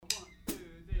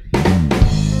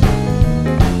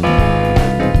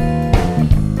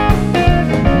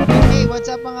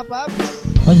mga Pops?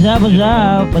 What's up?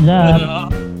 Magandang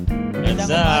What's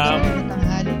umaga, up? magandang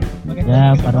tanghali.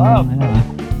 Parang ano ah.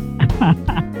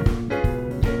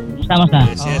 Kamusta?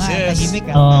 Tahimik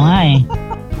ah. Oo nga eh.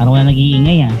 Parang wala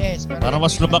nag-iingay ah. Yes, Para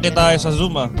mas lumaki tayo sa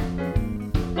Zoom ah.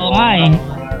 Oo nga eh.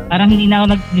 Parang hindi na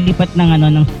ako naglilipat ng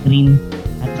ng screen.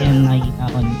 At yung nakikita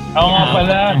ko. Oo nga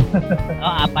pala.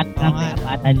 Apat Oo lang. nga.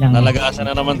 Apatan lang. Nalagasan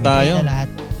na naman tayo. Lahat.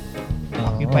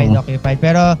 Occupied.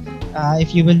 Pero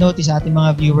if you will notice sa ating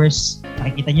mga viewers,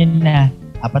 nakikita nyo na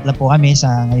apat lang po kami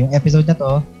sa ngayong episode na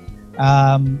to.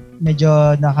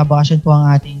 Medyo nakabakasyon po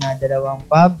ang ating dalawang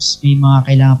Pops. May mga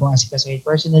kailangan pong asikasuhin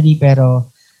personally,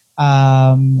 pero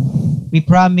we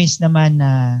promise naman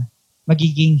na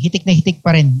magiging hitik na hitik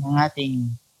pa rin ang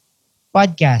ating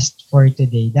podcast for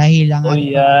today. Dahil ang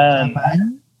ating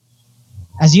usapan,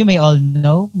 as you may all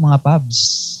know, mga Pops,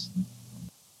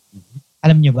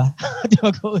 alam nyo ba? Di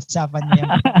mag-uusapan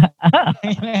niya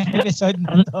yung episode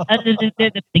na to.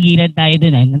 Tigilan tayo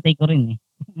dun eh. Nantay ko rin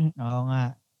eh. Oo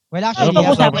nga. Well, actually,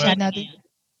 pag-usapan natin.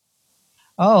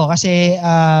 Oo, kasi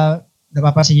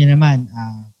napapansin nyo naman,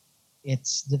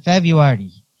 it's the February.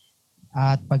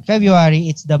 At pag February,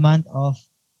 it's the month of,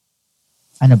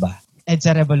 ano ba?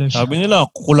 EDSA Revolution. Sabi nila,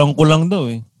 kulang-kulang daw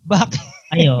eh. Bakit?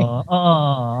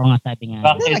 Oo nga sabi nga.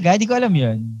 Bakit? Talaga? Di ko alam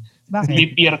yun. Bakit?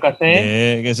 Leap year kasi.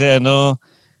 Kasi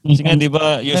kasi nga di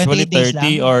ba usually 28 days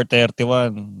 30 or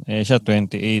 31. Siya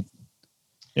 28.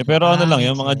 Pero lang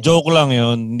yun, mga okay. joke lang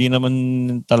yun. Hindi naman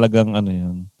talagang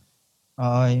yun.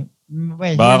 Oo.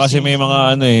 Well, Baka kasi may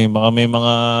mga baka may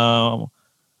mga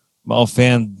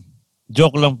ma-offend.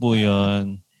 Joke lang po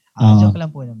yun. Joke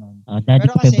lang po naman. Dati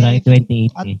Pero kasi, February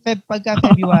 28 at eh. pagka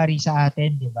February sa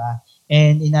atin, di ba?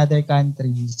 And in other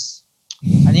countries,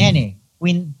 yan eh,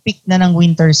 peak na ng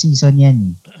winter season yan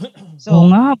eh.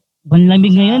 Oo nga,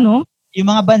 banlamig ngayon no?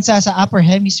 Yung mga bansa sa upper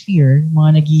hemisphere,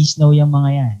 mga nag-i-snow yung mga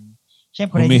yan.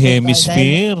 Siyempre,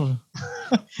 Hemisphere.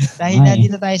 dahil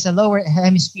nandito tayo sa lower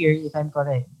hemisphere, if I'm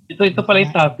correct. Ito pala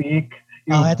yung topic.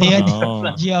 Ito yun.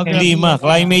 Geography.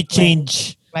 Climate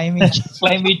change.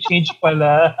 Climate change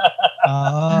pala.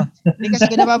 Hindi kasi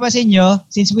kung napapasin nyo,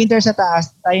 since winter sa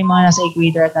taas, tayong mga nasa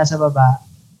equator at nasa baba,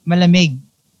 malamig.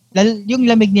 Yung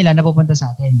lamig nila napupunta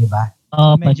sa atin, di ba?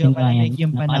 Medyo malamig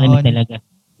yung panahon. Talaga.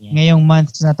 Yeah. Ngayong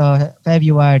months na to,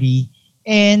 February.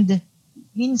 And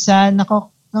minsan,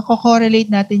 nako-correlate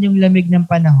natin yung lamig ng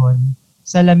panahon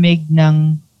sa lamig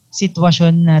ng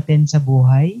sitwasyon natin sa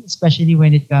buhay, especially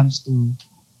when it comes to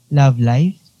love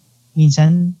life.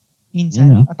 Minsan,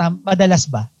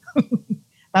 madalas ba?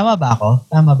 Tama ba ako?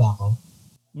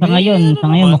 Sa ngayon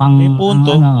mukhang may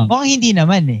punto. Mukhang hindi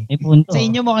naman eh. May punto. Sa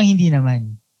inyo mukhang hindi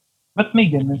naman. Ba't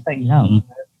may ganun sa inyo?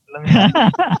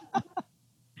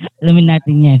 Alamin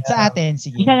natin yan. Sa atin,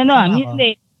 sige. Minsan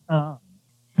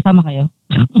kasama kayo?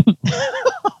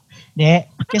 Hindi.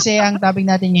 Kasi ang topic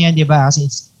natin ngayon, di ba, kasi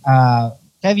it's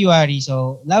February,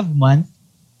 so love month,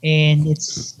 and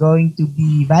it's going to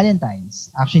be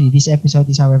Valentine's. Actually, this episode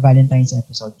is our Valentine's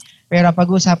episode. Pero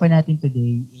pag-uusapan natin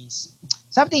today is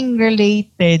something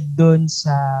related dun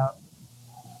sa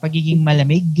pagiging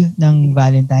malamig ng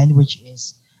Valentine, which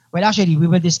is, well, actually, we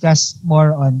will discuss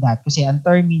more on that. Kasi ang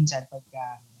term minsan,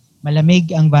 pagka malamig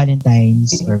ang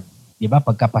Valentine's, or, di ba,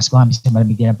 pagka Pasko, minsan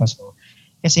malamig din ang Pasko,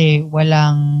 kasi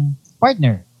walang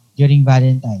partner during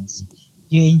Valentine's.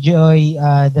 You enjoy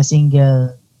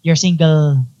your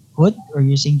singlehood or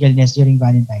your singleness during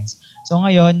Valentine's. So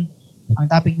ngayon, ang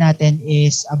topic natin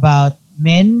is about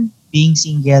men being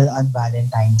single on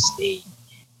Valentine's Day.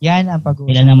 Yan ang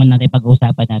pag-uusapan. Sila naman natin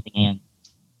pag-uusapan natin ngayon.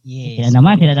 Yes.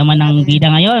 Sila naman ang bida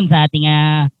ngayon sa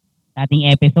ating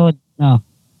episode, no?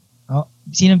 Oh,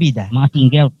 sinong bida? Mga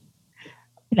single.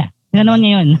 Sila naman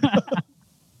ngayon.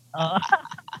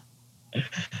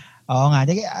 Oo nga.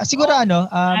 Siguro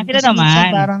sila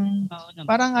naman.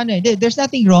 Parang there's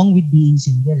nothing wrong with being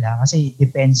single kasi it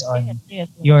depends on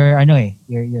your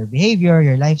behavior,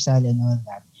 your lifestyle and all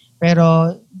that.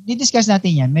 Pero di-discuss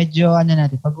natin 'yan. Medyo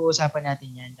pag-uusapan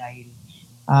natin 'yan dahil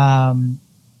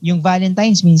yung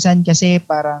Valentine's minsan kasi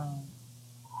parang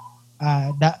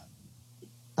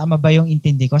tama ba yung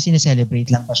intindi ko? Sineselebrate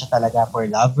lang ba siya talaga for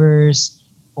lovers,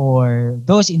 for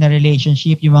those in a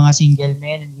relationship, yung mga single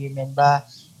men and women ba?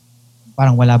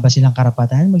 Parang wala ba silang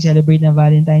karapatan mag-celebrate ng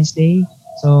Valentine's Day?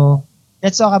 So,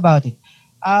 let's talk about it.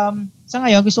 Sa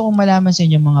ngayon, gusto kong malaman sa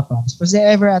inyo mga Pops, was there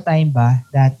ever a time ba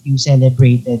that you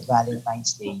celebrated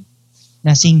Valentine's Day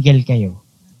na single kayo?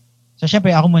 So,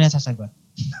 syempre, ako muna sasagot.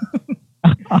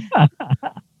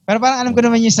 Pero parang alam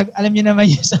niyo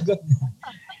naman yung sagot na.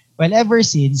 Well, ever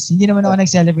since, hindi naman ako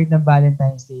nag-celebrate ng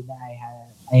Valentine's Day na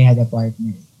I had a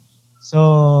partner.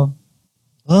 So,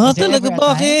 talaga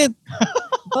bakit?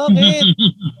 Bakit?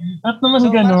 At naman So,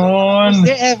 ganon. Was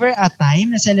there ever a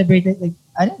time na celebrated,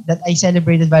 that I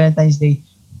celebrated Valentine's Day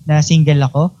na single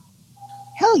ako?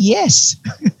 Hell yes!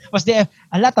 Was there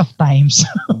a lot of times?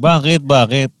 Bakit?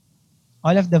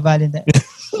 All of the Valentine.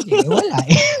 Hindi, wala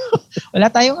eh. Wala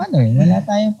tayong wala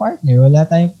tayong partner, wala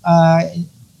tayong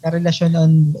karelasyon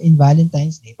in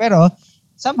Valentine's Day. Pero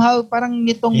somehow parang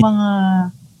nitong mga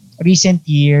recent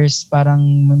years,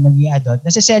 parang naging adult,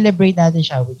 nasa-celebrate natin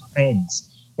siya with friends.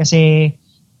 Kasi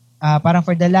parang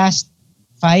for the last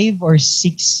 5 or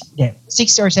 6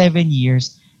 or 7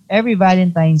 years, every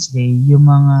Valentine's Day, yung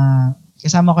mga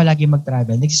kasama ko lagi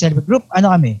mag-travel, nagsi-celebrate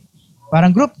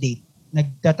parang group date.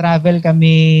 Nagta-travel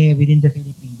kami within the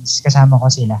Philippines, kasama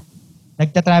ko sila.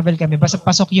 Nagta-travel kami, basta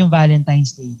pasok yung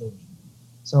Valentine's Day doon.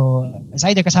 So, as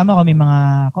either kasama ko, may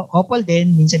mga couple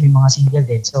din, minsan may mga single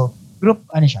din. So, group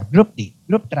date,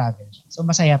 group travel. So,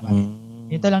 masaya pa.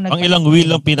 Ito lang Pang ilang wheel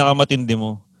ang pinakamatindi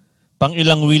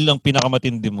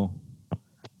mo?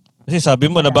 Kasi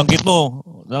sabi mo, nabanggit mo,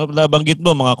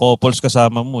 mga couples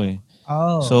kasama mo eh.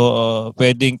 Oh. So,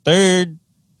 pwedeng 3rd,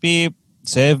 5th,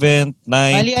 7th,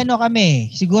 9th. Bali kami,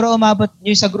 siguro umabot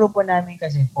yung sa grupo namin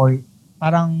kasi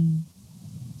parang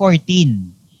 14.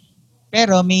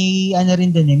 Pero may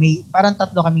rin dun may parang 3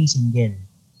 kaming single.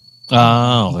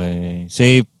 Okay.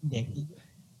 Safe. Hindi.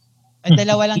 Ang 2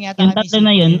 lang yata yung kami. Yung 3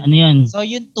 na yun, ano yun? So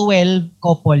yung 12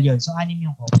 couple yun. So 6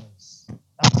 yung couples.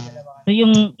 Tapos 2 So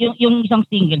yung isang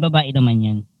single, babae naman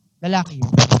yan. lalaki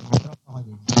yun. Drop ako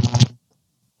din.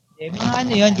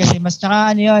 Mga yun kasi mas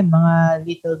tsaka mga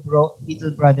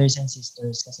little brothers and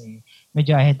sisters kasi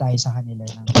medyo ahead tayo sa kanila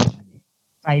ng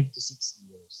 5 to 6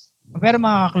 years. Pero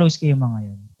makaka-close kayo mga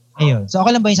yun. Ayun. So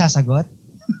ako lang ba yung sasagot?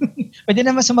 Pwede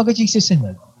naman sumagot yung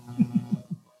susunod.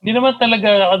 Hindi naman talaga,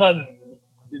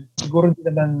 siguro hindi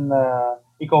naman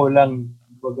ikaw lang.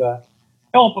 Baga.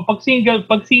 Pag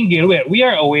single, we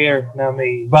are aware na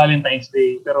may Valentine's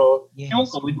Day. Pero, Yes.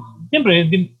 siyempre,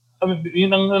 yun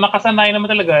ang nakasanayan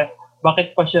naman talaga,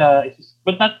 bakit pa siya,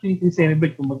 but not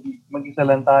celebrate kung mag-isa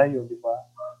lang tayo, di ba?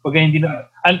 Pag hindi na,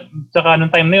 tsaka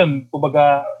nung time na yun,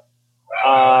 kumbaga,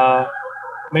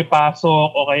 may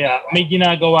pasok o kaya may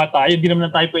ginagawa tayo, hindi naman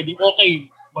na tayo pwedeng, okay,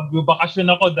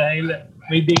 magbabakasyon ako dahil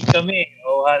may date kami.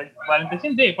 O Valentine's,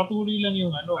 hindi, patuloy lang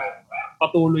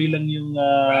yung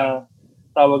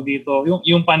tawag dito,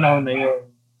 yung panahon na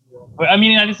yun.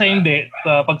 Aminin natin sa hindi,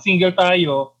 pag single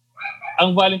tayo,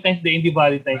 ang Valentine's Day hindi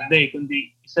Valentine's Day, kundi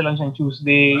isa lang siyang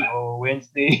Tuesday o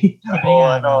Wednesday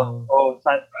o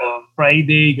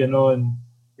Friday, ganun.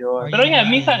 Yun. Pero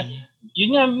minsan,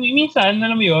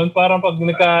 alam mo yun, parang pag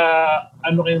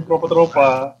kayong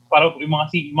tropa-tropa, parang yung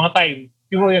mga time,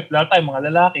 siguro lahat tayo, mga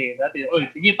lalaki, dati,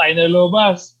 sige, tayo na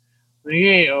lobas.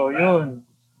 Sige, yun.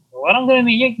 Parang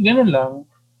ganun lang.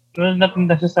 Not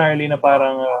necessarily na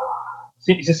parang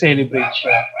isa-celebrate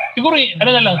siya. Siguro,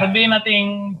 sabihin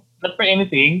natin, not for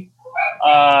anything,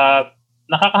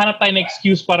 nakakahanap tayo ng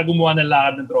excuse para gumawa ng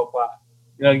lakad ng tropa.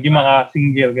 Yung mga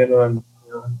single, gano'n.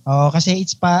 Kasi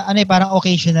it's parang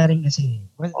occasional rin kasi.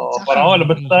 Parang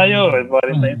labas tayo.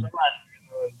 Valentine's naman.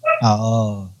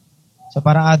 Oo. So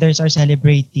parang others are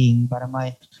celebrating, parang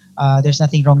there's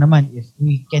nothing wrong naman if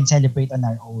we can celebrate on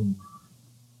our own.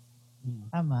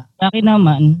 Tama. Sa akin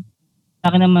naman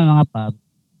mga pub,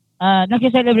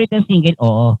 nag-celebrate ng single,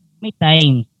 oo. May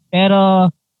time. Pero,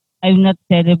 I'm not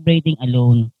celebrating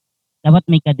alone. Dapat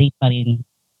may ka-date pa rin.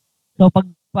 So,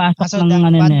 pagpasok ng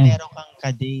meron kang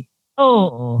ka-date.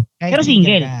 Oo. Pero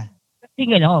single.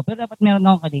 Single ako. Pero dapat meron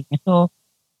akong ka-date. So,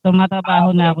 tumatrabaho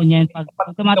na ako niyan. Pag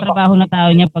tumatrabaho na tayo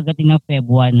niyan pagdating ng Feb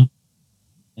 1.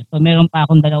 So, meron pa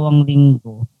akong 2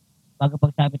 linggo bago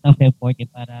pagsabit ng Feb 40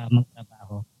 para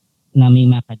magtrabaho na may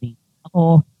makadate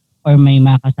ako or may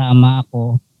makasama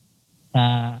ako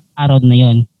sa araw na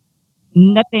yon.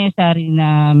 Not necessary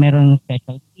na meron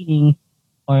special feelings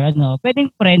or pwedeng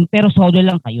friend pero solo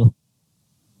lang kayo.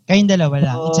 Kayong 2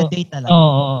 lang. It's a date talaga.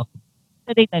 Oo.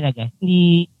 It's a date talaga.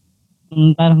 Hindi,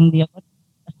 parang hindi ako,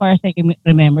 as far as I can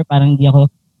remember, parang hindi ako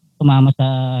sumama sa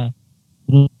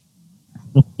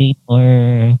group date or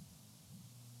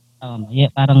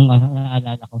parang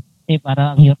naalala ko. Kasi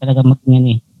parang ang hirap talaga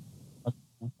mag-ganyan eh.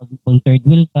 Pag third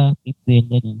wheel ka, fifth wheel,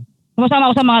 ganyan.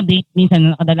 Sumasama ako sa mga date,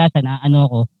 minsan kadalasan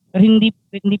ako. Pero hindi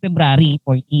February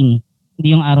 14. Hindi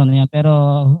yung araw na yan. Pero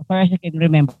as far as I can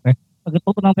remember, pag ito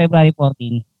ng February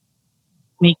 14,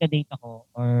 may ka-date ako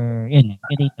or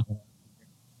ka-date ako.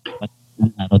 But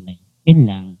yung araw na yun. Yun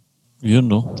lang. Yun,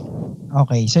 no?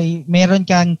 Okay. So, meron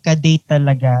kang ka-date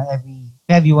talaga every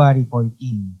February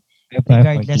 14.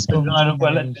 Regardless kung ano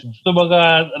pala, ito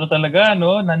baga, ano talaga,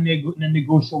 no?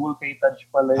 Non-negotiable kay Touch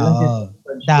pala yun.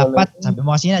 Dapat, sabi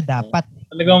mo kasi na, dapat.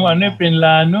 Talagang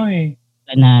pinlano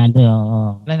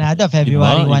Planado,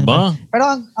 February 1. Iba. Pero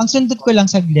ang sundot ko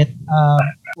lang saglit,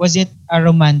 was it a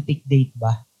romantic date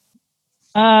ba?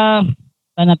 Saan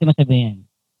natin masabi yan?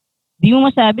 Di mo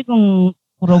masabi kung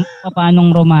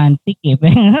paanong romantic eh.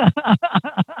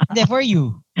 Hindi, for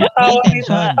you. Tawa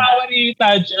ni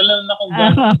Taj, alam na kung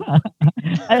gano'n.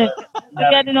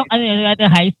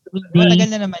 High school day. Matagal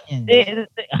na naman yan.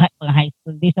 High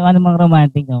school day. So, ano mang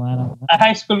romantic no?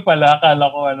 High school pala,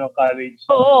 akala ko college.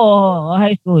 Oo,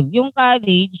 high school. Yung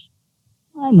college,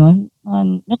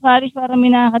 yung college parang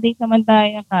may nakaka-date naman tayo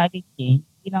ng college eh.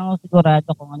 Hindi lang ako sigurado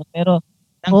kung ano. Pero,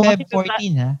 ng Feb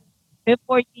 14 ha? Feb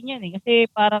 14 yan eh. Kasi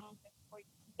parang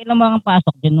kailan mga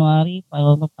pasok? January?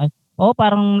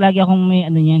 Parang lagi akong may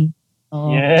yan.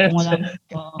 Yes.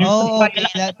 Okay.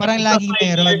 Parang laging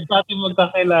meron. Pati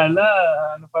magkakilala.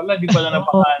 Ano pala, di pala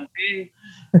napakante.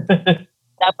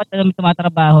 Dapat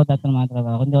tumatrabaho.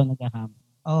 Hindi ako nagkakama.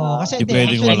 Kasi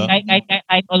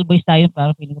kahit all boys tayo,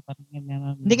 parang feeling ko parang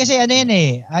hindi kasi yan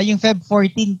eh. Yung Feb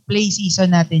 14 play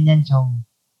season natin yan, Chong.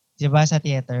 Diba sa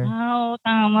theater?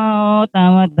 Tama.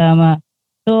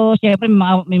 So, syempre,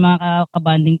 may mga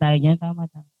kabanding tayo dyan. Tama.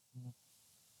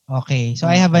 Okay. So,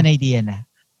 I have an idea na.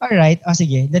 Alright.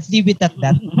 Sige. Let's leave it at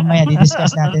that. Mamaya,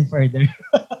 di-discuss natin further.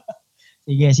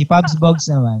 Sige. Si Pops Bogs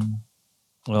naman.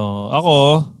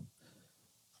 Ako,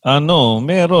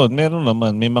 meron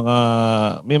naman. May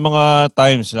mga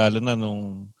times, lalo na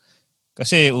nung,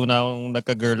 kasi una akong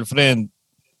nagka-girlfriend.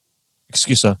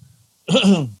 Excuse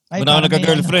una akong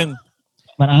nagka-girlfriend.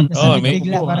 Parang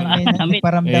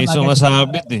may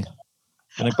sumasabit eh.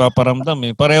 Nagpaparamdam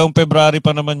eh. Parehong February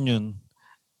pa naman yun.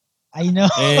 I know.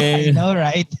 I know,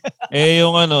 right?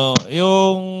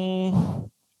 yung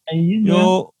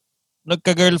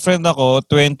nagka-girlfriend ako,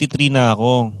 23 na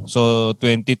ako. So,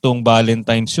 22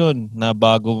 Valentine's yun na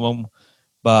bago,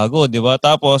 di ba?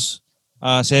 Tapos,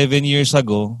 7 years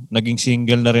ago, naging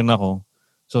single na rin ako.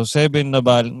 So, 7 na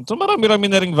So, marami-rami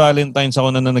na rin Valentine's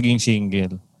ako na naging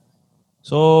single.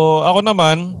 So, ako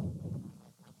naman,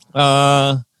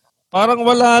 parang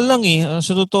wala lang eh.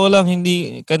 Sa totoo lang,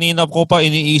 kanina ko pa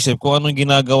iniisip kung anong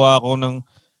ginagawa ko ng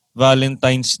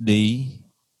Valentine's Day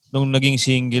nung naging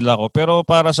single ako. Pero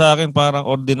para sa akin, parang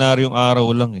ordinaryong araw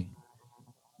lang eh.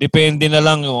 Depende na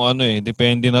lang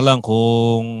depende na lang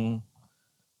kung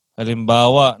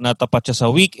halimbawa, natapat siya sa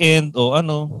weekend o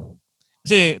ano.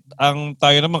 Kasi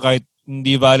tayo naman kahit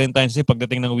hindi Valentine's Day,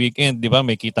 pagdating ng weekend, di ba,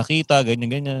 may kita-kita,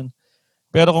 ganyan-ganyan.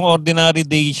 Pero kung ordinary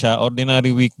day siya,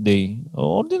 ordinary weekday,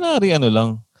 ordinary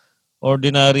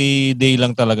day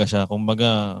lang talaga siya.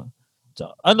 Kumbaga,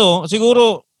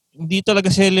 siguro, hindi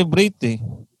talaga celebrate eh.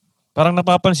 Parang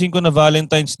napapansin ko na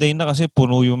Valentine's Day na kasi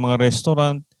puno yung mga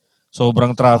restaurant,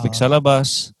 sobrang traffic sa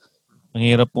labas, ang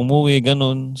hirap umuwi,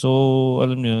 ganun. So,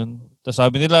 alam niyo yun. Tapos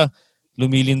sabi nila,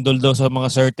 lumilindol daw sa mga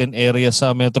certain areas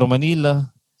sa Metro Manila,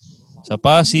 sa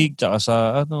Pasig, tsaka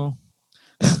sa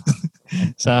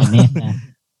sa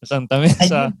Santa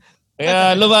Mesa.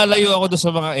 Kaya lumalayo ako doon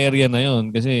sa mga area na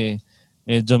yun kasi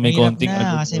medyo may konting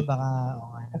kasi baka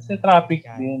kasi traffic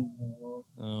din.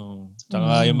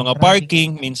 Tsaka yung mga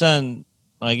parking, minsan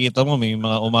makikita mo may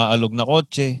mga umaalog na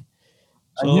kotse.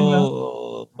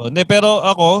 So, pero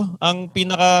ako, ang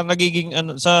pinaka nagiging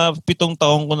sa 7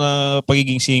 taong ko na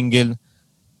pagiging single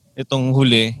itong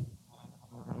huli,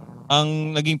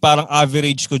 ang naging parang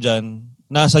average ko dyan,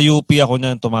 nasa UP ako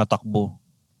niyan tumatakbo.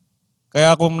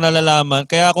 Kaya ako nalalaman,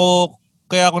 kaya ako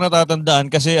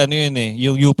natatandaan kasi yun eh,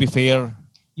 yung UP Fair.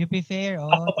 UP Fair,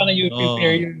 Ako pa na UP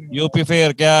Fair yun. UP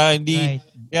Fair, kaya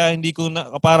hindi ko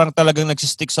parang talagang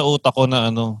nagsistick sa utak ko na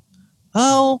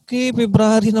okay,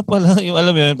 February na pala. Yung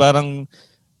alam mo yun, parang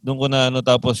doon ko na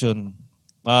tapos yun.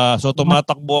 So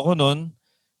tumatakbo ako noon.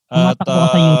 Tumatakbo ako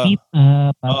sa UP.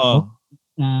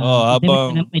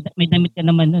 Habang may damit ka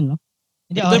naman nun, no?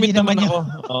 Hindi naman ako.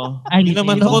 Hindi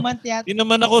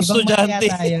naman ako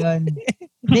estudyante.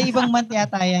 Hindi, ibang month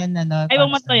yata yan. Ibang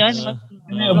month to yan?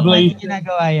 Ibang month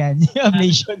ginagawa yan.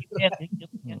 Ablation.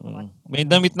 May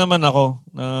damit naman ako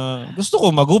na gusto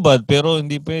ko magubad pero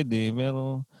hindi pwede.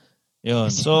 Pero, yun.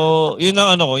 So, yun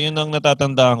ang yun ang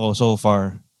natatandaan ko so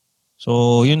far.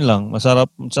 So, yun lang.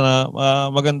 Masarap,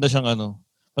 maganda siyang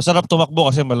Masarap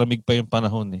tumakbo kasi malamig pa yung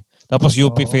panahon eh. Tapos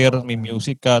UP Fair, may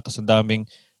music ka, tapos ang daming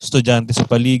estudyante sa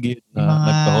paligid na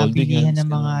nagka-holding hands. Ng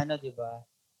mga di ba?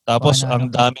 Tapos ang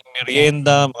daming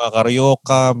merienda, mga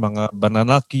karyoka, mga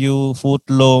banana queue,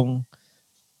 footlong,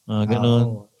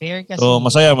 ganun. Fair kasi. So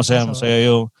masaya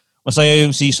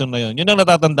yung season na yun. Yun ang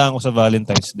natatandaan ko sa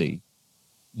Valentine's Day.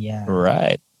 Yeah.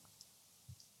 Right.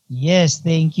 Yes,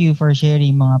 thank you for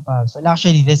sharing mga Pabs. Well,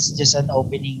 actually, that's just an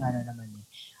opening,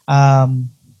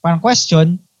 parang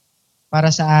question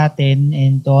para sa atin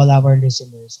and to all our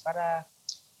listeners para,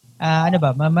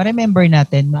 ma-remember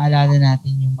natin, maalala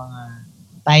natin yung mga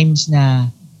times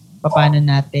na paano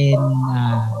natin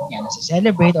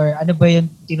nasa-celebrate or ano ba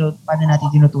yung paano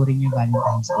natin tinuturing yung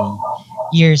Valentine's Day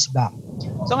years back.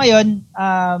 So ngayon,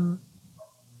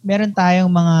 meron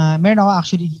ako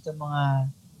actually dito mga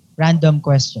random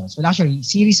questions. Well, actually,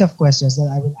 series of questions that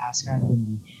I will ask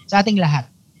randomly sa ating lahat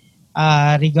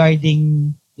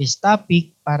regarding this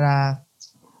topic para,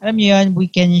 alam niyo yun, we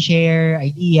can share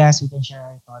ideas, we can share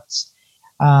our thoughts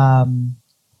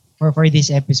for this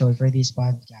episode, for this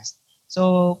podcast.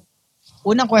 So,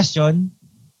 unang question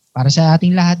para sa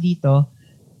ating lahat dito,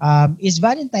 is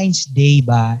Valentine's Day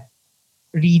ba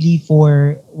really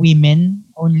for women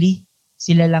only?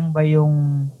 Sila lang ba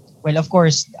yung... Well, of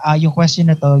course, yung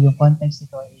question na to, yung context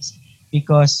nito is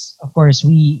because, of course,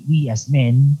 we as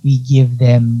men, we give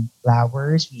them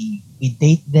flowers, we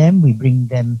date them, we bring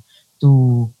them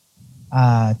to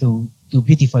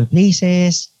beautiful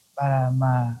places para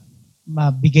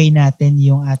mabigay natin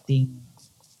yung ating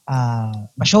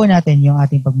ma-show natin yung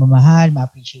ating pagmamahal,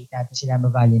 ma-appreciate natin sila,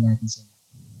 ma-value natin sila.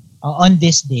 On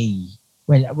this day,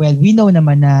 well, we know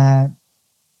naman na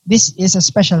this is a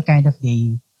special kind of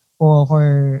day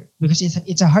for because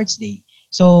it's a Hearts Day.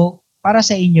 So, para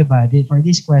sa inyo ba, for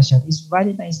this question, is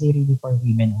Valentine's Day really for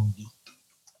women only?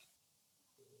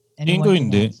 Tingin ko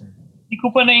hindi. Hindi ko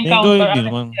pa na-encounter.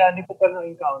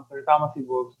 Tama si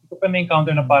Bogs. Hindi ko pa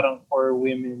na-encounter na parang for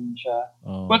women siya.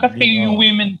 Well, kasi yung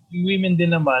women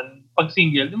din naman, pag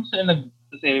single, di mo sila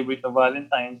nag-celebrate na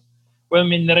Valentine's. Well,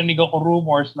 may narinig ako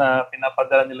rumors na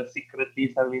pinapadala nila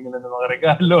secretly, sabi nila ng mga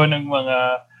regalo, ng mga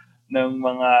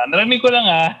narinig ko lang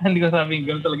hindi ko sabing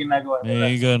gano'n talaga ginagawa nila.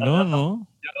 May gano'n, no?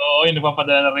 Oo, yung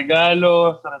nagpapadala ng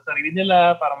regalo sa sarili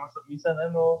nila para minsan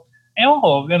ewan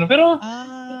ko, gano'n. Pero,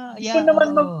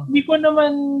 hindi ko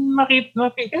naman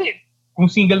makita, kasi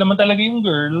kung single naman talaga yung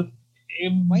girl,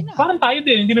 parang tayo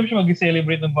din, hindi naman siya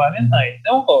mag-celebrate ng Valentine's.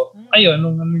 Ewan ko,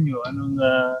 anong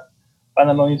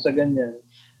pananaw yun sa ganyan?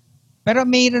 Pero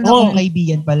mayroon akong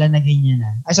kaibigan pala na ganyan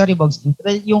na. Sorry, Bogs.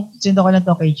 Yung sindo ko lang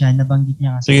to kay Chan, nabanggit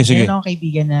niya kasi. Sige. Mayroon akong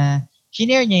kaibigan na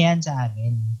shinare niya yan sa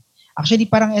amin. Actually,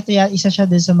 parang ito isa siya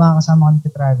din sa mga kasama ko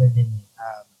nag-travel din.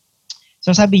 So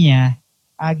sabi niya,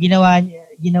 ginawa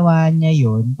niya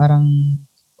yun, parang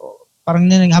habang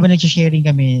nag-sharing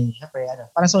kami, syempre,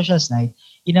 parang socials night,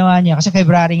 ginawa niya, kasi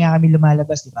February nga kami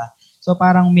lumalabas, di ba? So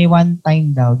parang may one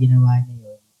time daw, ginawa niya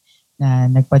yun, na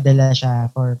nagpadala siya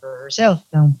for herself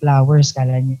ng flowers,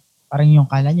 kala niya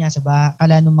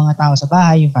kala ng mga tao sa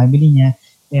bahay, yung family niya,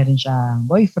 meron siyang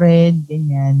boyfriend,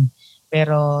 ganyan.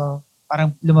 Pero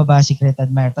parang lumabas secret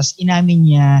admirer. Tapos inamin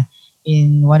niya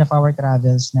in one of our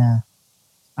travels na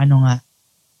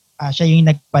siya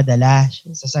yung nagpadala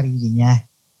sa sarili niya.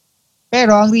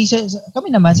 Pero ang reason,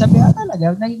 kami naman, sabi,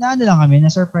 talaga, lang kami,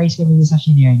 na-surprise kami sa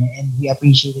shinare niya and we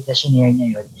appreciated the shinare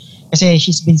niya yun. Kasi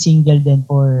she's been single then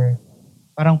for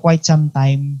parang quite some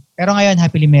time. Pero ngayon,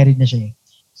 happily married na siya.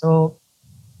 So,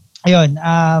 ayun.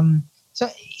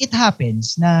 So, it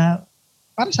happens na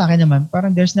para sa akin naman,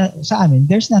 parang there's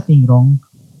nothing wrong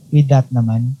with that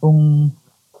naman. Kung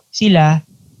sila,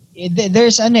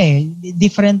 there's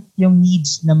different yung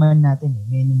needs naman natin.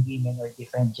 Men and women or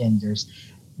different genders.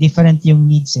 Different yung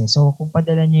needs . So, kung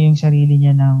padala niya yung sarili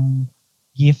niya ng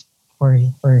gift for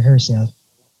herself,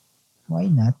 why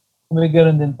not? May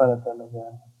ganoon din pala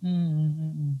talaga.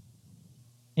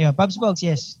 Yeah, Pops Box,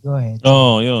 yes. Go ahead.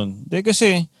 Yun.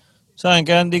 Kasi sa akin,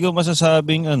 kaya hindi ko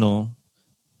masasabing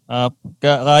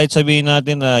kahit sabihin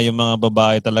natin na yung mga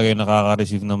babae talaga yung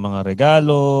nakaka-receive ng mga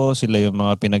regalo, sila yung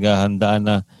mga pinaghahandaan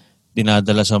na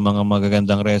dinadala sa mga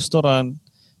magagandang restaurant,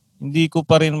 hindi ko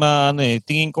pa rin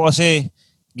tingin ko kasi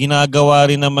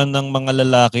ginagawa rin naman ng mga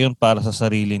lalaki yun para sa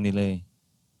sarili nila .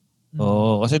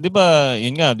 Oo, kasi 'di ba,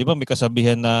 may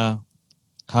kasabihan na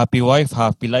happy wife,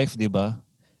 happy life, 'di ba?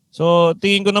 So,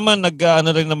 tingin ko naman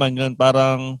rin naman 'yun,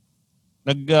 parang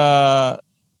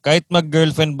kahit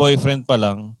mag-girlfriend boyfriend pa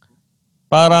lang,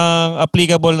 parang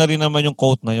applicable na rin naman yung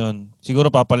quote na 'yon.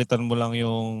 Siguro papalitan mo lang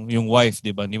yung wife,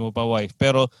 'di ba? Hindi mo pa wife,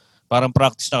 pero parang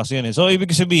practice na kasi 'yun . So,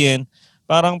 ibig sabihin,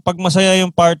 parang pag masaya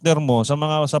yung partner mo sa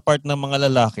part ng mga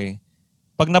lalaki,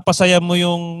 pag napasaya mo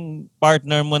yung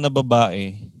partner mo na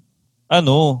babae,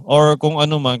 or kung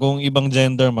kung ibang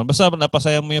gender man, basta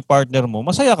napasaya mo yung partner mo,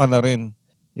 masaya ka na rin.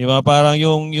 Di ba? Parang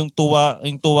yung tuwa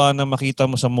na makita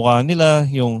mo sa mukha nila,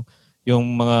 yung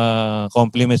mga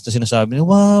compliments na sinasabi nila,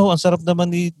 wow, ang sarap naman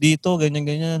dito,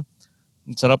 ganyan.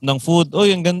 sarap ng food.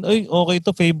 Oy, ang ganda. Oy, okay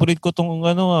to, favorite ko tong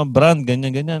brand,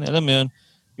 ganyan. Alam mo 'yun,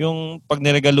 yung pag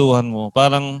niregaluhan mo,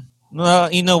 parang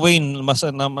in a way mas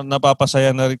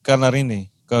napapasaya na ka na rin eh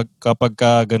kapag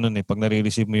ka ganun eh, pag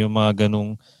nare-receive mo yung mga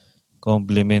ganung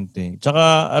compliment eh.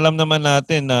 Tsaka alam naman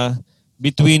natin na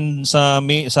between sa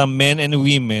men and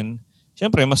women,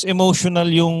 syempre mas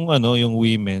emotional yung yung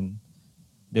women,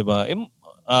 'di ba?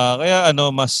 Kaya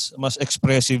mas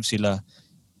expressive sila.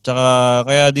 Tsaka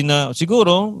kaya din na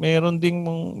siguro meron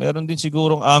din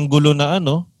sigurong anggulo na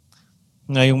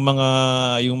na yung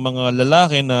mga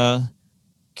lalaki na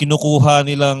kinukuha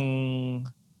nilang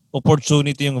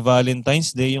opportunity yung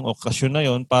Valentine's Day, yung okasyon na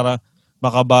yon para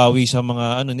makabawi sa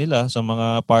mga nila, sa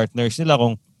mga partners nila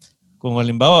kung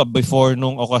halimbawa before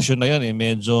nung okasyon na yon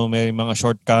medyo may mga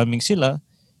shortcomings sila,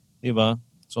 'di ba?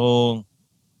 So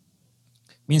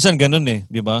minsan ganun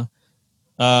 'di ba?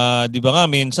 'Di ba nga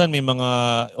minsan may mga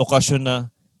okasyon na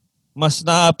mas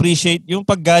na-appreciate yung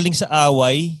paggaling sa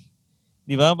away,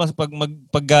 'di ba? Mas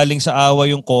paggaling sa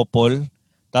away yung couple,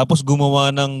 tapos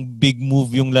gumawa ng big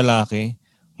move yung lalaki,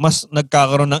 mas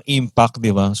nagkakaroon ng impact,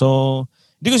 'di ba? So,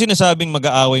 hindi ko sinasabing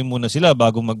mag-aaway muna sila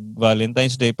bago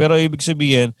mag-Valentine's Day, pero ibig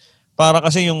sabihin, para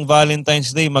kasi yung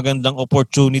Valentine's Day magandang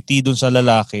opportunity dun sa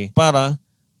lalaki para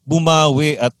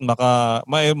bumawi at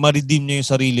ma-redeem niya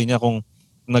yung sarili niya kung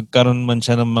nagkaroon man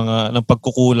siya ng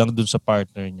pagkukulang dun sa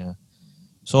partner niya.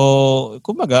 So,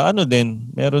 kumbaga,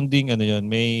 meron ding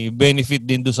may benefit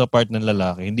din dun sa part ng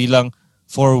lalaki. Hindi lang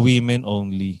for women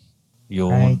only.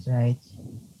 Yun. Right.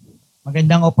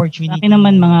 Magandang opportunity. Sa akin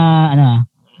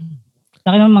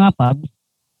naman mga pubs,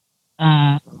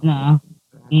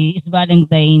 is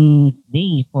Valentine's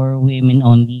Day for women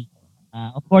only.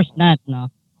 Of course not, no?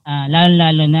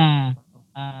 Lalo na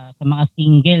sa mga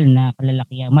single na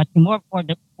kalalakihan. Much more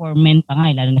for men pa nga,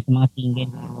 lalo na sa mga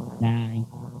single na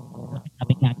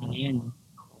topic natin ngayon.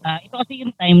 Ito kasi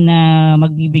yung time na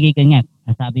magbibigay ka nga.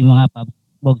 Sabi mo nga,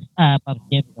 Pops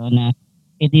Jeff, na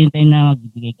ito yung time na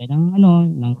magbibigay ka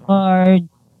ng card,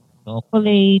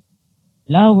 chocolate,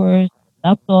 flowers,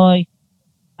 top toys.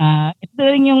 Ito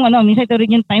rin yung minsan ito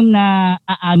rin yung time na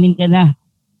aamin ka na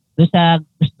doon sa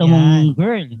gusto mong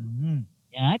girl.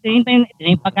 Yeah, ito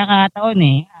yung pagkakataon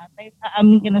eh.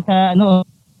 Aamin ka na sa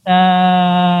sa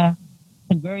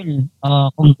girl.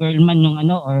 Kung girl man yung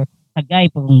or sa guy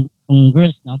kung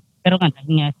girls, no? Pero nga,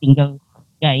 dahil nga single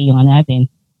guy yung natin,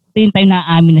 ito yung time na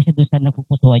aamin na siya doon sa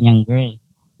napupusuan niyang girl,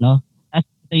 no? Tapos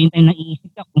ito yung time na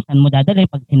iisip ka kung saan mo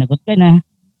dadalhin pag sinagot ka na.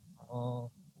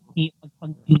 O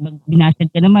pag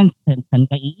binasad ka naman, saan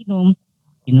ka iinom,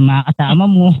 sino makakasama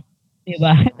mo, di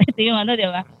ba? Ito yung di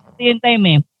ba? Ito yung time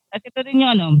eh. At ito rin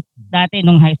yung dati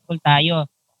nung high school tayo,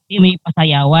 may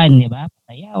pasayawan, di ba?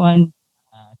 Pasayawan,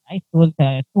 high school,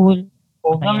 sa school,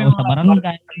 pasayawan sa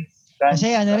barangay.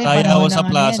 Kasi rin, pasayawan sa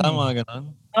plaza, mga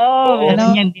ganon.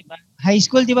 Ganyan, di ba? High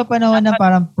school, di ba panahon na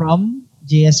parang prom?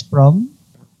 JS prom?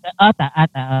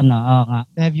 Nga.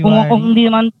 February. Kung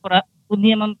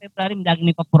hindi naman February, lagi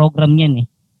may pa-program yan eh.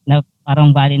 Na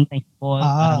parang Valentine's Ball,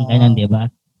 parang ganon, di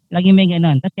ba? Lagi may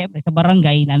ganon. Tapos syempre, sa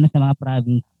barangay, lalo sa mga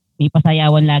province, may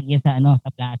pasayawan lagi sa sa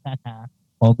plaza, sa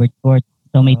covered court.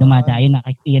 So may dumadayo,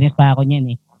 naka-experience pa ako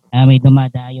niyan eh. May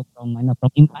dumadayo from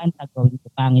Impanta going to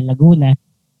Pangil, Laguna.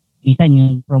 Minsan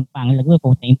yung from Pangil, Laguna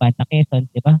pumunta Impanta, Quezon,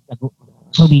 di ba?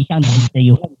 Probinsya,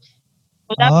 nakasayo.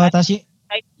 So dapat tapos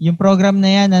yung program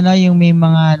na yan, yung may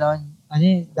mga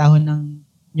dahon ng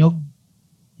nyog.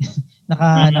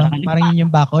 Parang yun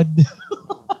yung bakod.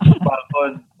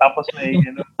 Bakod. Tapos may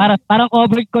parang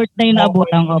covered court na yung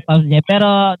naabutan ko, Pops Jeff.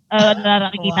 Pero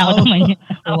nakikita ko naman yun.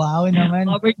 Wow naman.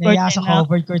 Covered court sa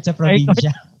covered court sa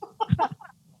probinsya.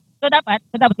 So dapat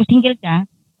kung single ka,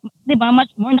 di ba,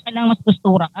 much more na kailangan mas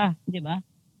postura ka, di ba?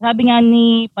 Sabi nga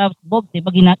ni Pops Bob, di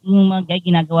ba, yung mga guy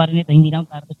ginagawa rin ito, hindi lang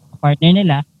para sa partner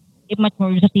nila, if much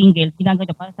more sa single, ginagawa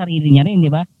niya para sa sarili niya rin,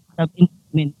 di ba?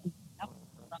 Self-improvement.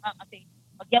 Kasi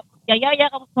pag yayaya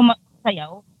ka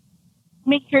sumasayaw,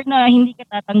 make sure na hindi ka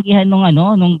tatanggihan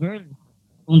nung girl.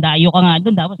 Kung dayo ka nga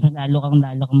doon, dapat lalo kang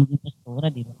maging postura,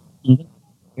 di ba? Single,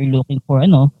 you're looking for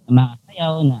na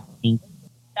makasayaw, na single.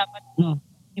 Dapat,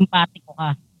 simpatiko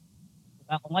ka.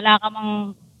 Diba? Kung wala ka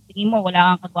tingin mo,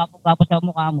 wala kang kagwapo-gwapo sa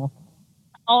mukha mo,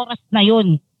 sa oras na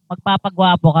yun,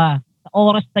 magpapagwapo ka. Sa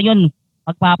oras na yun,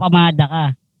 magpapamada ka.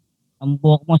 Ang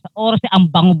buhok mo, sa oras na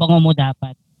ang bango-bango mo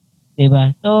dapat.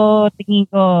 Diba? So, tingin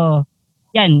ko,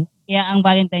 yan. Kaya ang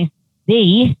Valentine's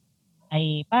Day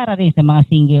ay para rin sa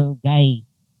mga single guy.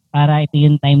 Para ito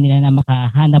yung time nila na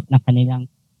makahanap ng kanilang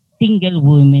single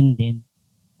women din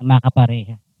na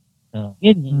makapareha. So,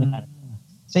 yun.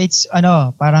 So, it's,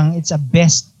 parang it's a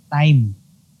best time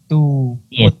to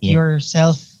put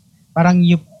yourself parang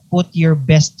you put your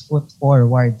best foot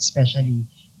forward, especially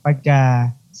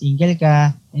pagka single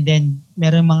ka, and then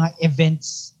meron mga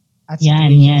events at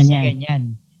situations na ganyan.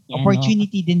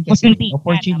 Opportunity din kasi.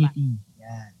 Opportunity.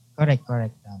 Yan. Correct.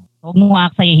 Huwag mo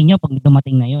aaksayahin nyo pag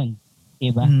dumating na yun.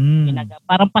 Diba?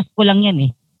 Parang Pasko lang yan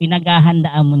eh.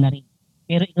 Pinaghahandaan mo na rin.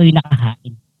 Pero ikaw yung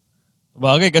nakahain.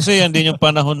 Bagay, kasi yan din yung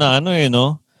panahon na no?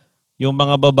 Yung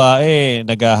mga babae,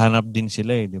 naghahanap din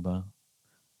sila di ba?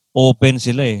 Open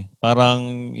sila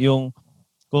Parang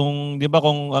di ba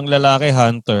kung ang lalaki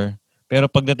hunter, pero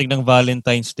pagdating ng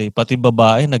Valentine's Day, pati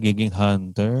babae nagiging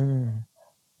hunter.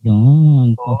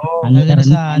 Yun.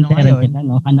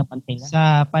 Hanapan sila.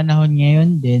 Sa panahon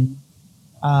ngayon din,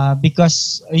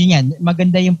 because yun yan,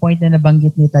 maganda yung point na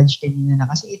nabanggit ni Taj kanina na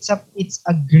kasi it's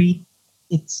a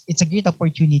great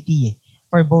opportunity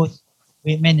for both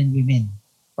men and women.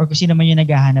 Or kung sino man yung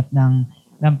naghahanap ng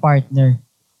partner.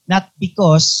 Not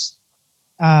because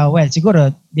siguro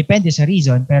depende sa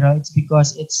reason, pero it's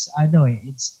because it's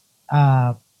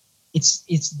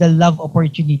the love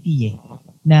opportunity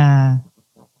na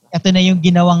ito na yung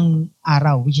ginawang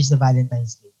araw, which is the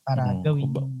Valentine's Day, para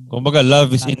gawin. Kumbaga,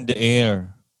 love is in the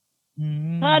air.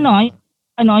 Yung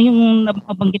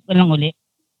nabanggit ko lang uli,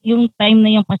 yung time na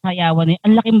yung pasayawan,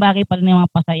 ang laking bagay pala ng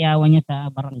mga pasayawan niya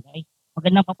sa barangay.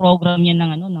 Magandang pa-program niya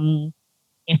ng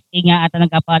FA nga ata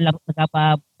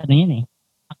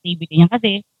activity niya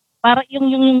kasi para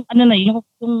yung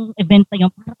event na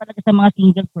yun para talaga sa mga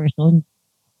single person.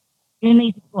 Yun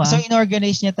naisip ko So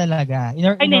inorganize niya talaga?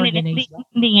 Hindi,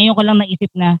 ngayon ko lang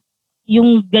naisip na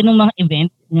yung ganung mga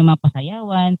event, yung mga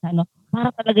pasayawan,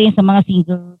 para talaga yun sa mga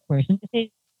single person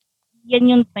kasi yan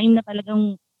yung time na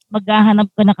talagang maghahanap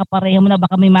ka na kapareho mo na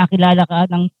baka may makilala ka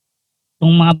ng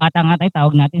yung mga bata nga tayo,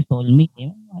 tawag natin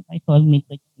soulmate.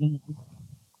 Soulmate.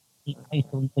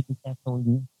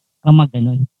 Soulmate. Mga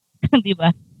ganun. Di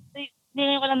ba?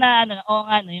 Hindi ko lang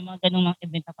yung mga ganung mga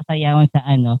event na pasayawan sa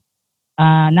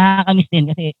nakakamiss din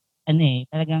kasi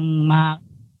talagang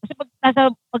kasi pag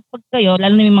kayo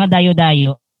lalo na yung mga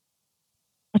dayo-dayo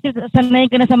kasi sanay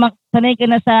ka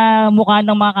na sa mukha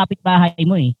ng mga kapitbahay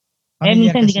mo kaya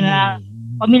minsan hindi ka na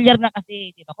familiar na kasi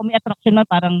diba kung may attraction na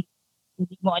parang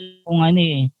hindi mo alam kung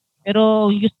pero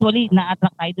usually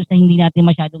na-attract tayo doon sa hindi natin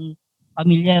masyadong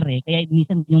familiar kaya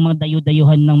minsan yung mga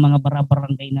dayo-dayuhan ng mga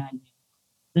barangay na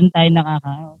doon tayo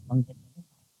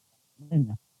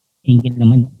single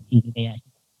naman. Single kaya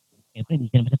siya. Siyempre, hindi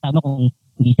sila masasama kung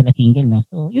hindi sila single, no?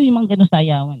 So, yun yung mga ganun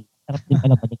sayawan. Sarap din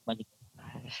pala balik-balik.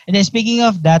 And then, speaking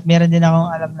of that, meron din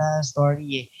akong alam na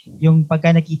story Yung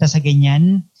pagka nakita sa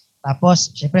ganyan,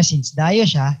 tapos, siyempre, since dayo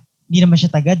siya, hindi naman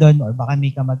siya taga doon, or baka may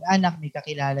kamag-anak, may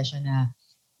kakilala siya na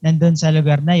nandun sa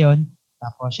lugar na yon.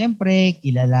 Tapos, siyempre,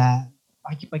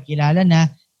 pakikipagkilala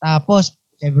na. Tapos,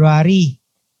 February,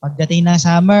 pagdating ng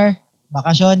summer,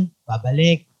 bakasyon,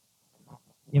 babalik.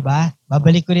 Diba?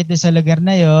 Babalik ulit doon sa lugar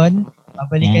na yon,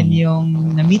 babalikan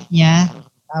yung na-meet niya,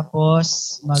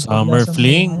 tapos summer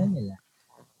fling. Diba?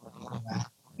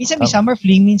 Minsan may summer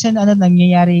fling, minsan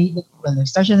nangyayari,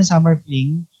 start siya ng summer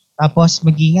fling, tapos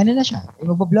maging na siya,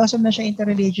 magbo-blossom na siya into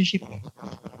relationship.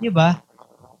 Diba?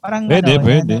 Parang pwede.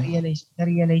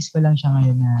 Na-realize ko lang siya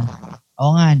ngayon na,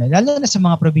 lalo na sa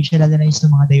mga probinsya, lalo na sa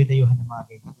mga dayo-dayuhan ng mga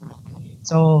ganyan.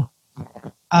 So,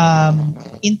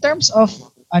 in terms of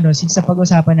since sa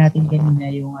pag-usapan natin kanina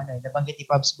yung nabanggit ni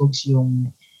Pops Bogs yung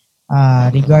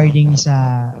regarding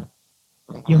sa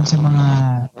mga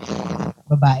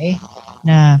babae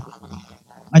na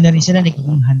rin sila,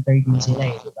 nagiging hunter din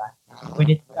sila diba?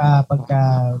 Pagka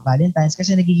Valentine's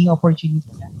kasi nagiging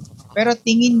opportunity na. Pero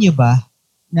tingin nyo ba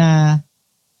na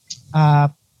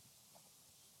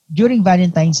during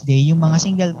Valentine's Day, yung mga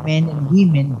single men and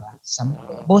women,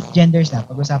 both genders na,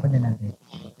 pag-usapan na natin,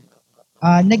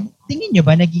 tingin nyo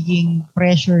ba nagiging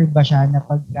pressure ba siya na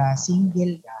pagka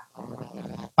single ka,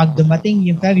 pag dumating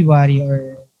yung February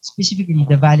or specifically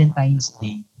the Valentine's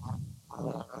Day,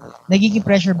 nagiging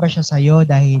pressure ba siya sa'yo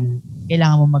dahil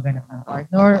kailangan mo maghanap ng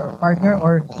partner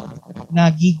or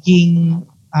nagiging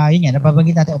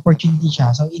nababanggit natin opportunity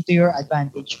siya, so into your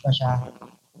advantage ba siya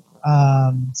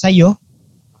sa'yo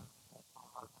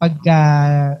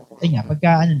pagka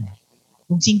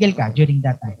kung single ka during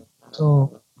that time.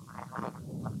 So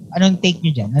anong take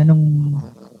nyo dyan?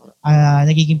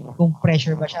 Nagiging kung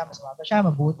pressure ba siya, masama ba siya,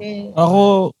 mabuti?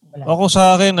 Ako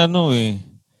sa akin,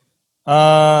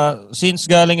 since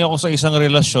galing ako sa isang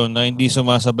relasyon na hindi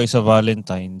sumasabay sa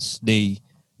Valentine's Day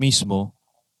mismo,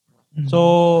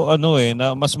 so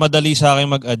na mas madali sa akin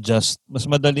mag-adjust. Mas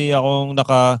madali akong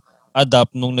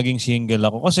naka-adapt nung naging single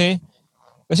ako.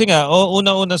 Kasi nga,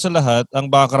 unang-una sa lahat, ang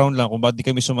background lang kung bakit di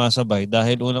kami sumasabay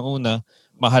dahil unang-una,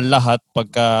 mahal lahat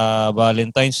pagka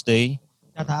Valentine's Day.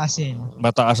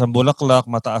 Mataas ang bulaklak,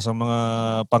 mataas ang mga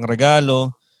pangregalo.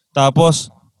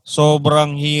 Tapos,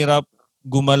 sobrang hirap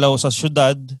gumalaw sa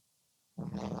syudad.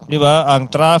 Diba? Ang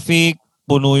traffic,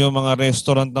 puno yung mga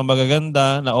restaurant na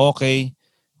magaganda, na okay.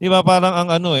 Diba? Parang ang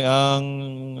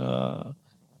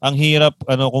ang hirap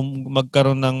kung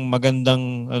magkaroon ng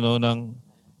magandang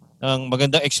ng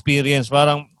magandang experience.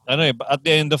 Parang at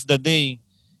the end of the day,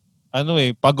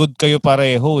 pagod kayo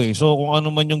pareho eh. So kung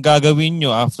ano man yung gagawin nyo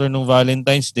after ng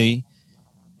Valentine's Day,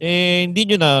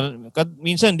 hindi nyo na,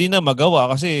 minsan hindi na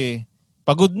magawa kasi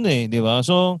pagod na eh, di ba?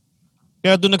 So,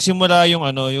 kaya doon nagsimula yung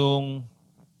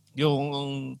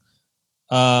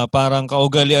parang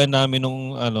kaugalian namin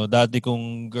nung dati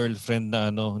kong girlfriend na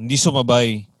hindi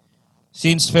sumabay.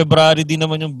 Since February din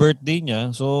naman yung birthday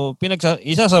niya, so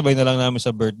isasabay na lang namin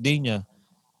sa birthday niya.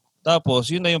 Tapos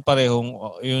yun na yung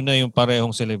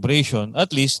parehong celebration.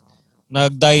 At least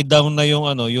nag-die down na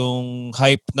yung yung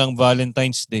hype ng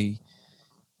Valentine's Day.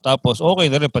 Tapos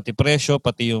okay na rin pati presyo,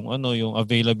 pati yung yung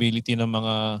availability ng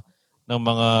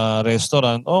mga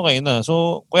restaurant, okay na.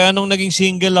 So kaya nung naging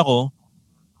single ako,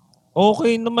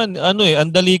 okay naman,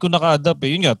 ang dali ko naka-adapt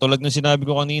eh. Yun nga, tulad ng sinabi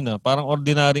ko kanina, parang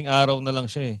ordinaryong araw na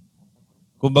lang siya eh.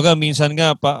 Kumbaga, minsan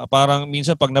nga, parang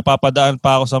minsan pag napapadaan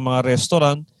pa ako sa mga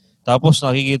restaurant, tapos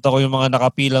nakikita ko yung mga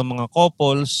nakapilang mga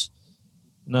couples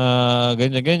na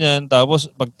ganyan-ganyan,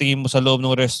 tapos pagtingin mo sa loob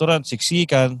ng restaurant,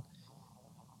 siksikan,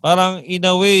 parang in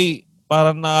a way,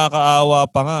 parang nakakaawa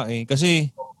pa nga eh. Kasi,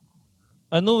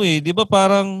 di ba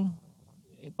parang,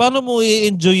 paano mo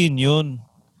i-enjoyin yun?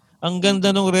 Ang ganda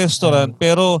ng restaurant,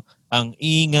 pero ang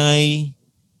ingay,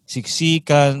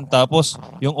 siksikan, tapos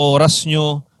yung oras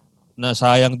nyo, na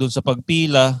sayang dun sa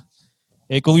pagpila.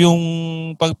 Kung yung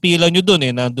pagpila nyo dun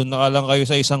nandun na lang kayo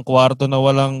sa isang kwarto na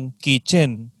walang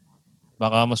kitchen,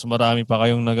 baka mas marami pa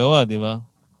kayong nagawa, di ba?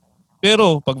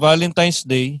 Pero pag Valentine's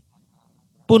Day,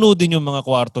 puno din yung mga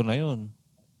kwarto na yun.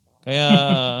 Kaya,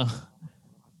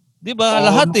 di ba,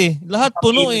 lahat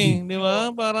puno di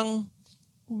ba? Parang,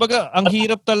 baga, ang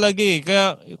hirap talaga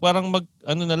Kaya parang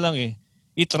na lang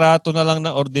itrato na lang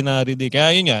na ordinary day.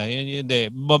 Kaya yun nga,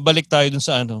 babalik tayo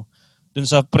dun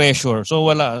sa pressure. So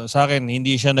wala, sa akin,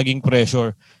 hindi siya naging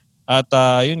pressure. At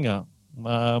yun nga,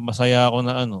 masaya ako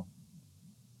na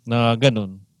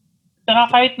ganun.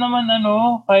 Saka kahit naman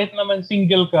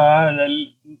single ka,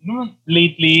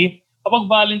 lately, kapag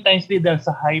Valentine's Day dahil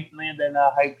sa hype na yun, dahil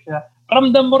na-hype siya,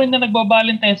 ramdam mo rin na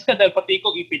nagba-Valentine's ka dahil pati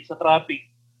ikaw ipit sa traffic.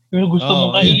 Yung gusto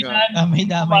mong kainan,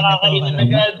 makakainan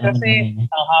agad kasi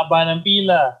ang haba ng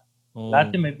pila.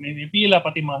 Lahat may pila,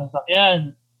 pati mga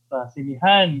sasakyan. Sa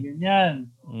sinihan,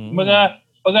 ganyan. Baga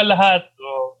lahat.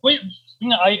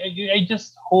 I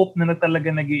just hope na talaga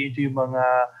nag-i-enjoy yung mga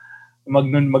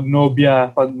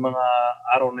magnobya pag mga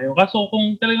araw na yun. Kaso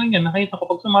kung talagang yan, nakita ko,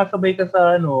 pag sumasabay ka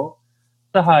sa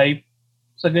hype,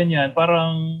 sa ganyan,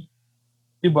 parang,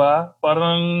 diba?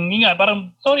 Parang,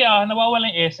 sorry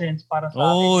nawawala yung essence para sa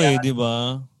akin.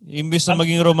 Diba? Imbis na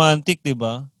maging romantic,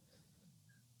 diba?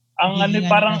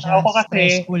 Parang ako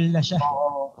kasi, stressful na siya.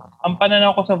 Ang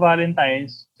pananaw ko sa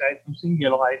Valentine's, kahit yung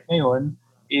single o kahit ngayon,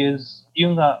 is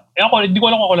yung hindi ko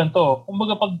alam kung ako lang to.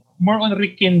 Kumbaga pag more on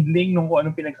rekindling nung kung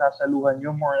anong pinagsasaluhan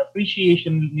nyo, more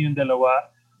appreciation yung dalawa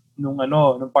nung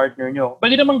partner nyo.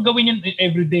 Pwede naman gawin yun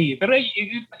everyday. Pero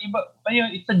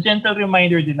it's a gentle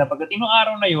reminder din na pagdating ng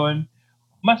araw na yun,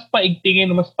 mas paigtingin,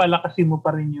 mas palakasin mo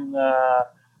pa rin yung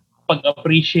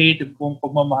pag-appreciate kung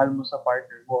pagmamahal mo sa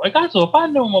partner mo. Kaso,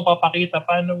 paano mo mapapakita?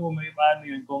 Paano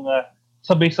yun kung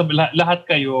sabay-sabay lahat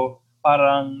kayo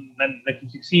parang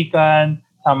nagsisiksikan,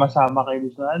 sama-sama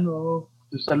kayo doon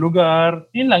sa lugar.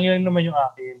 Yun naman yung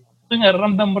akin. So nga,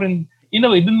 ramdam mo rin, in a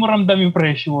way, dun mo ramdam yung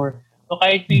pressure. So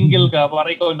kahit single ka,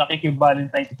 para ikaw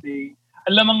nakikip-Valentine's Day,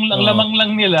 ang lamang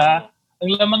lang nila,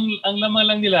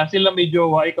 sila may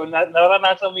jowa, ikaw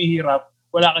naranasan mo yung hirap,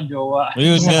 wala kang jowa.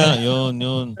 Ayun nga, yun.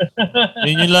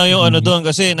 Yun lang yung doon,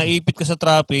 kasi naipit ka sa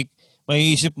traffic,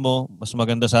 maiisip mo, mas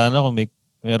maganda sana kung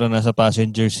meron nasa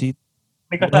passenger seat.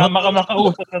 May kasama ka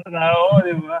makausap na tao,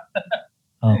 di ba?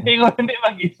 Ikaw hindi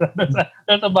mag-isa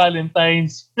sa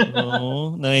Valentine's.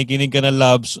 Oo, nakikinig ka ng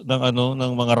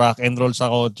ng mga rock and roll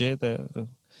sa kotse.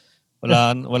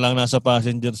 Walang nasa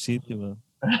passenger seat, di ba?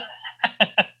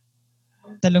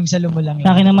 Talong-salo mo lang.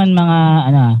 Sa akin naman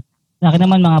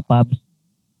mga pubs,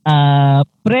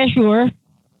 pressure,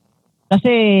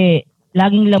 kasi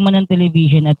laging laman ng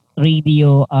television at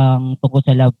radio ang tungkol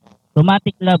sa love.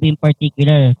 Romantic love in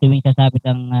particular, tuwing sasabit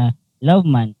ang love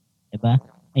month, diba?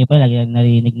 Ayun pa, lagi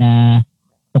narinig na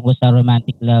tungkol sa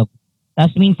romantic love.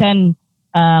 Tapos minsan,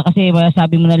 kasi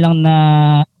sabi mo na lang na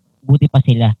buti pa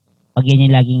sila. Pag yan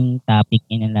yung laging topic,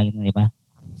 yan yung laging, di ba?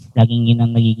 Laging yun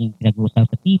ang nagiging pinag-uusap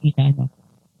sa TV, sa ano.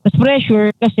 Tapos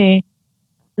pressure kasi,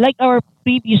 like our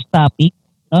previous topic,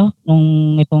 no?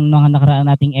 Nung itong mga nakaraan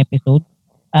nating episode,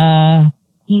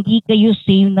 hindi kayo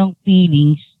same ng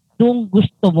feelings nung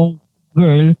gusto mong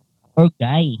girl or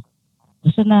guy.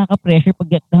 So nakaka-pressure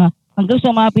pag hanggang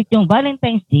sumapit yung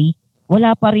Valentine's Day,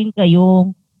 wala pa rin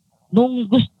kayong nung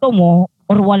gusto mo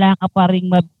or wala ka pa rin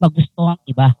magustuhang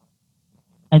iba.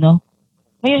 Ano?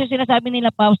 Ngayon sa sinasabi nila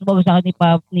Pabs bago sa akin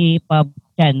ni Pab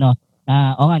Chan, no?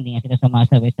 Na nga, hindi nga sila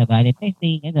sumasabay sa Valentine's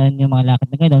Day, gano'n, yung mga lakad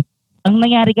na gano'n. Ang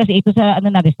nangyari kasi ito sa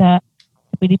natin sa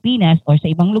Pilipinas or sa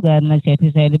ibang lugar na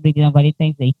nag-celebrate ng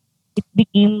Valentine's Day, it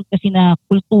became kasi na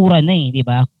kultura na di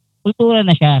ba? Kultura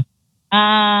na siya.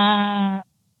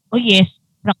 Yes,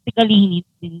 practically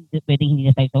pwedeng hindi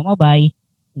na tayo sumabay,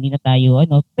 hindi na tayo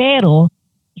pero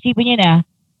isipin niyo na,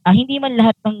 hindi man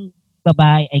lahat ng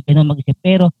babae ay gano'n mag-isip,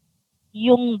 pero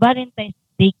yung Valentine's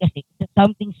Day kasi,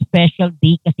 something special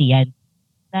day kasi yan,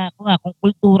 na kung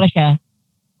kultura siya,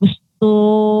 gusto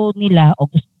nila o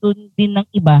gusto din ng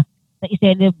iba na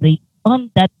i-celebrate on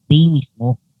that day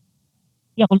mismo.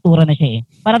 Kaya kultura na siya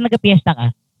Parang nag-fiesta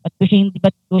ka. Ba't ko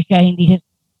siya hindi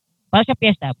para siya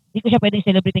fiesta. Hindi ko siya pwedeng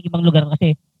celebrate ng ibang lugar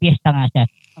kasi fiesta nga siya.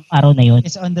 Ang araw na yun.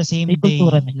 It's on the same day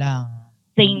lang.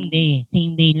 Same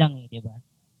day lang di ba?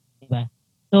 Diba?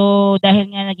 So,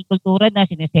 dahil nga naging kultura na,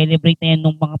 sineselebrate na yan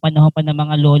nung mga panahon pa ng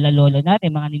mga lola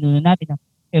natin, mga ninuno natin ng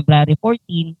February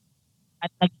 14,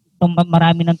 at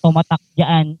marami nang tumatak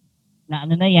dyan na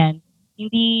na yan,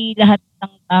 hindi lahat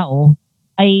ng tao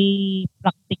ay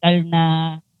practical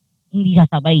na hindi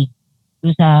sasabay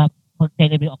doon sa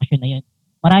pag-celebrate occasion na yun.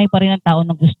 Marami pa rin ang tao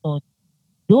na gusto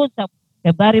doon sa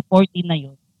February 14 na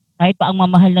yun, kahit pa ang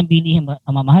mamahal ng bilihin,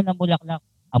 ang mamahal ng bulaklak,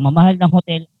 ang mamahal ng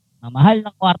hotel, ang mahal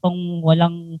ng kwartong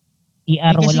walang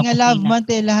ER, kasi walang nga love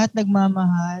month lahat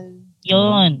nagmamahal.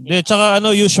 Yun. Tsaka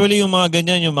usually yung mga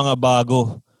ganyan, yung mga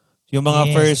bago. Yung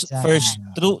mga first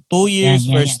 2 years,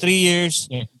 first 3 years,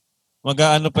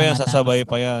 mag-aano pa yan, sasabay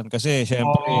pa yan. Kasi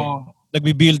syempre,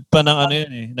 nagbi-build pa ng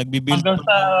yan Nagbi-build hanggang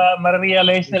sa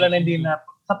ma-realize nila na hindi na,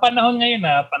 sa panahon ngayon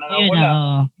panahon wala,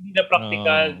 hindi na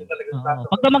practical.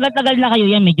 Pagka magatagal na kayo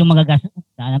yan, medyo magagastos.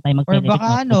 Saan tayo mag-celebrate? Or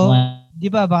baka di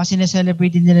ba, baka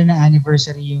sineselebrate din nila na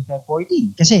anniversary yung Feb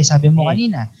 14. Kasi sabi mo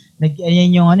kanina,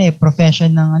 yan yung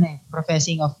profession ng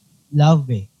professing of love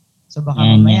So baka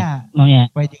mamaya,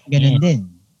 pwedeng ganun din.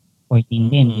 14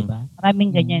 din, di ba?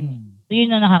 Maraming ganyan. So yun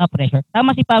na nakaka-pressure.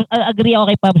 Tama si Pabs, agree ako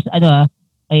kay Pabs,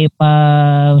 kay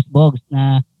Pabs Bogs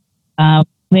na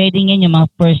pwedeng yan yung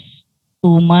mga first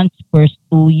 2 months, first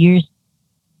 2 years.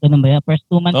 Ganun ba yan? First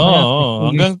 2 months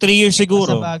hanggang 3 years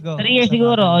siguro. 3 years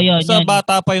siguro, yun. Sa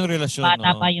bata pa yung relasyon.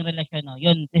 Bata pa yung relasyon,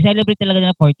 Yun, celebrate talaga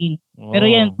nila 14. Pero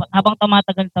yan, habang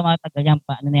tumatagal yan,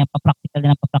 pa-practical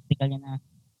na.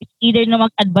 It's either na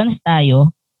mag-advance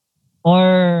tayo, or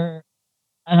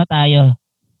wag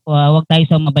tayo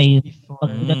sumabay. Pag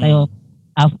tayo,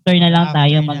 after na lang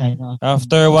tayo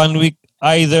After 1 week,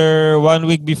 either 1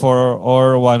 week before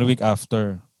or 1 week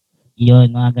after. Yun,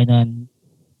 mga ganon.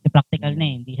 Practical na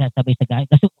hindi sasabay sa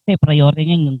gastos. Kasi priority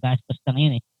niya yung gastos na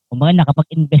ngayon Kumbaga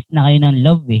nakapag-invest na kayo ng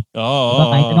love Oo. Diba?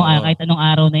 Kahit anong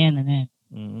araw na yan.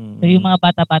 So yung mga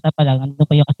bata-bata pa lang,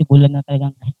 pa yung kasi bulan na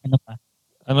talagang pa.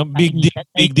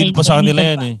 Big deal pa sa kanila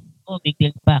yan big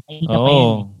deal pa. Kita pa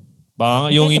yan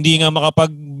Baka yung hindi nga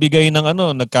makapagbigay ng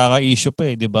nagkaka-issue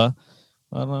pa di ba?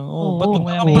 Parang, ba't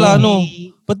nagplano?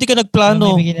 Ba't di ka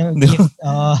nagplano?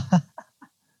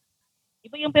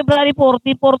 Iba yung February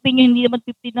 14 yun, hindi naman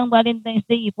 15 ng Valentine's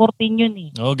Day, 14 yun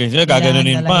Okay, sila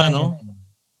gaganunin pa, no?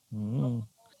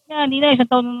 Hindi na,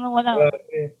 isang taon na wala.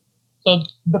 So,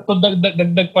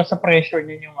 dagdag pa sa pressure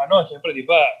niyo yung siyempre, di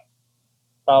ba,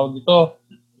 tawag ito,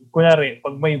 kunyari,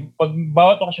 pag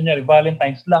bawat okasyon niya,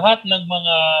 Valentine's, lahat ng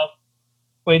mga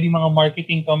pwedeng mga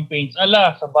marketing campaigns,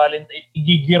 sa Valentine's,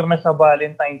 igigir na sa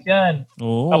Valentine's yan.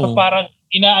 Tapos parang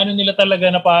inaano nila talaga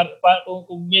na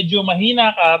kung medyo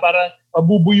mahina ka, parang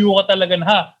mabubuyo ka talaga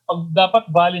na pag dapat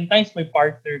Valentine's may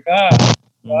partner ka.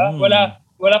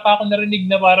 Wala pa ako narinig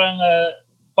na parang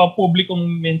pampublikong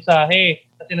mensahe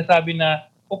na sinasabi na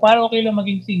parang okay lang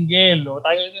maging single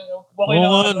okay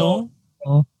lang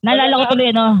naalala ko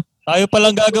tuloy tayo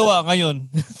palang gagawa ngayon.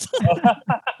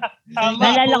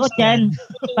 Naalala ko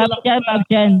Pab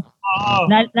Chan.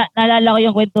 Naalala ko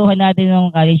yung kwentuhan natin nung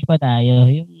college pa tayo.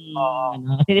 Yung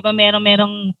kasi di ba merong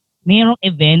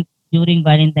event during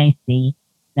Valentine's Day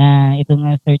na itong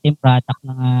certain product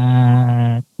ng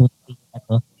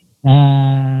toothpaste na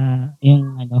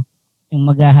yung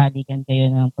maghahalikan kayo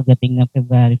ng pagdating ng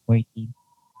February 14.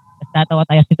 At tatawa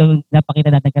tayo dito, napakita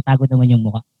natin nagkatago naman yung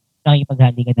mukha.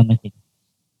 nakikipaghalikan naman sila.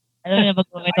 Alam niyo,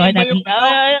 magkukwentuhan natin.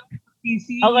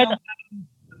 PC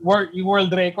yung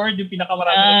world record, yung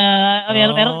pinakamarami.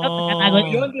 Pero pagkatago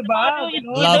yun, di ba?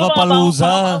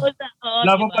 Lavapalooza.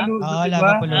 Lavapalooza, di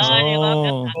ba?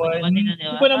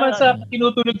 Hindi ko naman sa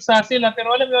tinutulog sa sila,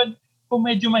 pero alam mo yun, kung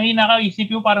medyo mahina ka, isip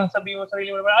mo, parang sabi mo sa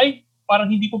sarili mo, ay, parang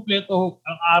hindi kumpleto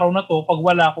ang araw na to pag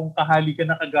wala akong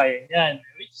kahalikan na kagaya niyan.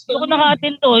 Hindi ako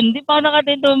naka-attend doon. Hindi pa ako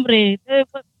naka-attend doon, pre.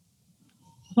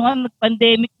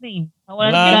 Nag-pandemic na eh.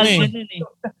 Wala na eh.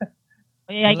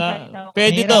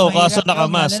 Pwede daw, kaso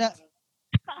nakamas.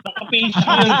 Naka-face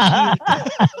shield.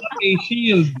 Naka-face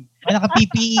shield.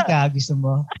 Naka-PPE ka, gusto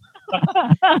mo?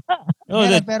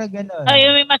 Pero gano'n. Ay,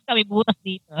 may mas kami, butas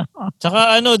dito.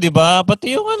 Tsaka di ba?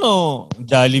 Pati yung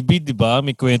Jollibee, di ba?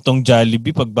 May kwentong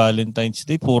Jollibee pag Valentine's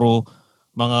Day. Puro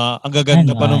ang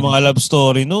gaganda pa ng mga love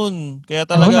story noon. Kaya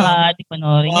talaga,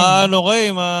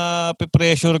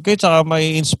 ma-pressure kayo, tsaka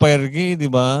may inspire kayo, di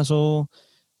ba? So,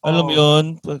 alam mo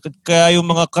yun, kaya yung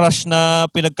mga crush na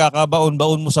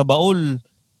pinagkakabaon-baon mo sa baul,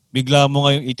 bigla mo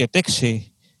ngayong ite-text eh.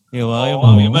 Di ba?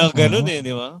 Yung mga ganun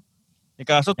di ba?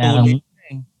 Kaso tuloy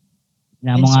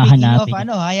na mga hanapin.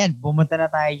 Speaking of ayan, pumunta na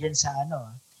tayo dyan sa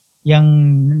yung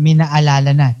may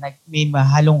naalala na, may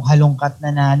halong-halongkat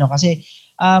na kasi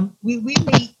we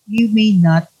may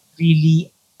not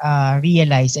really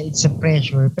realize that it's a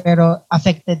pressure, pero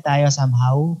affected tayo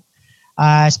somehow.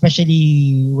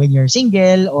 Especially when you're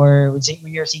single or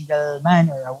when you're a single man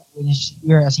or when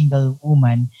you're a single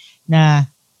woman, na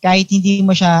kahit hindi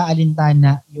mo siya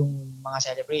alintana yung mga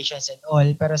celebrations and all,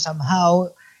 pero somehow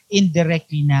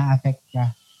indirectly na-affect ka.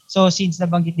 So since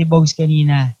nabanggit ni Bogs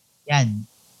kanina, yan,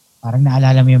 parang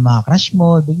naalala mo yung mga crush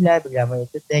mo, bigla mo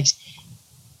ito-text.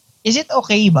 Is it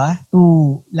okay ba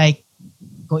to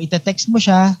kung ito-text mo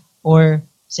siya or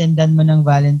sendan mo ng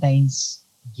Valentine's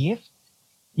gift,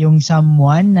 yung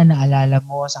someone na naalala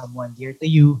mo, someone dear to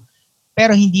you,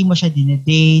 pero hindi mo siya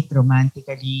dinedate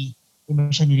romantically, hindi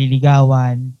mo siya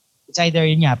nililigawan. It's either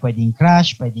yun nga, pwedeng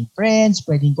crush, pwedeng friends,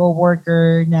 pwedeng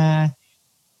co-worker na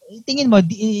tingin mo,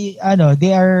 they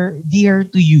are dear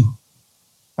to you.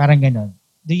 Parang ganon.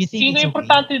 Do you think it's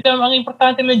okay? Ang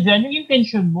importante lang dyan, yung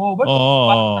intention mo.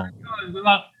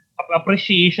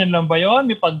 Appreciation lang ba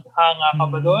yun? May paghanga ka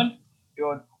ba doon?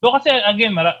 Yun. Doon kasi,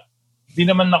 again, di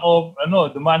naman ako,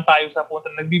 dumaan tayo sa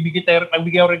punta, nagbigay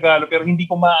ako regalo, pero hindi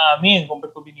ko maamin kung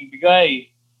ba't ko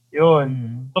binibigay. Yun.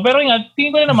 So, pero nga,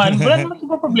 tingin ko na naman, wala naman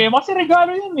super problema kasi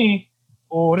regalo yan eh.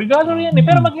 Regalo yan eh.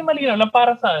 Pero maging malinaw lang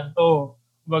para saan to.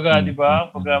 Baga, di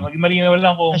ba? Maging malinaw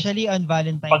lang kung... Especially on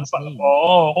Valentine's Day.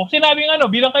 Kung sinabi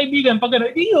bilang kaibigan, pag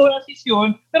yun, assist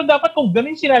yun. Pero dapat kung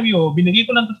ganun sinabi mo, binigay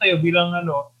ko lang to sa'yo bilang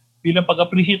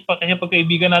pag-appreciate pa kasi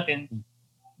pagkaibigan natin,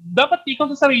 dapat ikaw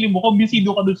sa sarili mo,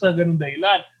 kumbinsido ka doon sa ganung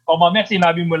dahilan. Kung mamaya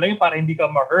sinabi mo lang yun para hindi ka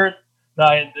ma-hurt,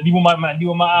 na hindi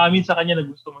mo maamin sa kanya na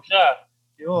gusto mo siya.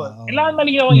 Yun. Kailangan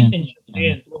malinaw ang intention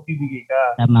din kung bibigay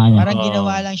ka. Parang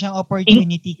ginawa lang siyang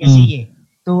opportunity kasi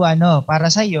to para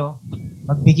sa'yo,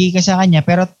 magbigay ka sa kanya,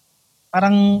 pero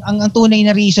parang ang tunay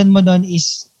na reason mo doon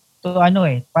is to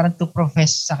parang to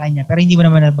profess sa kanya, pero hindi mo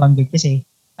naman nabanggit kasi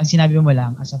ang sinabi mo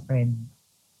lang as a friend.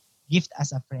 Gift as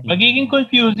a friend. Magiging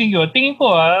confusing yun. Tingin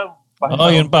ko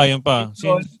yun pa.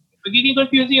 Magiging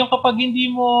confusing yung kapag hindi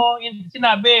mo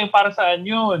sinabi para saan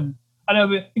yun.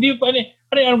 Hindi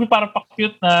para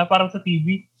pa-cute na parang sa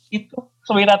TV. Ito,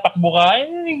 so may natakbo ka,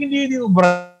 hindi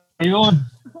ubra yun.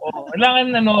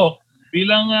 Kailangan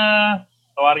bilang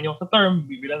tawarin nyo sa term,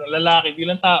 bilang lalaki,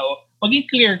 bilang tao,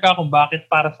 maging clear ka kung bakit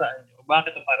para saan yun.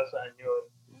 Bakit para saan yun.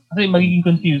 Kasi magiging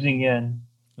confusing yan.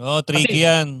 Tricky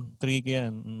yan.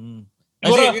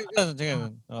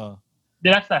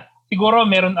 Siguro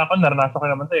meron ako, naranasan ko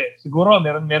naman ito eh. Siguro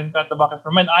meron ka at the back of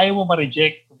your mind, ayaw mo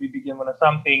ma-reject kung bibigyan mo na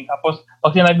something. Tapos,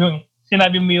 pag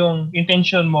sinabi mo yung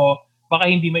intention mo, baka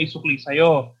hindi maisukli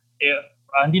sa'yo.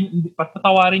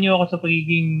 Patatawarin nyo ako sa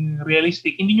pagiging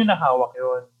realistic, hindi nyo nahawak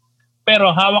yun. Pero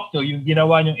ang hawak nyo, yung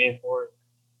ginawa nyong effort.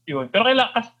 Yun. Pero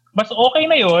mas okay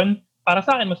na yun, para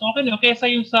sa akin, mas okay na yun, kaysa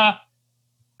yung sa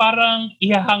parang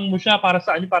ihahang mo siya para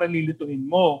saan para lilituhin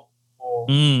mo.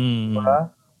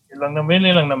 Diba? Yun lang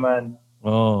naman.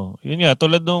 Yun nga,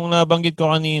 tulad nung nabanggit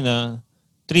ko kanina,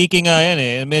 tricky nga yan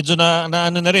eh. Medyo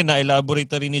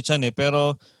na-elaborate rin ni Chan eh.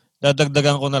 Pero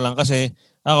dadagdagan ko na lang kasi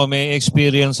ako may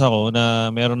experience ako na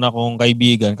meron akong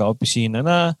kaibigan, ka-opisina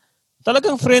na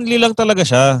talagang friendly lang talaga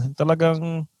siya.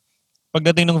 Talagang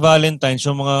pagdating ng Valentine's,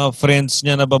 yung mga friends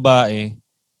niya na babae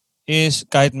is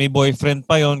kahit may boyfriend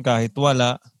pa yon, kahit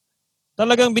wala,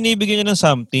 talagang binibigyan niya ng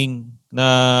something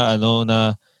na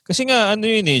kasi nga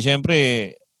yun eh, syempre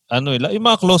yung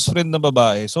mga close friend na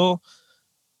babae. So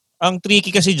ang tricky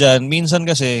kasi dyan, minsan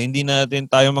kasi, hindi natin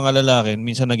tayo mga lalaki,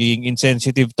 minsan nagiging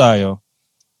insensitive tayo.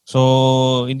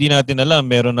 So, hindi natin alam,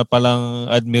 meron na palang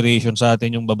admiration sa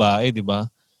atin yung babae, di ba?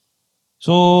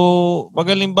 So, pag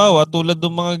halimbawa, tulad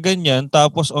ng mga ganyan,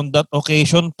 tapos on that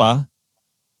occasion pa,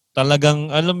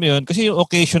 talagang, alam mo yun, kasi yung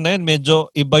occasion na yun,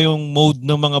 medyo iba yung mode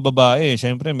ng mga babae.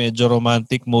 Siyempre, medyo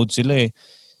romantic mode sila eh.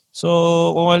 So,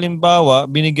 kung halimbawa,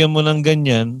 binigyan mo ng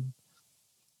ganyan,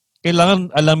 kailangan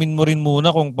alamin mo rin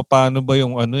muna kung paano ba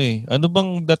yung ano eh. Ano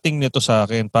bang dating nito sa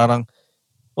akin? Parang,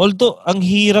 although, ang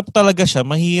hirap talaga siya,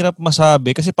 mahirap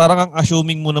masabi, kasi parang ang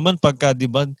assuming mo naman pagka,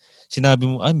 di ba, sinabi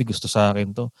mo, may gusto sa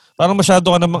akin to. Parang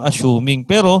masyado ka namang assuming.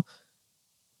 Pero,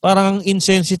 parang ang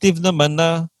insensitive naman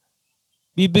na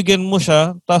bibigyan mo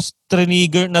siya, tapos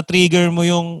na-trigger mo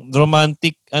yung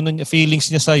romantic feelings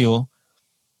niya sa'yo,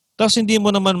 tapos hindi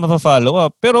mo naman mapa-follow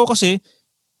up. Pero kasi,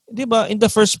 di ba, in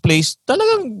the first place,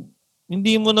 talagang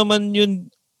hindi mo naman yun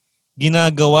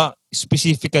ginagawa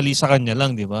specifically sa kanya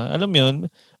lang, di ba? Alam mo yun?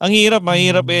 Ang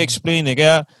mahirap i-explain eh.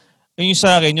 Kaya, yung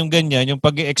sa akin, yung ganyan, yung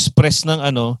pag-express ng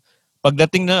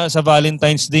pagdating na sa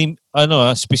Valentine's Day,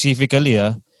 specifically,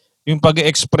 yung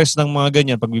pag-express ng mga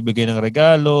ganyan, pagbibigay ng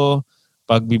regalo,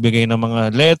 pagbibigay ng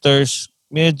mga letters,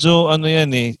 medyo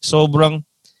yan eh, sobrang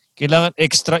kailangan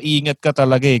extra ingat ka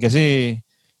talaga eh. Kasi,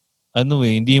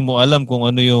 hindi mo alam kung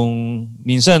ano yung,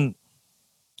 minsan,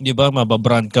 di ba,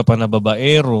 mababrand ka pa na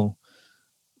babaero.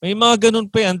 May mga ganun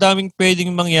pa eh, ang daming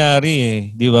pwedeng mangyari eh.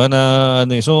 Di ba, na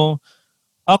So,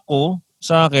 ako,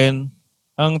 sa akin,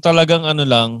 ang talagang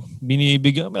lang,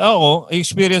 binibigyan, ako,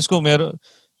 experience ko,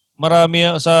 marami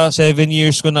sa 7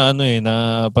 years ko na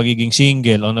na pagiging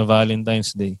single on a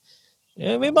Valentine's Day.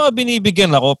 May mga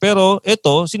binibigyan ako, pero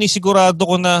ito, sinisigurado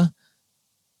ko na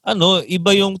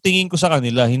iba yung tingin ko sa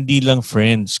kanila, hindi lang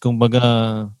friends. Kumbaga,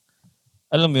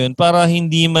 alam mo yun, para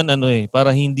hindi man para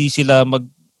hindi sila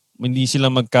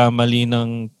magkamali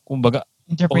ng, kumbaga,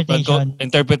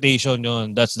 interpretation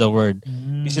yun. That's the word.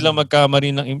 Hindi sila magkamali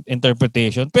ng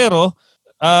interpretation. Pero,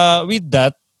 with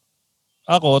that,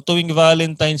 ako, tuwing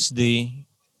Valentine's Day,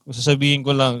 sasabihin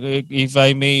ko lang, if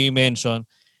I may mention,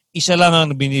 isa lang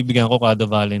ang binibigyan ko kada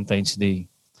Valentine's Day.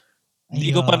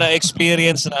 Hindi ko pa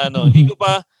na-experience na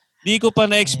hindi ko pa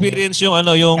na-experience yung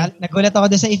yung... Nagulat ako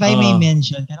doon sa if I may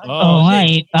mention. Oo nga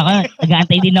eh.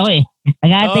 Nag-aantay din ako eh.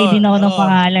 Nag-aantay din ako ng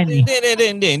pangalan eh.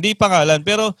 Hindi pangalan.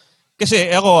 Pero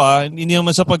kasi ako hindi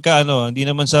naman sa hindi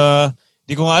naman sa...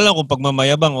 Hindi ko nga alam kung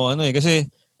pagmamayabang o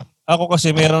kasi ako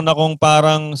kasi meron akong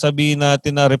parang sabihin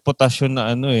natin na reputasyon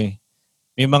na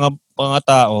may mga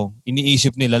tao,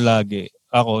 iniisip nila lagi.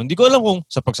 Ako, hindi ko alam kung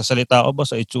sa pagsasalita ko ba,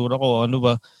 sa itsura ko,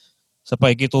 ba, sa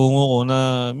pakikitungo ko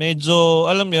na medyo,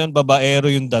 alam mo yun, babaero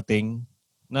yung dating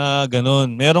na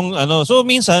ganun. Merong so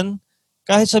minsan,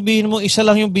 kahit sabihin mo isa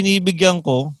lang yung binibigyan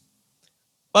ko,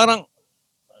 parang,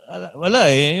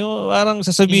 wala eh. Yung parang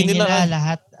sasabihin nila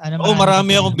lahat,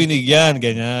 marami akong binigyan,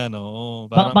 ganyan.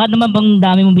 Parang, baka naman bang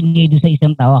dami mong binigay doon sa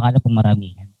isang tao, akala pong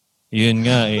marami. Yun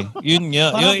nga eh. Yun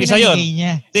nga. Isa yun.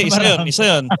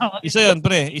 Isa yun,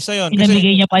 pre. Isa yun.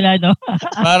 Pinamigay niya pala, no?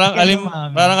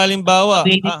 Parang halimbawa.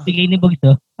 Bigay ni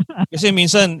Bugso. Kasi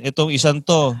minsan, itong isang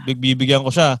to, bibigyan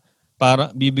ko siya.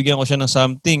 Bibigyan ko siya ng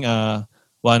something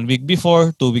 1 week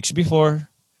before, 2 weeks before.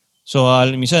 So,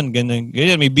 minsan, ganyan,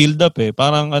 may build up eh.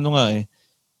 Parang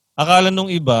akala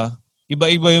nung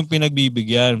iba-iba yung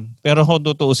pinagbibigyan. Pero kung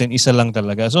tutuusin, isa lang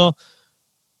talaga. So,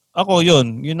 ako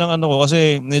yun ang ko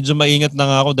kasi medyo maingat na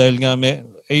nga ako dahil nga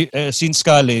since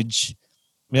college,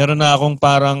 meron na akong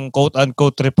parang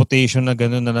quote-unquote reputation na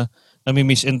gano'n na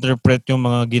mi-misinterpret yung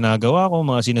mga ginagawa ko,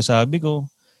 mga sinasabi ko,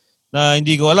 na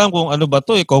hindi ko alam kung ano ba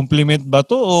to compliment ba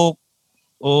to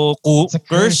o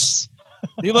curse.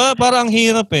 Di ba? Parang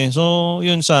hirap eh. So,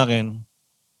 yun sa akin.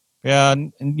 Kaya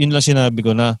yun lang sinabi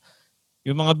ko na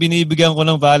yung mga binibigyan ko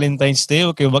ng Valentine's Day,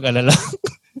 huwag kayo mag-alala.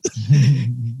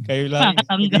 Kayo lang.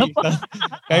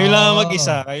 Kayo lang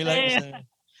mag-isa. Kayo lang isa.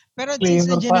 Pero since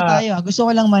nandiyan na tayo, gusto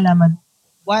ko lang malaman,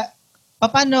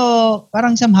 paano,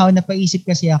 parang somehow napaisip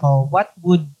kasi ako, what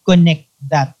would connect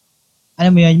that?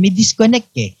 Alam mo yun, may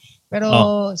disconnect eh. Pero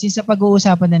since sa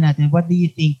pag-uusapan na natin, what do you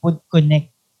think would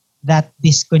connect that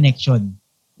disconnection?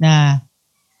 Na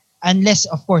unless,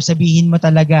 of course, sabihin mo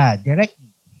talaga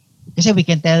directly. Kasi we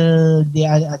can tell the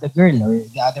other girl or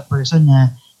the other person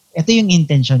na ito yung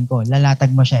intention ko,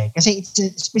 lalatag mo siya eh. Kasi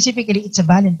specifically, it's a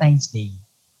Valentine's Day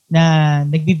na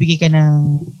nagbibigay ka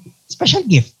ng special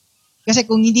gift. Kasi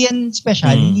kung hindi yan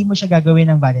special, hindi mo siya gagawin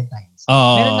ng Valentine's.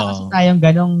 Meron na kasi tayong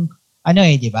ganong,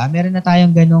 di ba? Meron na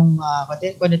tayong ganong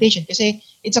connotation. Kasi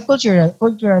it's a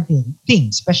cultural thing,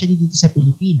 especially dito sa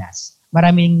Pilipinas.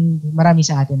 Marami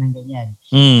sa atin ng ganyan.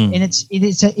 And it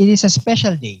is a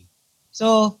special day.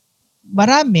 So,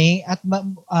 marami at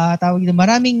tawag dito,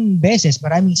 maraming beses,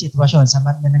 maraming sitwasyon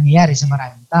na nangyayari sa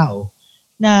maraming tao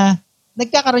na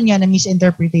nagkakaroon nga ng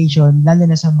misinterpretation lalo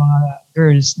na sa mga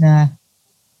girls na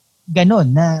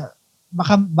ganon na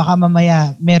baka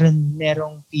mamaya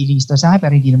merong feelings to sa akin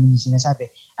pero hindi naman yung sinasabi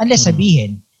unless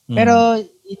sabihin. Pero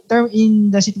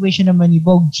in the situation naman ni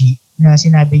Bogji na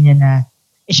sinabi niya na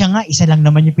siya nga isa lang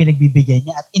naman yung pinagbibigay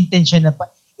niya at intentional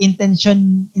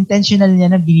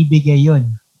niya na binibigay yon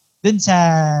dun sa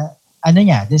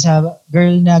dun sa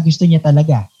girl na gusto niya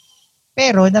talaga.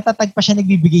 Pero natatag pa siya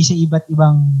nagbibigay sa iba't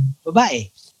ibang babae.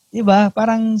 'Di ba?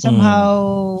 Parang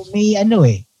somehow may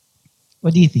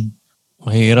What do you think?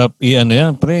 Mahirap yan,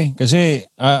 pre. Kasi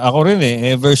ako rin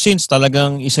ever since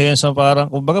talagang isa yan sa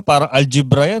kumbaga parang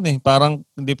algebra yan Parang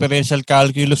differential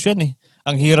calculus yan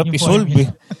Ang hirap i-solve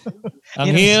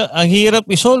Ang hirap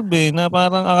i-solve na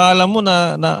parang akala mo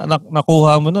na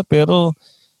nakuha mo na pero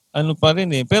ano pa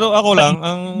rin Pero ako lang,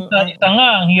 isa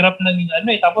nga, ang hirap ng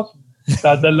tapos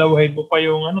dadalawahin mo pa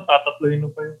yung tatatluhin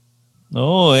mo pa yung.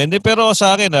 Oo, hindi pero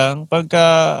sa akin pagka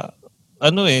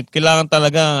kailangan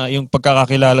talaga yung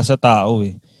pagkakakilala sa tao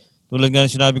Tulad nga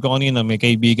sinabi ko kanina, may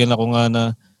kaibigan ako nga na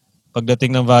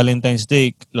pagdating ng Valentine's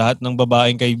Day, lahat ng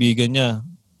babaeng kaibigan niya,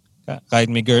 kahit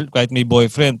may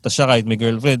boyfriend, tapos siya kahit may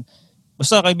girlfriend,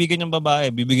 basta kaibigan niyang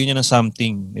babae, bibigyan niya ng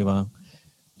something, di ba?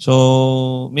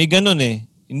 So, may ganun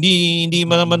Hindi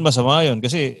naman masama yun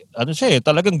kasi siya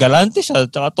talagang galante siya,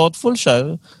 tsaka thoughtful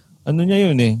siya.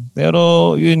 Niya yun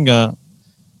Pero yun nga,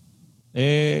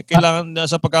 kailangan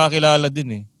sa pagkakakilala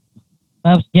din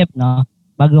Perhaps, Jeff, no?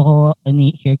 Bago ko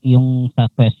share yung sa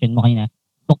question mo kanina,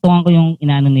 tuktungan ko yung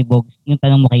inaano ni Bogs, yung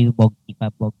tanong mo kay Bogsy.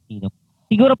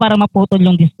 Siguro para maputol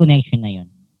yung disconnection na yun.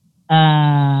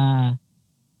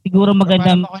 Siguro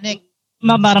maganda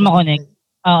para ma-connect.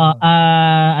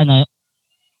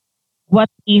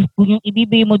 What if kung yung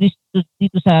ibibigay mo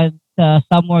dito sa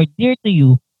somewhere dear to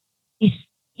you is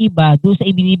iba doon sa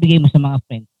ibinibigay mo sa mga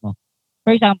friends mo.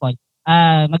 For example,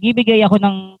 magbibigay ako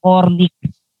ng cornic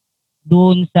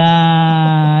doon sa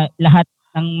lahat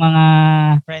ng mga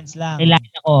friends lang. Relax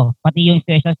ako, pati yung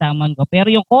special summon ko.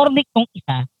 Pero yung cornic tong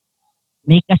isa,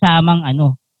 may kasamang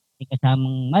may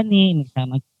kasamang mani, may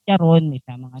kasamang chicharon, may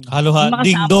kasamang Haluhan,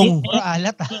 ding-dong. Puro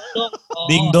alat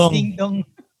Ding-dong. Ding-dong.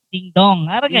 Ding-dong.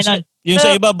 Harang ganon. Yung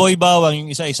sa iba, boy bawang. Yung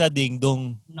isa-isa,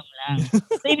 ding-dong. Ding-dong lang.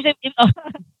 So, ibig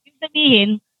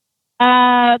sabihin,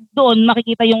 doon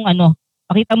makikita yung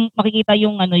makikita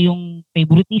yung yung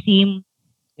favoritism,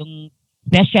 yung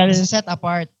special. Set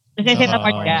apart. Set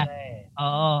apart ka.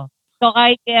 Oo. So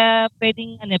kahit kaya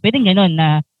pwedeng gano'n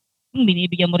na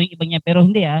binibigyan mo rin iba niya pero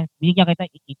hindi binigyan kita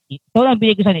so lang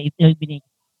binigyan ko sana binigyan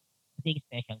kasi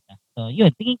special ka. So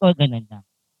yun, tingin ko gano'n lang.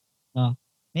 No.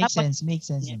 Makes sense.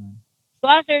 Yeah. To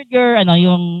answer your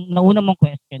yung nauna mong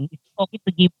question, it's okay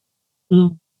to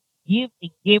give a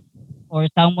gift or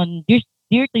someone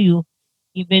dear to you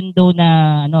even though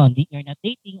na you're not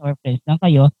dating or friends lang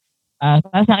kayo.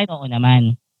 Para sa akin, oo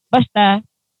naman. Basta,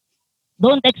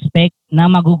 don't expect na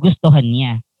magugustuhan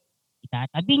niya.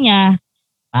 Itatabi niya,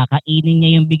 kakainin niya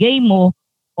yung bigay mo,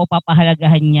 o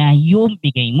papahalagahan niya yung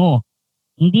bigay mo.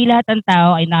 Hindi lahat ng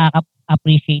tao ay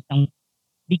nakaka-appreciate ng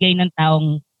bigay ng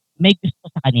taong may gusto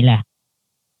sa kanila.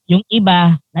 Yung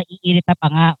iba, naiirita pa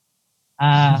nga,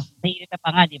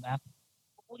 di ba?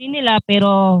 Kukunin nila,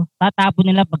 pero tatapon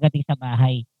nila pagdating sa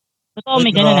bahay. Totoo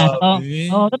may ganun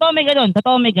Totoo may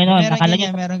ganun.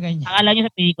 Akala nyo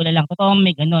sa pelikula lang. Totoo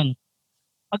may ganun.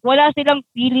 Pag wala silang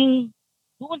feeling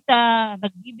doon sa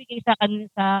nagbibigay sa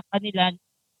kanila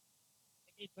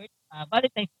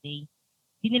Valentine's Day,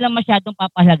 hindi nila masyadong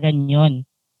papahalagan yon.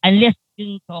 Unless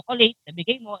yung chocolate na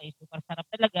bigay mo ay super sarap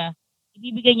talaga,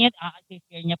 ibibigay niya at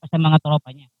share niya pa sa mga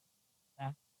tropa niya.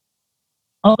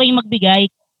 Okay magbigay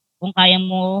kung kaya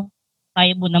mo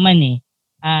naman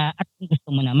at kung gusto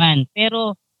mo naman.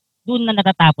 Pero doon na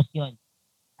natatapos yon.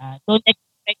 Don't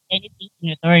expect anything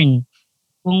in return.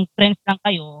 Kung friends lang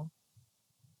kayo,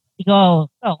 ikaw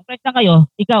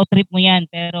trip mo yan.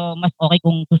 Pero mas okay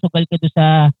kung susugal ka doon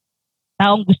sa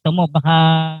taong gusto mo. Baka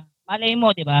malay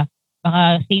mo, di ba?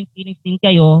 Baka same feelings din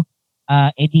kayo,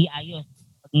 edi ayos.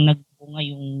 Pag nagbunga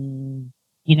yung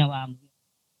ginawa mo.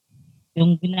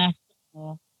 Yung ginastos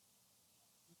mo,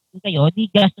 kayo, di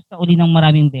gastos ka uli ng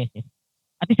maraming beses.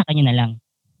 At sa kanya na lang.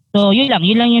 So, yun lang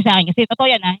yung sa akin. Kasi totoo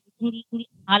yan hindi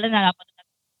akala na dapat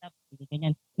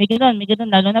ganyan. May ganun,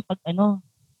 lalo na pag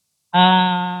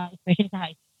especially sa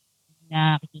high school,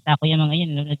 nakikita ko yung mga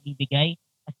yan, nagbibigay,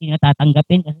 kasi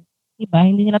natatanggapin, kasi diba,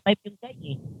 hindi nila type yung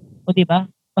guy O diba,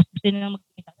 mas gusto nila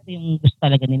magkita kasi yung gusto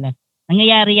talaga nila.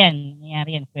 Nangyayari yan,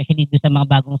 especially doon sa mga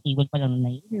bagong single pa lang na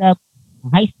love,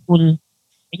 high school,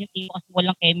 Yan yung tipo kasi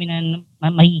walang kemi na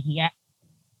mahihiya.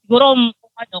 Siguro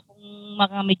kung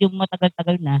medyo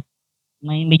matagal-tagal na,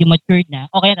 medyo matured na,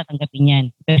 okay na tatanggapin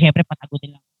yan. Pero syempre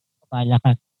patagodin lang. Pala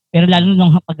ka. Pero lalo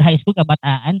nung pag high school,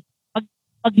 kabataan,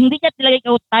 pag hindi ka talaga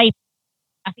ikaw type,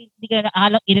 kasi hindi ka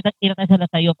irita sila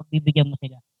sa'yo pag bibigyan mo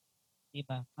sila.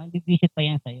 Diba? Mag-visit pa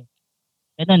yan sa'yo.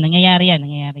 Ganun, nangyayari yan.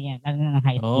 Lalo na ng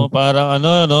high school. Parang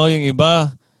yung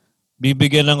iba,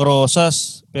 bibigyan ng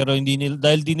rosas, pero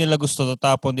dahil di nila gusto,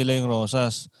 tatapon nila yung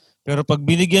rosas. Pero pag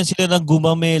binigyan sila ng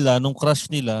gumamela nung crush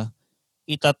nila,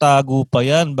 itatago pa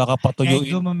yan. Baka patuyuin.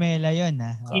 Kahit gumamela yun,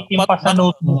 ha? Itim pa sa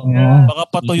notebook.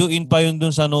 Baka patuyuin pa yun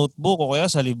dun sa notebook o kaya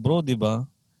sa libro, di ba?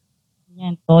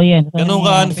 Yan, to yan. Ganun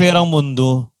ka-unfair ang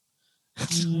mundo.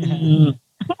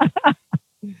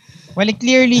 Well, it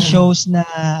clearly shows na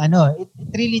it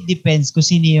really depends kung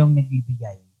sino yung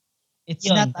nagbibigay. It's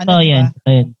yun, not diba?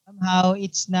 Somehow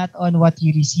it's not on what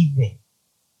you receive.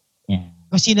 Yeah.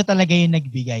 Kung sino talaga yung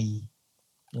nagbigay.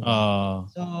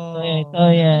 So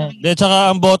yan.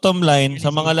 Tsaka ang bottom line,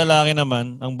 sa mga lalaki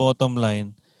naman, ang bottom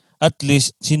line, at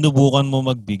least sinubukan mo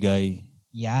magbigay.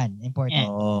 Yan, important.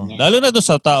 Lalo na doon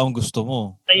sa taong gusto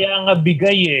mo. Kaya nga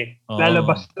bigay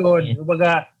lalabas doon.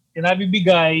 Kumbaga, sinabi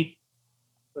bigay,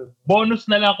 bonus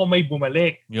na lang kung may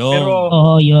bumalik.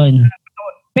 Yun.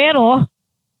 Pero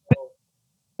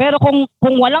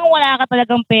kung walang-wala ka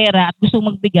talagang pera at gusto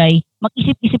magbigay,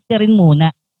 mag-isip-isip ka rin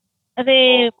muna.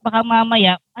 Kasi baka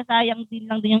mamaya, sayang din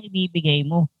lang din yung ibibigay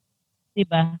mo.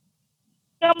 Diba?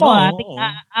 Kaya mo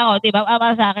diba?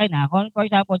 Para sa akin for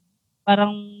example,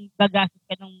 parang gagastos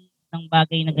ka ng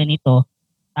bagay na ganito,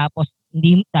 tapos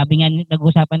hindi, sabi nga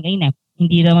nag-usapan kayo na,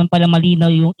 hindi naman pala malinaw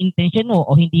yung intention mo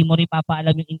o hindi mo rin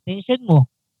papaalam yung intention mo.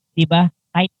 Diba?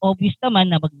 Kahit obvious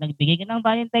naman na pag nagbigay ka ng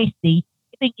Valentine's Day,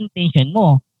 ito yung intention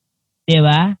mo.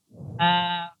 Diba?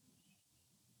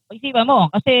 Pag-isipan mo,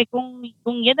 kasi kung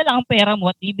yan na lang ang pera mo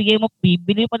at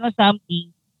bibili pa ng something,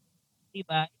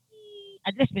 diba?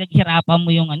 At least pinaghirapan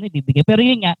mo yung bibigay. Pero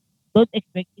yun nga, don't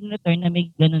expect in return na may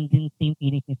ganun din same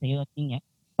feelings niya sa'yo. At yun nga,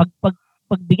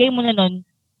 pagbigay mo na nun,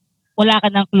 wala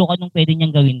ka ng clue anong pwede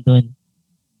niyang gawin dun.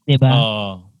 Diba?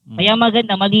 Kaya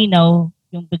maganda, malinaw,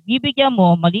 yung pagbibigyan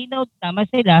mo, malinaw, tama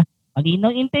sila,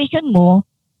 malinaw intention mo,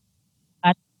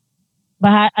 at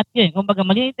yun, kumbaga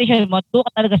malinaw intention mo, doon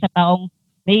ka talaga sa taong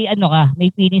may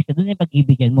feelings na doon yung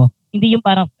pagbibigyan mo. Hindi yung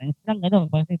parang friends lang,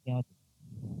 okay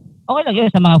lang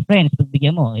yun sa mga friends,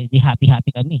 pagbigyan mo, di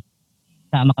happy-happy kami.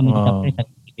 Sama kami sa friends at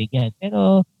pagbibigyan.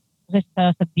 Pero, kasi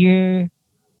sa dear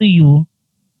to you,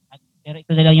 pero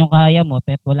ito na lang yung kaya mo,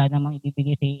 pero wala namang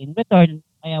ibibigay sa in return,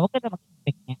 kaya huwag ka na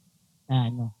mag-expect niya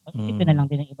na ito na lang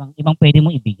din ang ibang pwede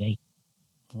mong ibigay.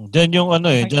 Diyan yung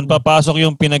diyan papasok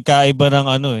yung pinagkaiba ng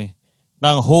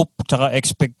ng hope tsaka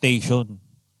expectation.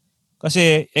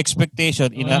 Kasi expectation,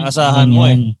 inaasahan mo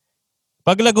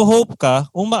Pag nag-hope ka,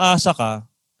 umaasa ka,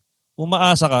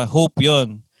 hope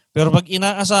yon. Pero pag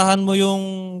inaasahan mo yung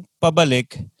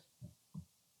pabalik,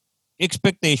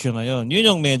 expectation na yon. Yun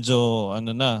yung medyo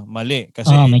mali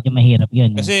kasi medyo mahirap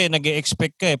yun. Kasi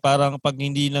nag-expect ka parang pag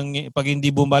hindi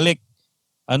bumalik,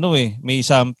 may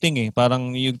something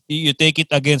parang you take it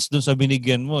against dun sa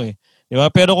binigyan mo Di ba?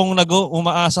 Pero kung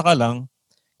umaasa ka lang,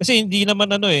 kasi hindi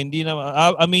naman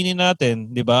aminin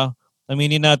natin, di ba?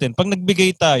 Aminin natin, pag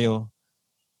nagbigay tayo,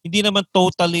 hindi naman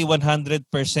totally 100%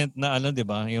 na di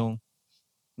ba? Yung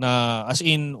na as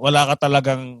in wala ka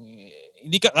talagang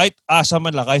hindi ka kahit asa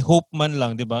man lang, kahit hope man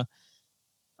lang, di ba?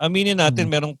 Aminin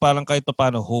natin merong parang kahit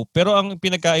paano hope. Pero ang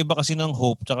pinagkaiba kasi ng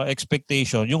hope tsaka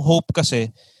expectation, yung hope kasi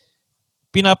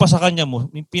pinapasa kanya mo,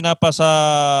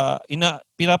 pinapasa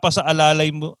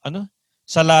alalay mo,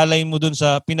 sa lalay mo dun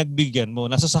sa pinagbigyan mo,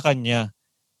 nasa sa kanya.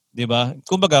 'Di ba?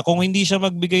 Kumbaga, kung hindi siya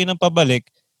magbigay ng pabalik,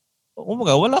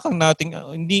 kumbaga wala kang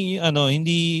hindi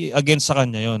against sa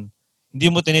kanya 'yon. Hindi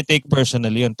mo tinitake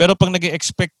personally 'yon. Pero pag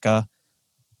nag-expect ka,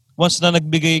 once na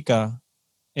nagbigay ka,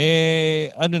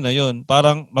 na 'yon,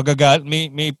 parang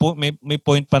may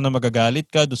point pa na magagalit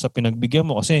ka do sa pinagbigyan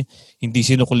mo kasi hindi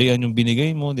sinukulian yung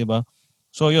binigay mo, 'di ba?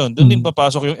 So 'yon, doon din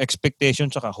papasok yung expectation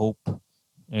tsaka hope.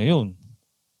 Ayun.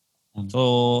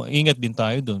 So, ingat din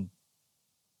tayo doon.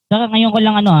 Saka ngayon ko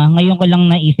lang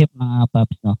naisip mga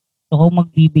paps, no. So kung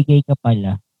magbibigay ka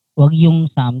pala, huwag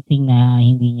yung something na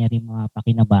hindi niya rin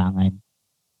mapakinabangan.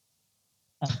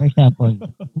 For example,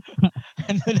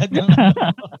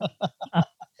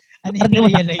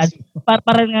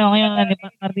 parang ngayon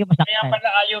parang masaktan. Kaya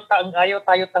pala ayaw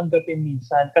tayo tanggapin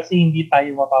minsan kasi hindi tayo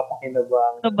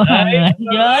mapapakinabangan. Oh God!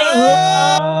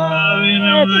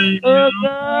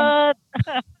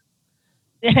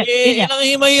 Yan ang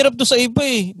mahirap doon sa iba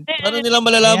eh. Paano nila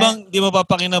malalamang di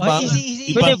mapapakinabang?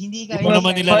 Easy. Hindi ka. Di pa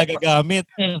naman nila nagagamit.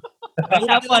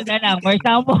 For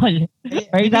example.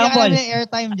 Hindi ka alam yung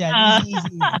airtime dyan.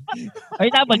 Easy. For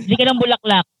example, hindi ka ng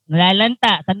bulaklak.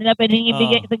 Nalalanta. Saan nila pwedeng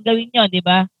ibigay, isang gawin yun, di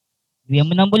ba? Bigyan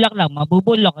mo ng bulaklak,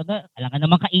 mabubulok. Alam ka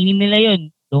naman kainin nila yun.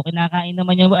 Doon kinakain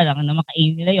naman yun, alam ka naman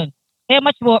kainin nila yun. Kaya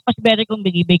mas better kung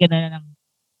bigay ka na ng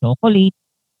chocolate,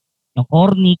 yung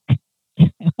cornic,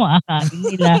 yung makakain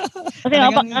nila. Kasi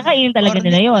kakainin talaga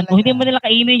nila yun. Kung hindi mo nila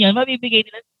kainin yun, mabibigay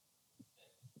nila.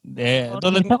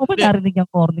 Saan ko ba narinig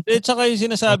yung cornic? Tsaka yung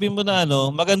sinasabi mo na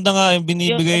maganda nga yung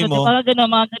binibigay mo.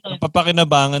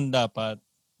 Papakinabangan dapat.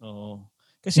 Oo.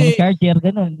 Kasi, yung charger,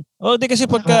 ganun. Kasi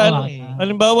pagka,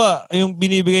 halimbawa, yung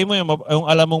binibigay mo, yung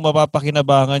alam mong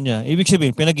mapapakinabangan niya, ibig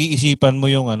sabihin, pinag-iisipan mo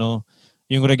yung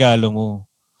yung regalo mo.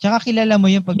 Tsaka kilala mo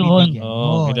yung pagbibigyan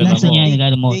mo. That's a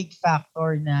big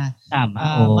factor na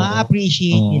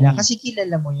ma-appreciate nila kasi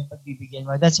kilala mo yung pagbibigyan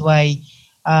mo. That's why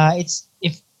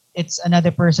if it's another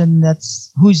person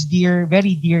who's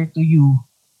very dear to you,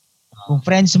 kung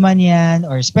friends man yan,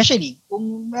 or especially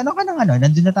kung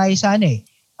nandun na tayo sa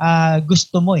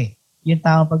gusto mo yung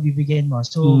taong pagbibigyan mo.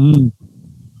 So,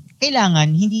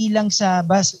 kailangan hindi lang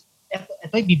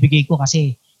ito ibibigay ko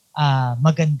kasi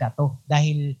maganda to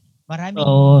dahil maraming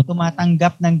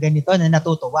tumatanggap ng ganito na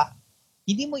natutuwa.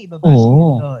 Hindi mo ibabase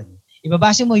yun doon.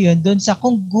 Ibabase mo yun doon sa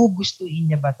kung gugustuhin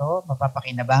niya ba to,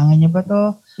 mapapakinabangan niya ba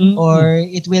to, or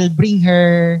it will bring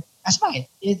her a smile.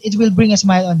 It will bring a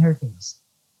smile on her face.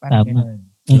 Parang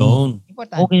ganun.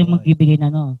 Importante. Okay magbibigay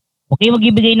na Okay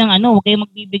magbibigay ng huwag kayo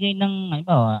magbibigay ng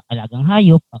alagang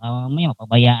hayop, baka mamaya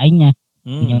mapabayaan niya.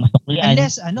 Hindi niya masuklian.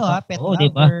 Unless pet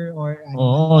lover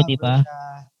or di ba?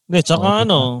 Tsaka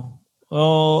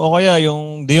o kaya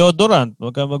yung deodorant,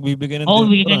 huwag ka magbibigay ng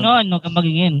deodorant. Bigyan nun, huwag ka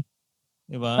magiging.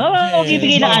 Diba?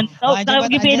 Magbibigay ng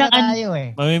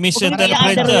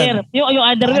Mamimisinterpret dyan. Yung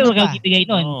underwear, huwag ka magbibigay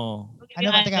nun.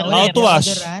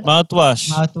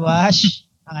 Mouthwash.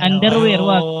 Underwear,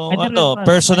 wag.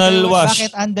 Personal wash.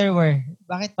 Bakit underwear?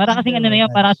 Para kasing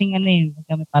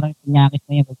parang pinyakis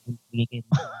na yun pag bigay kayo.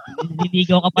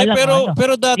 Nililigaw ka pala.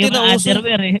 Pero dati na uso.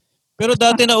 Pero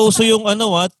dati na uso yung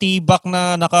tibak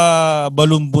na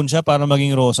nakabalumbon siya para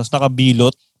maging rosas,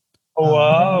 nakabilot. Oh,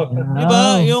 wow.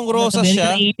 Diba? Yung rosas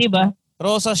siya.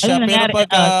 Rosas siya, pero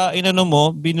pag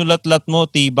binulat-lat mo,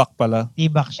 tibak pala.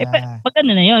 Tibak siya. Pag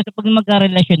na yun, pag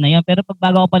magka-relasyon na yun, pero pag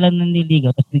bago ka pala nanliligaw,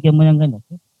 tapos bigyan mo ng gano'n,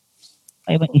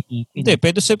 kaya ba isipin? Hindi,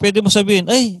 pwede mo sabihin,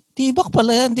 ay, tibak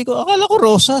pala yan, akala ko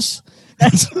rosas.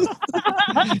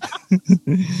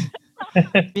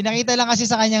 Pinakita lang kasi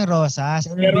sa kanyang rosas.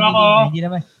 Pero ako, hindi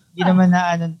naman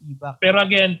na tibak. Pero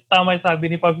again, tama yung sabi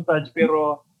ni Pabs Touch,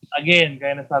 pero again,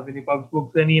 gaya na sabi ni Pabs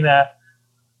Books kanina,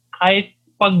 kahit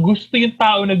pag gusto yung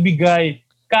tao nagbigay,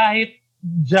 kahit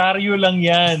dyaryo lang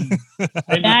yan.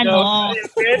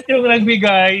 Kahit yung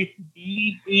nagbigay,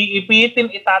 ipitin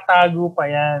itatago pa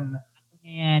yan.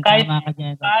 Yan,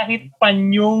 kahit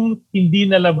panyong hindi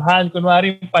nalabhan,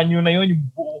 kunwari panyo na yun, yung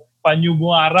panyo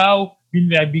buong araw,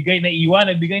 binibigay,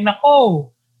 nagbigay,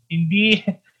 nako, hindi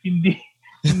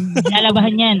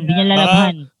lalabahan yan, hindi niya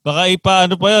lalabahan. Baka pa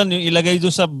yun, yung ilagay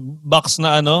doon sa box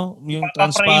na yung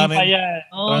transparent.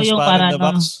 Transparent yung na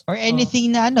box. Or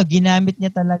anything na ginamit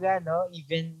niya talaga,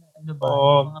 even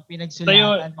mga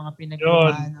pinagsulatan, mga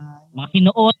pinaglumaan. Mga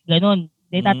sinuot, ganun.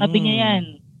 Dahil tatabi niya yan.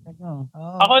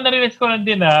 Ako narinig ko lang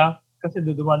din kasi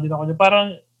duduman din ako.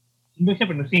 Parang,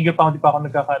 siyempre, single pa ako, di pa ako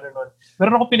nagkakaano nun.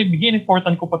 Meron ako pinagbigyan,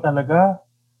 important ko pa talaga.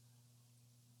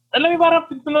 Alam mo, parang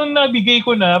nung nabigay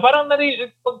ko na, parang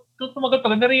pag tumagal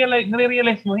pala,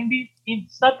 nare-realize mo,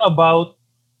 it's not about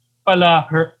pala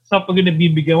sa pag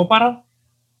nabibigyan mo. Parang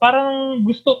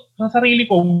gusto, sa sarili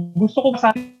ko, gusto ko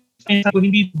sa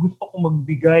hindi gusto kong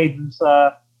magbigay dun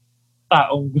sa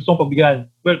taong gusto kong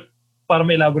pagbigyan. Well, para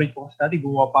ma-elaborate ko kasi dati,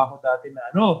 gumawa pa ako dati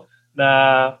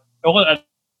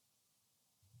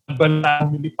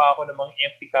bumili pa ako ng mga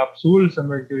empty capsules sa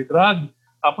Mercury Drug.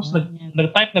 Tapos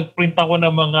nagprint ako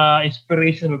ng mga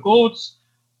inspirational quotes.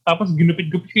 Tapos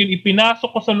ginupit-gupit ko yun,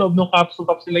 ipinasok ko sa loob ng capsule.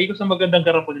 Tapos ilagay ko sa magandang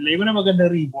garapon, ilagay ko na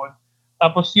magandang ribbon.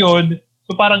 Tapos yun,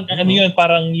 so parang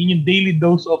parang yun yung daily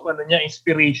dose of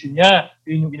inspiration niya.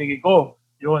 Yun yung binigay ko.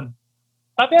 Yun.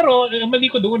 Pero mali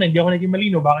ko doon, hindi ako naging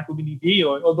malino bakit ko binigay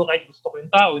yun. Although kahit gusto ko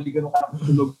yung tao, hindi ganun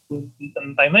kakatulog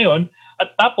ng time na yun.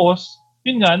 At tapos,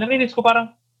 yun nga, narinig ko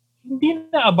parang hindi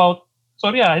na about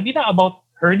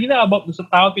her, hindi na about sa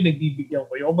tao pinagbibigyan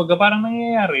ko. Yung baga parang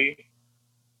nangyayari,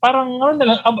 parang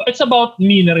it's about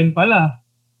me na rin pala.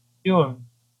 Yun.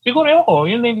 Siguro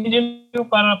yun yung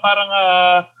parang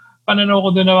pananaw ko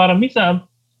doon na parang minsan,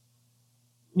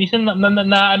 minsan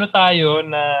na ano tayo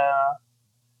na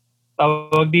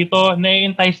tawag dito,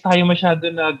 na-entice tayo masyado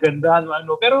na gandahan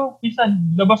ano. Pero minsan,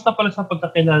 labas na pala sa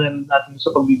pagkakilala natin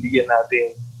sa pagbibigyan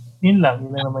natin. Yun lang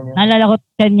naman yan. Naalala ko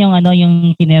yan yung yung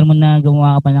kiner mo na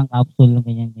gumawa ka pa ng capsule,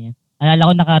 ganyan. Naalala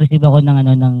ko naka-receive ako ng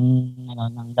ng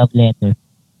love letter.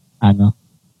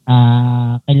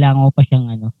 Kailangan ko pa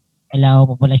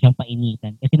siyang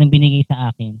painitan. Kasi nang binigay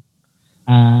sa akin,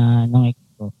 nung ex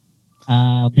ko,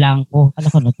 blanco. Alam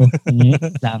ko na to.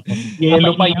 Blanco.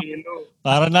 Yellow pa, yellow.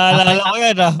 Para naalala ko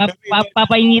yan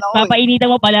Papainitan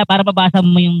mo pala para mabasa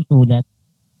mo yung sulat.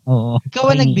 Oo.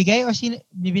 Ikaw ang nagbigay o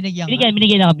binigyan ka?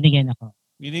 Binigyan ako.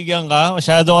 Binigyan ka?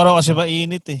 Masyado ka raw kasi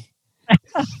mainit eh.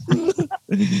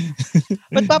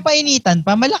 Ba't papainitan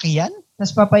pa? Malaki yan?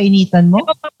 Tapos papainitan mo?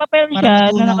 Papel siya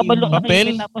na nakabalo.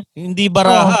 Papel? Hindi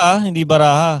baraha, hindi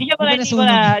baraha. Hindi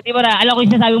baraha. Alam ko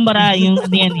yung sinasabi mong baraha, yung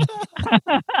yan eh.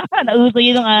 Nauso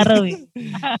yun ng araw eh.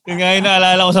 Yung nga yung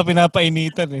naalala ko sa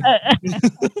pinapainitan eh.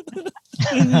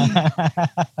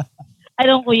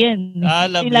 Alam ko yan.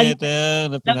 Love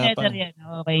letter. Love letter yan.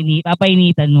 Okay,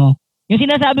 papainitan mo. Yung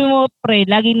sinasabi mo, pre,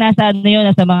 laging nasa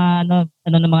nasa mga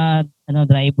mga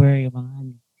driver, yung mga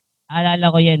alala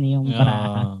ko yan, yung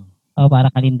baraha.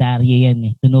 Para kalendaryo yan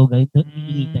eh. Tunugan,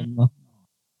 initan mo.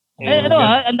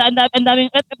 Ang daming,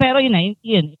 pero yun na,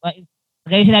 yun.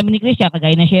 Kagaya sinabi ni Chris,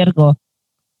 kagaya na share ko,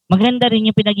 maganda rin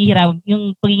yung pinaghihirap,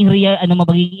 yung pagiging real,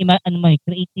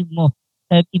 creative mo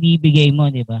sa ibibigay mo,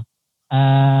 di ba?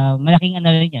 Malaking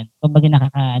rin yan. Kumbaga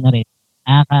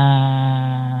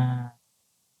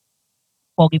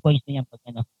pogi points na yan pag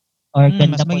or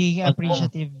ganda mas magiging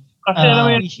appreciative. Kasi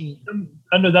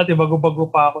dati bago-bago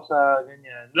pa ako sa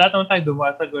ganyan. Lahat naman tayo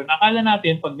dumaan sa gano'n. Akala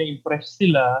natin pag na-impress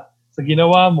sila sa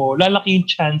ginawa mo, lalaki yung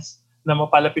chance na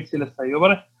mapalapit sila sa'yo.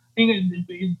 Parang,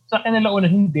 sa kanila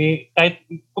una, hindi. Kahit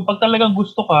kung pag talagang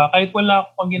gusto ka, kahit wala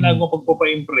akong pang ginagawa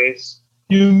pagpapa-impress,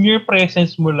 yung mere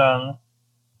presence mo lang,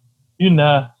 yun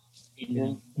na.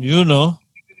 Yun no?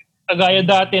 Kagaya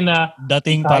dati na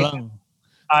dating pa lang.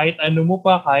 Kahit ano mo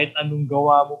pa, kahit anong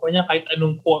gawa mo pa niya, kahit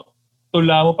anong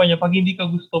tula mo pa niya, pag hindi ka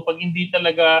gusto, pag hindi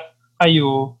talaga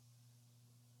kayo,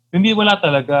 hindi wala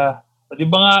talaga. Di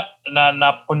ba nga,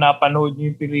 kung napanood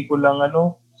niyo yung pelikulang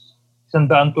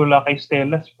 100 Tula kay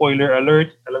Stella, spoiler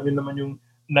alert, alam niyo naman yung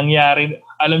nangyari,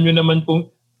 alam niyo naman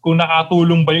kung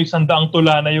nakatulong ba yung 100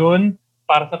 Tula na yun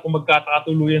para sa kung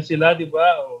magkakatuluyan sila, di ba?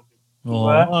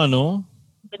 Diba? Ano?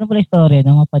 Ganun pala istorya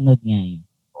na mapanood nga yun.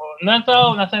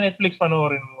 Nasa Netflix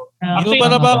panoorin mo. Hindi pa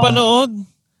napapanood.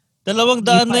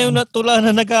 200 na yung tula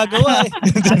na nagagawa eh.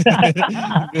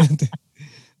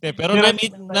 Pero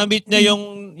na-meet niya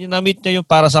yung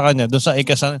para sa kanya doon sa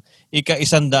ika-101.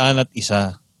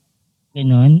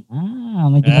 Ganun?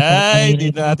 Medyo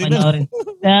di natin panoorin.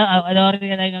 Panoorin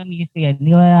ka lang ng news yan. Hindi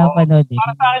ko napanood eh.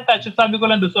 Para sa akin, Touch, sabi ko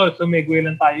lang doon, sumegway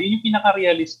lang tayo. Yun yung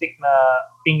pinaka-realistic na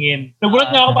tingin. Nagulat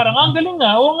nga ako parang, ang galing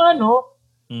nga. Oo nga, no?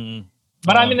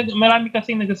 Marami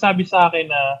kasing nagsasabi sa akin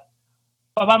na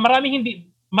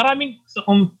maraming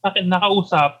kung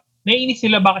nakausap, naiinis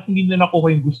sila bakit hindi nila nakuha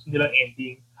yung gusto nilang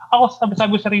ending. Ako, sabi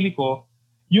ko sa sarili ko,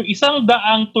 yung 100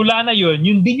 tula na yun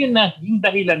din yung naging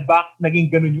dahilan bakit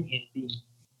naging ganun yung ending.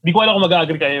 Hindi ko alam kung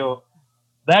mag-agree kayo.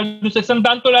 Dahil sa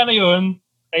 100 tula na yun,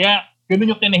 kaya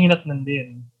ganun yung kinahinatnan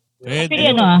din.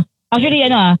 Actually,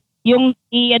 yung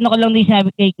ko lang din sabi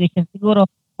kay Christian, siguro,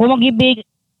 kung mag-ibig,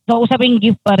 so usaping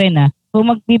gift pa rin kung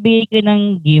magbibigay ka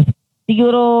ng gift,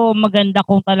 siguro maganda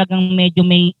kung talagang medyo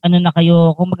may na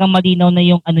kayo, kung malinaw na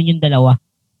yung yung dalawa.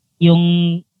 Yung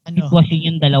sitwasyon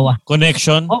yung dalawa.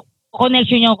 Connection?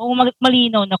 Connection nyo. Kung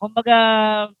malinaw na, kung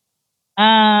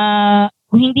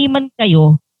kung hindi man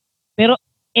kayo, pero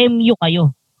MU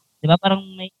kayo. Diba? Parang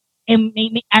may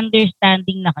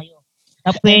understanding na kayo.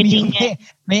 Na pwedeng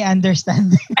may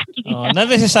understanding. Not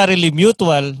necessarily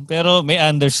mutual, pero may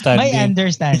understanding. May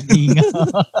understanding.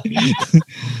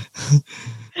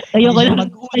 Ayoko lang na.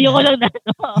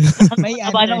 May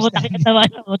understanding. Taba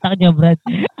ng utak niyo, Brad.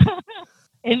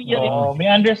 May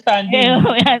understanding.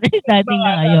 May understanding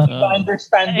na kayo.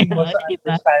 Understanding mo sa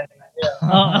understanding.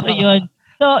 Yun.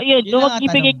 So, yun.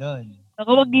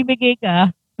 Kung magbibigay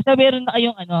ka, basta meron na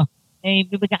kayong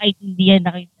magkakaintindihan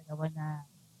na kayo sa dalawa na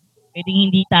pwedeng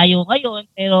hindi tayo ngayon,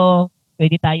 pero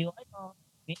pwede tayo.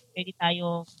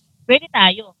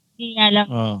 Hindi nga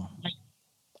lang.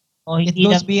 It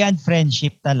goes beyond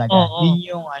friendship talaga. Yun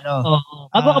yung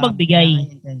bago ka magbigay.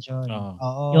 Intention.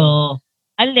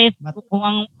 Unless, kung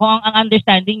ang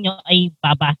understanding nyo ay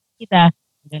babasa kita,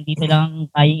 hanggang dito lang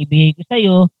kayang ibigay ko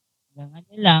sa'yo,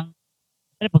 hanggang lang.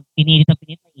 Pero pag pinilit ako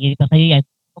sa'yo yan,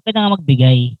 huwag ka na nga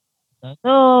magbigay.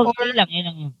 So yun lang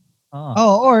yun.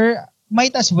 Or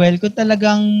might as well, kung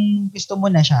talagang gusto mo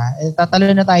na siya,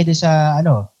 tatalo na tayo doon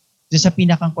sa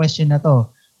pinakang question na to.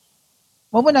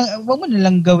 Wag mo na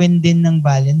lang gawin din ng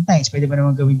Valentine's. Pwede ba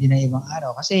naman gawin din ng ibang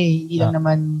araw? Kasi hindi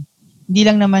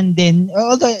lang naman din,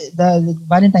 although the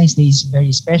Valentine's Day is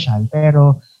very special,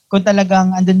 pero kung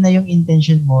talagang andun na yung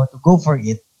intention mo to go for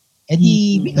it,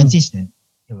 edi be consistent.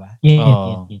 Diba? Yes.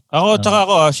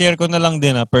 Ako, share ko na lang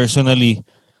din personally.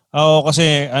 Ako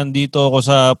kasi andito ako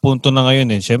sa punto na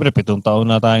ngayon Siyempre, 7 taon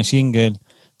na tayong single.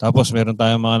 Tapos meron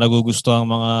tayong mga nagugustuhang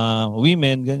mga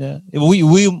women, ganyan.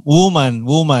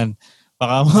 Woman.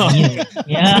 Baka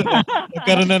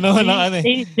nagkaroon na naman ng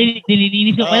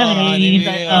Nililinis ko pa lang.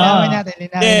 Linawin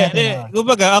natin.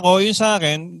 Kumbaga ako, yung sa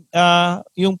akin,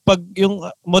 yung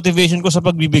motivation ko sa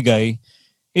pagbibigay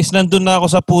is nandun na ako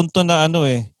sa punto na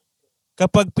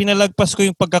kapag pinalagpas ko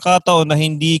yung pagkakataon na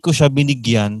hindi ko siya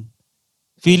binigyan,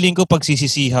 feeling ko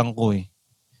pagsisisihan ko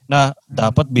na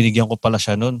dapat binigyan ko pala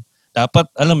siya nun. Dapat,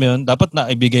 alam mo yun, dapat na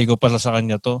ibigay ko pala sa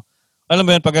kanya to. Alam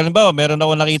mo yun, pag halimbawa, meron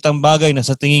ako nakitang bagay na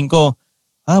sa tingin ko,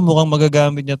 mukhang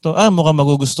magagamit niya to. Mukhang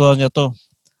magugustuhan niya to.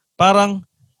 Parang,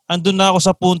 andun na ako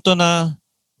sa punto na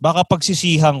baka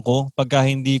pagsisihan ko pagka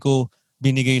hindi ko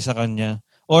binigay sa kanya.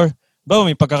 Or,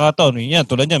 may pagkakataon, yan,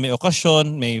 tulad niya, may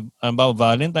okasyon, may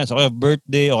Valentine's, o kaya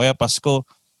birthday, o kaya Pasko.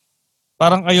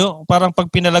 Parang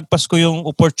pag pinalagpas ko yung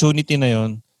opportunity na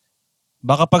yon,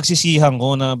 baka pagsisihan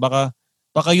ko na baka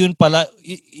yun pala,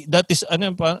 that is,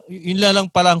 yun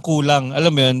lang pala ang kulang.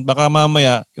 Alam mo yun, baka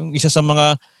mamaya, yung isa sa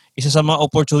mga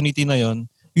opportunity na yon,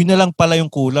 yun na lang pala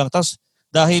yung kulang. Tapos,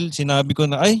 dahil sinabi ko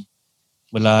na,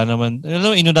 wala naman.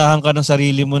 Inunahan ka ng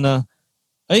sarili mo na,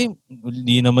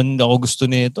 hindi naman ako gusto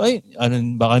nito.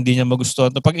 Baka hindi niya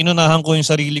magustuhan. Pag inunahan ko yung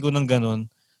sarili ko ng ganun,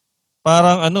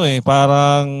 parang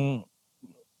parang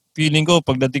feeling ko,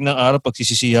 pagdating ng araw,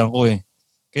 pagsisisihan ko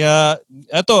Kaya,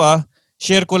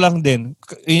 share ko lang din,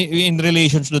 in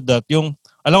relation to that, yung,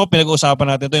 alam ko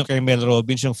pinag-uusapan natin ito, yung kay Mel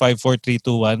Robbins, yung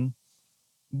 5-4-3-2-1.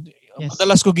 Yes.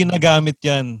 Madalas ko ginagamit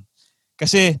yan.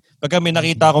 Kasi, pag may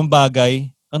nakita akong bagay,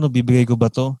 bibigay ko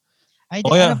ba to?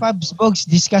 Pabs, Bogs,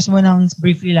 discuss mo nang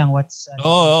briefly lang what's...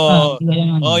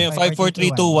 yung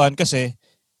 5-4-3-2-1 kasi,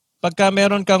 pagka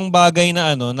meron kang bagay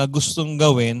na na gustong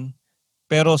gawin,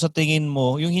 pero sa tingin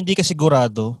mo, yung hindi ka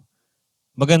sigurado,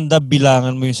 maganda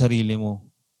bilangan mo yung sarili mo.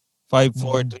 5,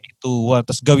 4, 3, 2, 1,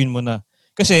 tapos gawin mo na.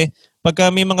 Kasi, pagka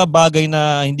may mga bagay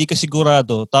na hindi ka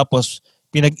sigurado, tapos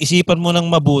pinag-isipan mo ng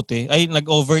mabuti,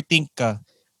 nag-overthink ka,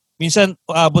 minsan,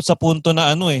 aabot sa punto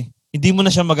na hindi mo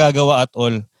na siya magagawa at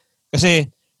all.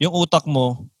 Kasi, yung utak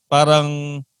mo,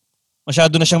 parang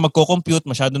masyado na siyang magko-compute,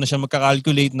 masyado na siyang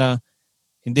magka-calculate na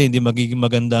hindi magiging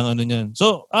maganda ang niyan.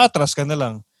 So, atras ka na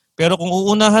lang. Pero kung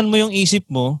uunahan mo yung isip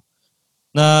mo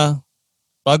na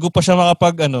bago pa siya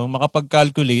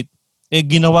makapag-calculate,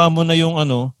 ginawa mo na yung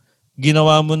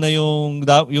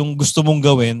yung gusto mong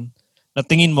gawin, na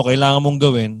tingin mo kailangan mong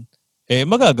gawin,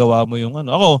 magagawa mo yung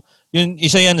Ako, yun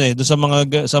isa yan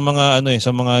doon sa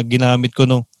mga ginamit ko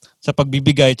sa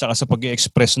pagbibigay tsaka sa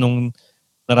pag-i-express nung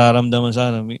nararamdaman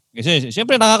sana. Kasi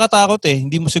siyempre nakakatakot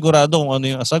hindi mo sigurado kung ano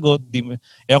yung sagot.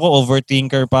 Ako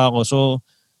overthinker pa ako. So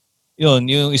yun,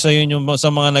 yung isa yun yung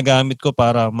sa mga nagamit ko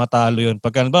para matalo yun.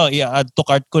 Pagka i-add to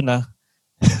cart ko na.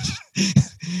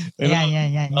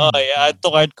 Yan. I-add to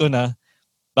cart ko na.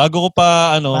 Bago ko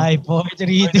pa 5, 4,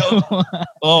 3,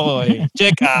 2. Okay.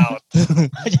 Check out.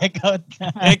 Check out ka.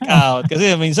 Check out.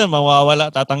 Kasi minsan mawawala,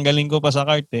 tatanggalin ko pa sa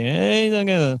cart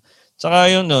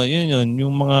Saka yun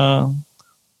yung mga...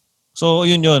 So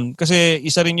yun. Kasi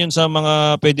isa rin yun sa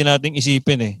mga pwede nating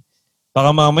isipin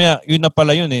Baka mamaya, yun na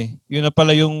pala yun Yun na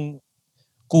pala yung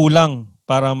kulang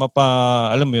para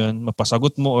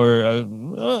mapasagot mo or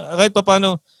kahit pa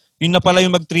paano, yun na pala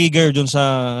yung mag-trigger dun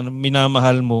sa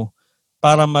minamahal mo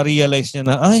para ma-realize niya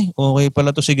na, okay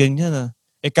pala to si ganyan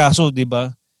kaso, di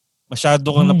ba? Masyado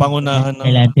kang napangunahan ng...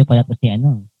 Talante pala to si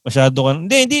Masyado kang...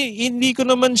 Hindi ko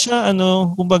naman siya,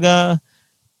 kumbaga,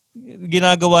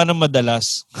 ginagawa ng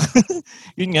madalas.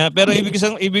 Yun nga. Pero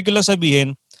ibig ko lang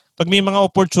sabihin, pag may mga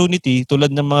opportunity, tulad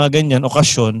ng mga ganyan,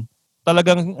 okasyon,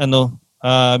 talagang,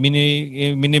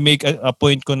 mini-make a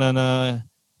point ko na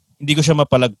hindi ko siya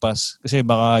mapalagpas. Kasi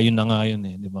baka yun na nga yun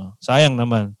di ba? Sayang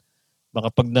naman. Baka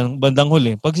pag bandang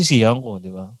huli, pagsisihan ko, di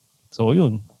ba? So,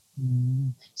 yun.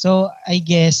 So, I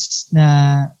guess na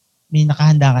may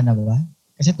nakahanda ka na ba?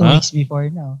 Kasi 2 weeks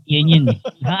before na. Yun.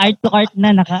 Naka-add to cart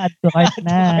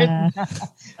na.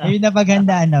 Ayun na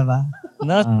paghandaan na ba?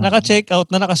 Naka-check out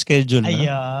na, naka-schedule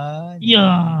na.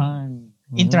 Ayun.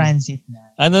 In transit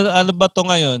na. Ano ba to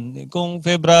ngayon? Kung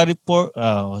February 4,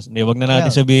 wag na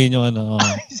natin sabihin yung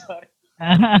Sorry.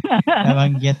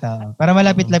 Nabanggit, para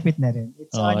malapit-lapit na rin.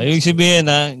 It's Ibig sabihin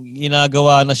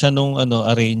ginagawa na siya nung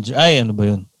arrange. Ay, ano ba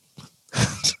yun?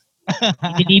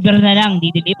 I-deliver na lang.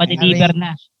 Pa-deliver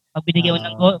na. Pag binigyan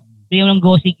mo ng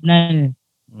go signal.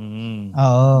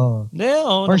 Oo.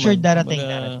 For sure, naman. darating.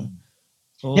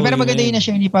 Pero maganda yun na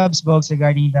share ni Pubs Box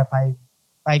regarding the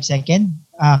 5-second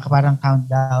parang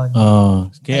countdown.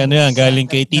 Kaya galing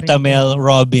kay Tita Mel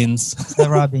Robbins. Tita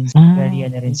Robbins. Very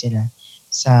rin sila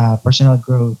sa personal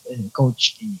growth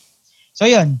coach. So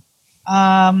yun.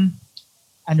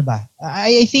 Ano ba?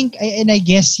 I think, and I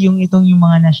guess yung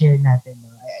mga na-share natin,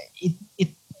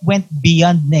 it went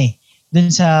beyond na dun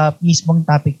sa mismong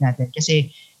topic natin. Kasi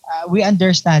we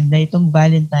understand na itong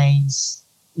Valentine's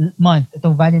month,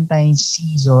 itong Valentine's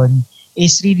season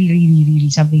is really, really,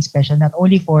 really something special, not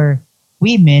only for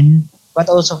women, but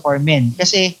also for men.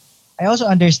 Kasi I also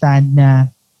understand na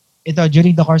ito,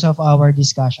 during the course of our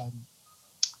discussion,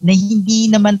 na hindi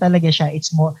naman talaga siya,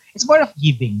 it's more of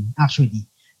giving, actually.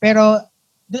 Pero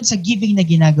doon sa giving na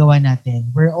ginagawa natin,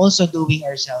 we're also doing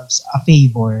ourselves a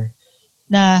favor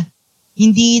na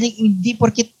hindi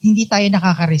porket hindi tayo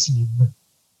nakaka-receive,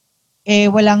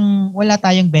 wala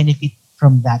tayong benefit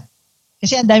from that.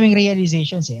 Kasi ang daming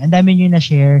realizations ang daming yung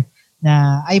na-share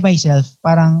na I myself,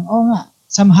 parang,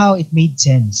 somehow it made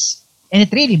sense. And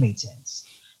it really made sense.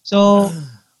 So,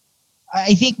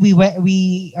 I think we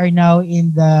are now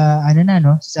in the,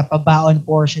 sa pabaon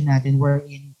portion natin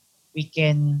wherein we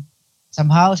can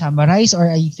somehow summarize, or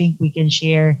I think we can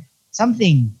share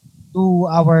something to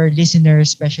our listeners,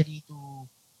 especially to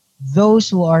those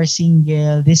who are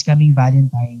single this coming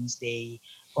Valentine's Day,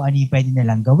 kung ano yung pwede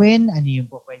nalang gawin, ano yung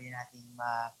po pwede natin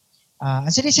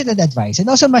unsolicited advice, and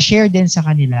also ma-share din sa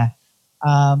kanila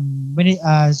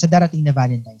sa darating na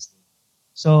Valentine's Day.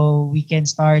 So, we can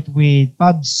start with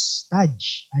Pubs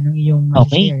Taj. Anong iyong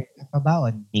share at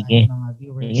pabaon? Sige. Mga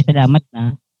viewers? Sige, salamat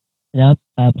na. Salamat,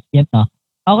 Pubs Jeff.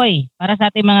 Okay, para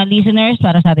sa ating mga listeners,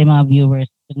 para sa ating mga viewers,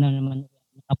 ito na naman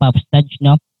Pubs Taj,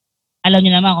 no? Alam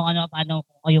niyo naman paano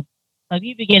kayo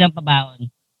pabibigyan ng pabaon.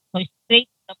 So, straight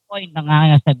to the point ang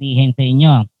aking sabihin sa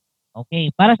inyo.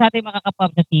 Okay, para sa ating mga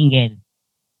kapab na single,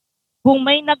 kung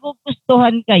may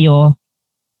nagugustuhan kayo,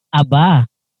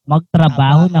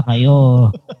 magtrabaho na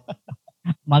kayo.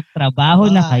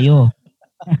 Magtrabaho na kayo.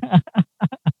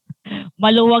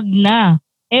 Maluwag na.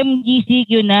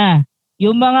 MGCQ na.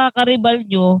 Yung mga karibal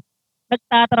nyo,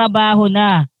 nagtatrabaho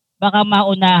na. Baka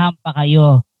maunahan pa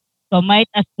kayo. So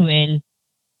might as well,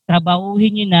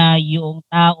 trabahuhin nyo na yung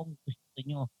taong gusto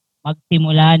nyo.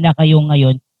 Magsimula na kayo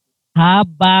ngayon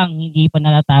habang hindi pa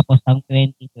natatapos ang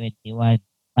 2021.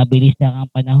 Mabilis lang ang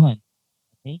panahon.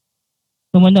 Okay?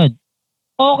 Sumunod.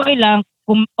 Okay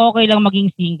lang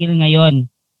maging single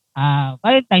ngayon.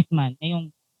 Valentine's month,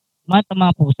 ngayong month ng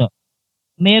mga puso.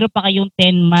 Meron pa kayong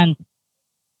 10 months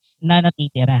na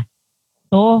natitira.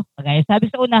 So, kagaya sabi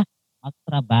sa una,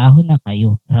 magtrabaho na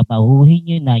kayo. Trabahuhin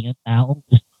nyo na yung taong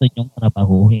gusto nyong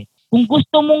trabahuhin. Kung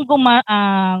gusto mong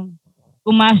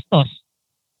gumastos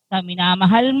sa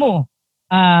minamahal mo,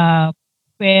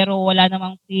 pero wala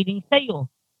namang feeling sa'yo,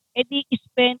 edi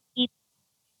spend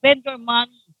your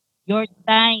money, your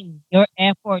time, your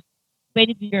effort,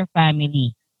 spend it with your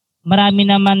family. Marami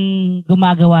naman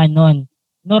gumagawa nun.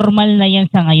 Normal na yan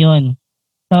sa ngayon.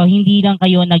 So, hindi lang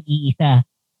kayo nag-iisa.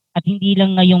 At hindi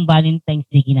lang ngayong Valentine's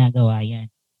Day ginagawa yan.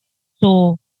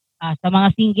 So, sa mga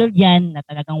single dyan na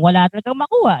talagang wala talagang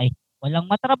makuha walang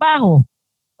matrabaho,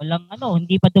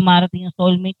 hindi pa dumarating yung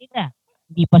soulmate nila,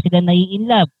 hindi pa sila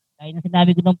nai-inlove. Kaya na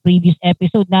sinabi ko ng previous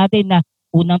episode natin na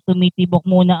unang tumitibok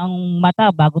muna ang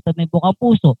mata bago tumibok ang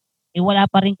puso, wala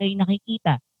pa rin kayo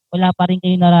nakikita, wala pa rin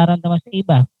kayo nararamdaman sa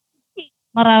iba.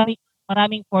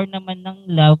 Maraming form naman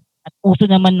ng love at puso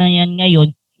naman na yan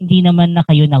ngayon, hindi naman na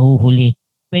kayo nahuhuli.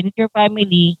 Spend it your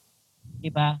family,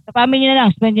 diba? Sa family na lang,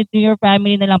 spend it to your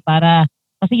family na lang para,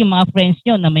 kasi yung mga friends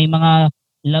nyo na may mga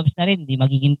loves na rin, di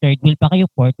magiging third wheel pa kayo,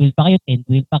 fourth wheel pa kayo, 10th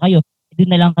wheel pa kayo,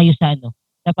 doon na lang kayo sa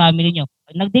sa family nyo.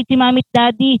 Pag nag-date si mami at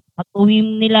daddy, pag-uwi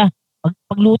nila,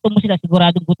 pagluto mo sila,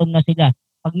 siguradong gutom na sila.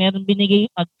 Pag meron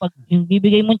pag yung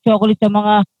bibigay mong chocolate sa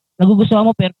mga nagugustuhan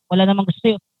mo pero wala namang gusto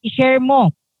sa'yo, i-share mo.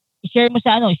 I-share mo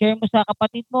sa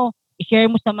kapatid mo, i-share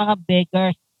mo sa mga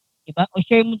beggars, diba? O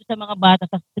share mo sa mga bata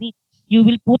sa street. You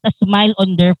will put a smile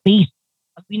on their face.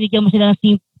 Pag binigyan mo sila ng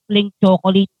simpleng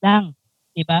chocolate lang,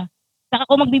 diba? Saka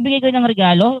kung magbibigay kayo ng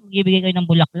regalo, magbibigay kayo ng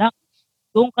bulaklak,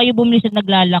 doon kayo bumili sa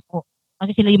naglalako.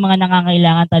 Kasi sila yung mga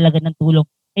nangangailangan talaga ng tulong.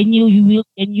 And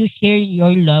you share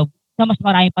your love sa mas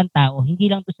maraming pang tao.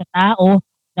 Hindi lang doon sa tao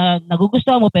na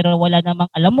nagugustuhan mo pero wala namang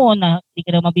alam mo na hindi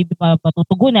ka na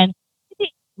matutugunan. Hindi,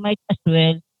 might as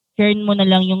well i-share mo na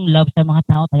lang yung love sa mga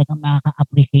tao talagang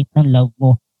makaka-appreciate ng love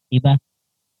mo, 'di ba?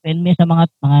 Spend mo sa mga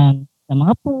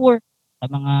poor, sa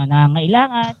mga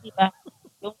nangangailangan, 'di ba?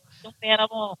 Yung pera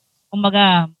mo,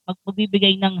 kumbaga,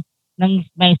 magbibigay ng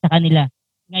smile sa kanila.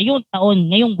 Ngayong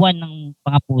buwan ng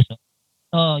mga puso.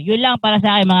 So, yun lang para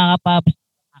sa akin mga kapabs.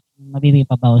 Mabibigay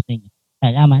pa ba ako sa inyo?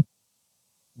 Salamat.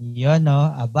 Yun,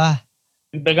 no? Aba.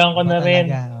 Dagdagan ko Aba na rin.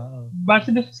 Oo. Base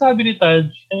na sabi ni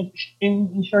Taj, in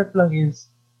short lang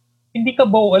is, hindi ka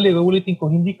ulitin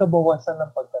ko, hindi ka bawasan ng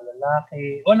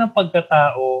pagkalalaki o ng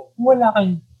pagkatao kung wala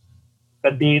kang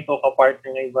ka-date o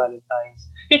ka-partner ngayong Valentine's.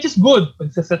 Which is good,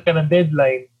 pagsaset ka ng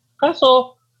deadline.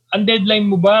 Kaso, ang deadline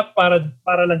mo ba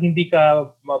para lang hindi ka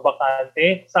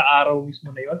mabakante sa araw mismo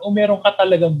na yon o meron ka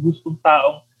talagang gustong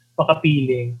taong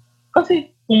makapiling?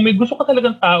 Kasi kung may gusto ka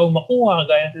talagang taong makuha,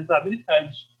 gaya ng sinasabi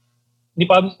ni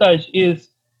Pablo Taj,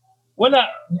 is wala.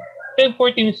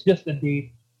 10-14 is just a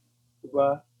date.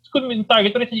 Diba? So, kung yung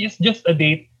target mo is just a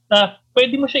date na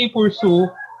pwede mo siya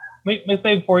i-pursue, may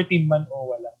 5-14 man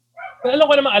o wala. Pero alam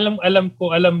ko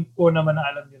naman na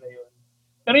alam nyo na yun.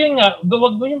 Pero yun nga,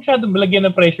 wag mo yung masyadong malagyan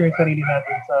ng pressure yung sarili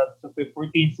natin sa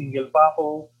 14, single pa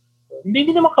ako.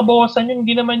 Hindi naman kabawasan yun.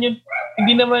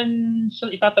 Hindi naman siya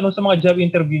itatanong sa mga job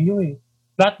interview nyo eh.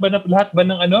 Lahat ba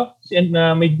ng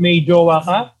may jowa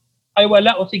ka? Ay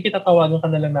wala, o sige, tatawagan ka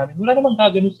na lang namin. Wala namang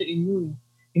gaganon sa inyo eh.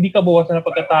 Hindi ka bawasan ng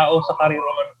pagkatao sa karir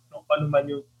o ano man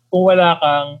yun. Kung wala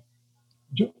kang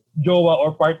jowa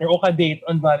or partner o ka-date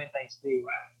on Valentine's Day.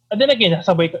 And then again,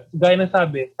 gaya ng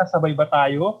sabi, kasabay ba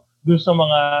tayo dun sa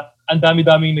mga ang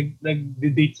dami-daming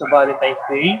nag-date sa Valentine's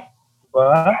Day?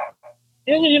 Diba?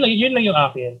 Yun lang yung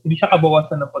akin. Hindi siya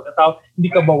kabawasan ng pagkatao, hindi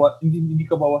ka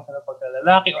bawasan ng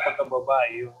pagkalalaki o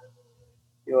pagkababae.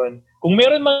 Yun. Kung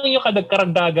meron man yung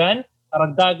karagdagan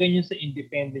yun sa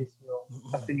independence nyo.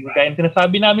 Kasi gaya ng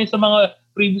sinasabi namin sa mga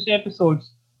previous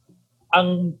episodes,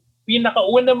 ang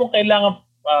pinakauna mong kailangan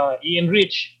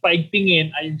i-enrich, paigtingin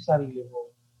ay yung sarili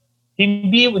mo.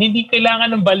 Hindi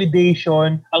kailangan ng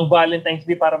validation ang Valentine's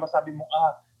Day para masabi mo,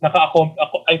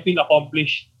 I feel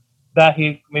accomplished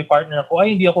dahil may partner ako.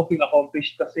 Ay, hindi ako feel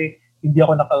accomplished kasi hindi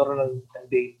ako nakaroon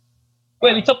ng date.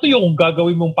 Well, it's up to you kung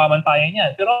gagawin mong pamantayan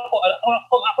yan. Pero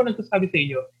ako nagsasabi sa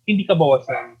inyo, hindi ka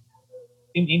bawasan.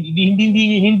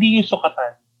 Hindi yung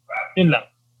sukatan. Yun lang.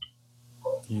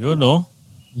 Yun, no?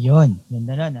 Yun.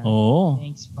 Ganda nun, ha? Oo.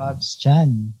 Thanks, Pops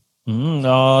Chan.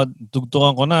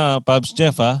 Tugtukan ko na, Pops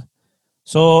Jeff, ha?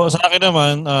 So, sa akin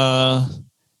naman,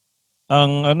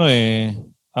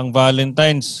 ang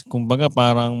Valentine's, kumbaga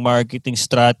parang marketing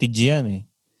strategy yan eh.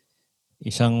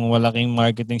 Isang malaking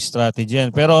marketing strategy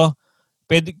yan. Pero,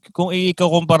 kung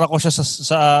ikukumpara ko siya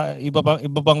sa iba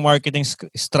pang marketing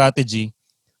strategy,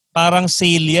 parang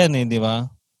sale yan eh, di ba?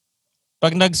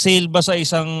 Pag nag-sale ba sa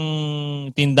isang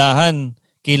tindahan,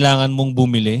 kailangan mong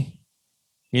bumili.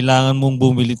 Kailangan mong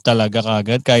bumili talaga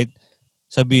kagad kahit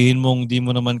sabihin mong di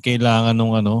mo naman kailangan nung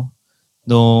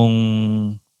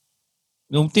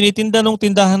tinitinda nung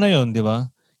tindahan na yon, di ba?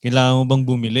 Kailangan mo bang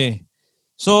bumili?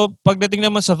 So, pagdating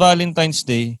naman sa Valentine's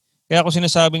Day, kaya ako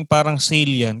sinasabing parang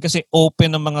sale yan kasi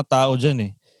open ang mga tao dyan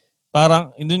eh.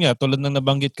 Parang, yun nga, tulad ng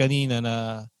nabanggit kanina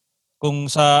na kung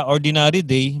sa ordinary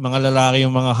day, mga lalaki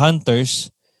yung mga hunters,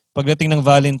 pagdating ng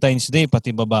Valentine's Day, pati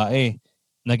babae,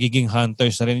 nagiging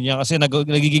hunters na rin niya kasi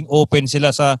nagiging open sila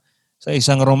sa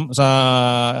isang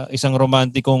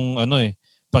romantikong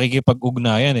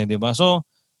pakikipag-ugnayan eh, di ba? So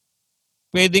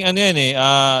pwedeng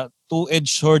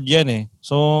two-edged sword yan eh.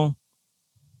 So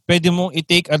pwede mong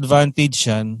i-take advantage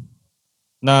yan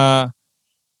na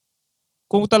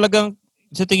kung talagang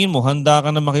sa tingin mo handa ka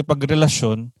na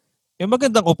makipagrelasyon,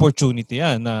 magandang opportunity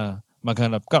yan na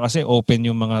maghanap ka kasi open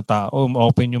yung mga tao,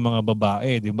 open yung mga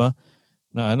babae, di ba?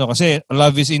 Na kasi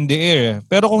love is in the air.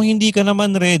 Pero kung hindi ka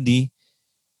naman ready,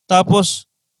 tapos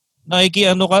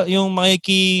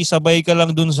makikisabay ka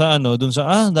lang dun sa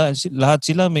lahat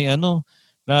sila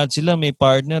may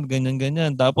partner,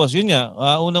 ganyan. Tapos yun nga,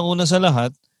 unang-una sa lahat,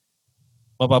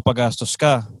 mapapagastos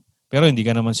ka. Pero hindi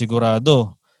ka naman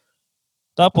sigurado.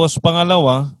 Tapos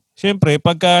pangalawa, syempre,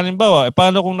 pagka halimbawa,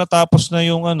 paano kung natapos na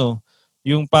yung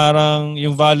yung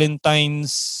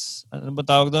Valentine's, ano ba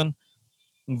tawag doon?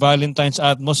 Valentine's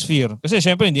atmosphere. Kasi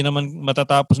syempre, hindi naman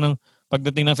matatapos ng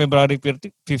pagdating ng February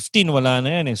 15, wala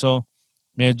na yan eh. So,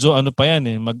 medyo pa yan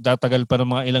eh. Magtatagal pa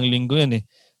ng mga ilang linggo yan eh.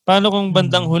 Paano kung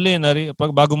bandang huli,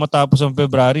 bago matapos ang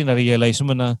February, na-realize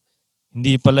mo na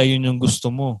hindi pala yun yung gusto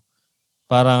mo.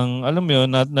 Parang, alam mo yun,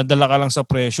 nadala ka lang sa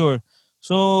pressure.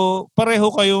 So,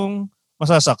 pareho kayong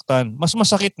masasaktan. Mas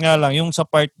masakit nga lang yung sa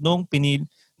part nung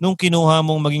kinuha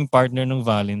mong maging partner ng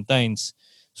Valentine's.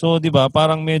 So, 'di ba,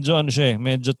 parang medyo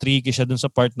medyo tricky siya dun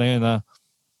sa part na 'yun na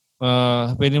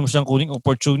pwede mo siyang kuning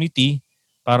opportunity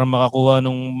para makakuha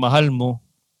ng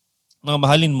mga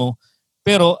mahalin mo.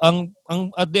 Pero ang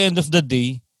at the end of the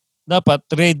day, dapat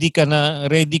ready ka na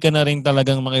rin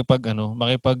talagang makipag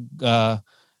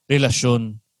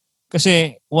relasyon.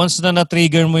 Kasi once na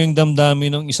na-trigger mo yung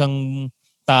damdamin ng isang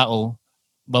tao,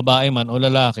 babae man o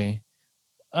lalaki,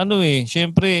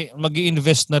 syempre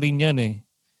mag-i-invest na rin yan eh.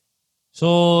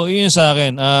 So, yun sa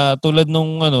akin. Tulad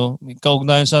nung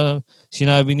kaugnayan sa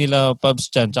sinabi nila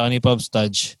Pubs Chan tsaka ni Pubs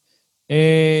Taj,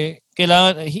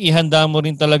 kailangan ihanda mo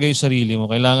rin talaga yung sarili mo.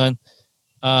 Kailangan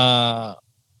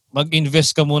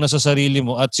mag-invest ka muna sa sarili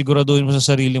mo at siguraduhin mo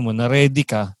sa sarili mo na ready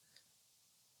ka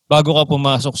bago ka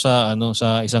pumasok sa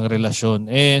isang relasyon.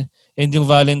 And yung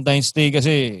Valentine's Day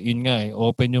kasi, yun nga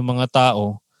open yung mga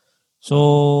tao. So,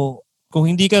 kung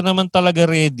hindi ka naman talaga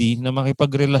ready na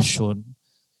makipagrelasyon,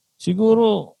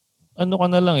 siguro, ka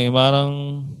na lang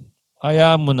parang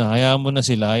hayaan mo na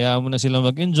sila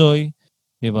mag-enjoy.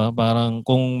 Diba? Parang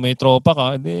kung may tropa ka,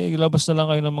 ilabas na lang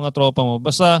kayo ng mga tropa mo.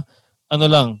 Basta,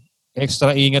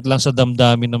 extra ingat lang sa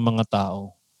damdamin ng mga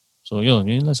tao. So, yun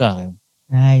lang sa akin.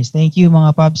 Nice. Thank you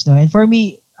mga Pops. No? And for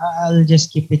me, I'll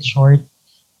just keep it short.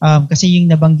 Kasi yung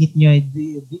nabanggit nyo,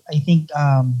 I think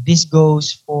this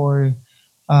goes for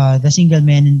the single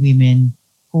men and women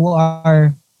who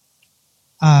are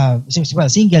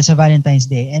single sa Valentine's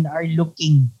Day and are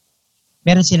looking,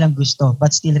 meron silang gusto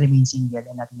but still remain single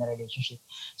and not in a relationship.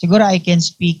 Siguro I can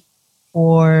speak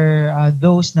for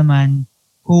those naman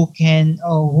who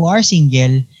are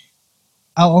single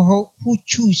or who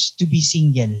choose to be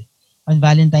single on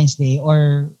Valentine's Day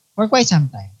or for quite some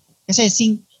time. Kasi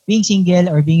being single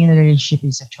or being in a relationship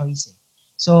is a choice.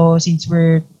 So since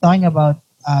we're talking about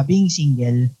being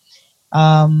single,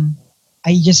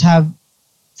 I just have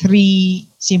 3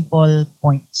 simple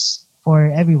points for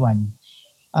everyone.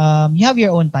 You have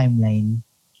your own timeline.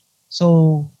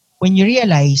 So when you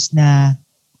realize na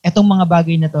etong mga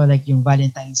bagay na to, like yung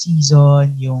Valentine's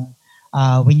season, yung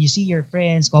when you see your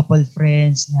friends, couple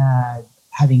friends na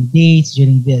having dates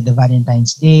during the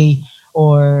Valentine's Day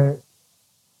or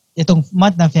itong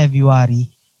month na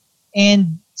February,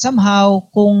 and somehow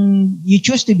kung you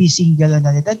choose to be single on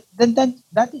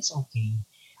that is okay.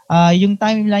 Yung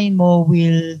timeline mo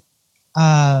will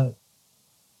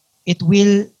it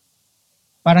will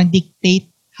parang dictate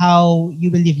how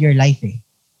you will live your life eh.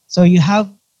 So you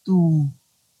have to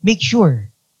make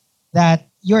sure that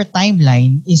your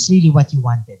timeline is really what you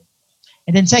wanted.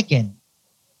 And then second,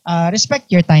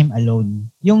 respect your time alone.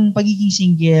 Yung pagiging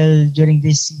single during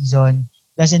this season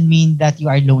doesn't mean that you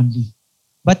are lonely.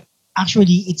 But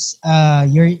actually, it's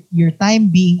your time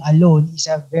being alone is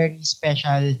a very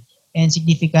special and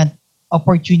significant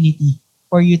opportunity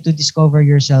for you to discover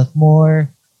yourself more,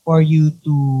 for you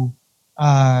to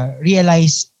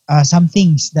realize some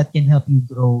things that can help you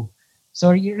grow.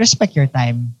 So you respect your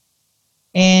time.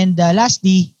 And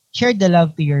lastly, share the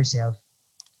love to yourself.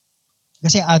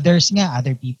 Kasi other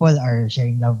people are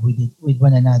sharing love with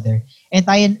one another. And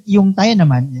tayo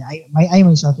naman, I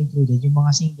myself included, yung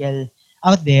mga single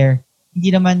out there,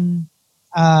 hindi naman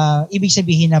ibig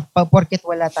sabihin na porket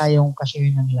wala tayong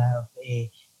ka-share ng love,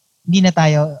 hindi na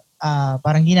tayo,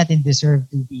 parang hindi natin deserve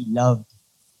to be loved.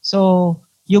 So,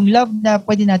 yung love na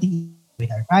pwede natin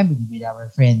with our family, with our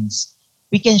friends,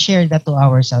 we can share that to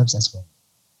ourselves as well.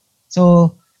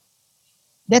 So,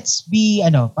 let's be,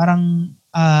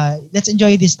 let's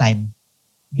enjoy this time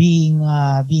being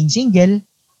single,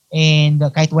 and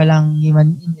kahit walang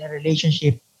naman in a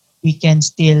relationship, we can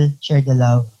still share the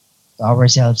love to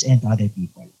ourselves and to other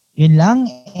people. Yun lang,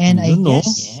 and I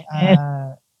guess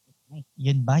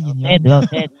yun ba? Yun. Well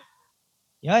said.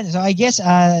 Yun. So I guess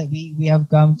we have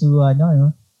come to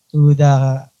to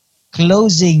the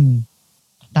closing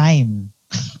time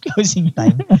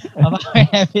of our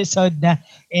episode na.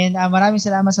 And maraming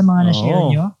salamat sa mga na-share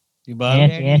nyo. Diba?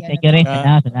 Yes. Thank you rin.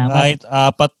 Salamat. Kahit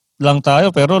 4 lang tayo,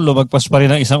 pero lumagpas pa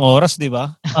rin ng 1 oras, di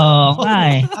ba? Oo,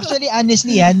 Actually,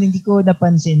 honestly, hindi ko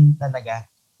napansin talaga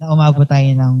na umabot tayo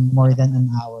ng more than an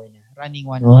hour na. Running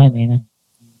 1 hour.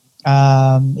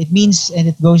 It means, and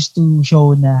it goes to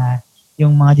show na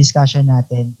yung mga discussion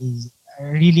natin is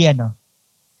really,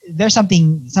 there's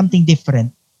something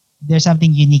different. There's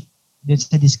something unique dun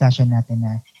sa discussion natin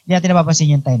na hindi natin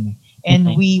napapansin yung time eh.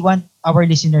 And we want our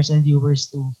listeners and viewers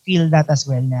to feel that as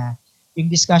well, na yung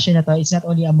discussion na to, it's not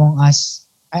only among us.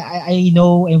 I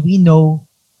know and we know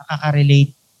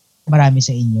nakaka-relate marami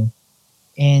sa inyo.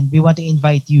 And we want to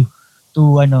invite you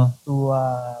to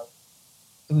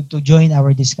join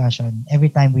our discussion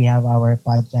every time we have our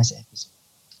podcast episode.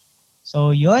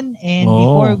 So yun, and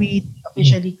before we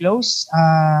officially close,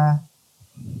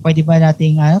 pwede ba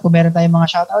nating, kung meron tayong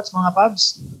mga shoutouts, mga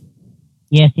Pabs?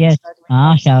 Yes.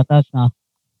 Shoutouts, no?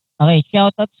 Okay,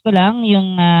 shoutouts ko lang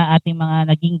yung ating mga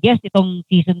naging guest itong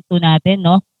season 2 natin,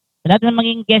 no? Sa lahat ng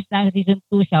maging guest ng season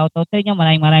 2, shoutout sa inyo.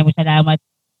 Maraming salamat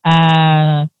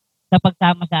sa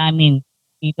pagsama sa amin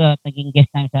dito at naging guest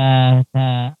namin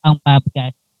sa ang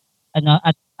podcast.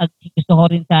 At gusto ko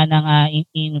rin sanang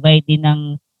invite din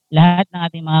ng lahat ng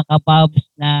ating mga kapabs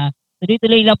na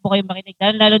tuloy-tuloy lang po kayo makinig.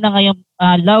 Lalo na ngayong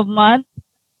Love Month,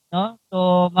 no?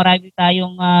 So marami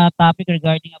tayong topic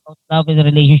regarding about love and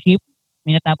relationship.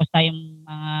 May natapos tayong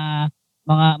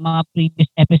mga previous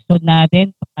episode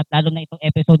natin at lalo na itong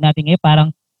episode natin ngayon parang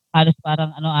halos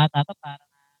parang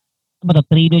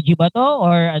trilogy ba to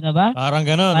or ano ba? Parang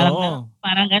gano'n,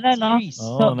 Parang gano'n, no?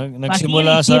 So,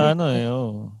 nagsimula sa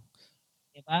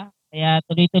Diba? Kaya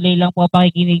tuloy-tuloy lang po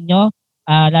pakikinig nyo.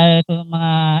 Lalo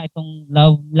itong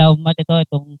love month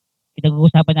itong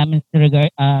pinag-uusapan namin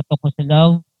tungkol sa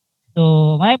love.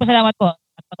 So, maraming salamat po.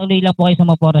 At patuloy lang po kayo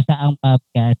sumupora sa ang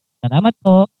podcast. Salamat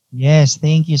po. Yes,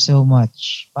 thank you so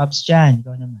much. Pabs Chan,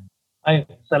 ikaw naman. Ay,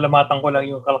 salamatan ko lang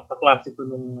yung kaklase ko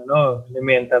nung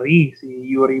elementary, si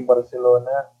Yuri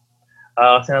Barcelona.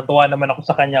 Kasi natuwa naman ako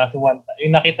sa kanya kasi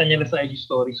yung nakita niya na sa IG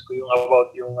stories ko yung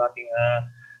about yung ating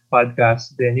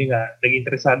podcast. Then yun nga, naging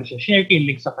interesado siya. Share ko yung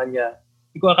link sa kanya.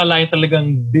 Hindi ko akalain talagang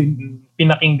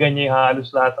pinakinggan niya yung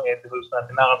halos lahat ng episodes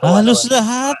natin. Nakakatawa halos naman.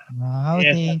 Lahat? Wow,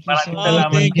 Yes, thank you maraming so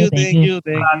salamat. Thank you.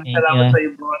 Maraming salamat sa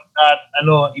iyo, bro. At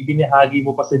ibinahagi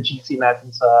mo pa sa GC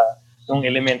natin sa nung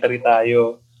elementary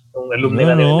tayo. Nung alumni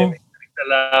na elementary.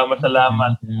 Salamat.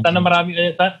 Sana marami.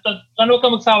 Sana huwag ka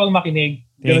magsawang makinig.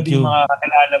 Ganun din mga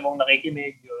kakilala mong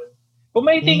nakikinig. Yun. Kung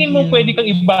may tingin mo pwede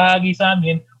kang ibahagi sa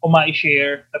amin o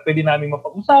ma-share na pwede namin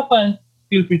mapag-usapan,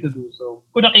 feel free to do so.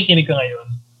 Kung nakikinig ka ngayon.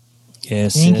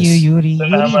 Yes. Thank you, Yuri.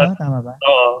 Salamat. Yuri, tama ba?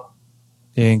 Oo.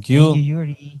 Thank you. Thank you,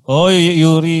 Yuri.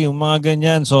 Yuri, yung mga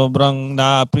ganyan, sobrang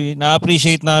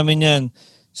na-appreciate namin yan.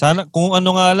 Sana, kung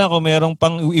ano nga lang, kung merong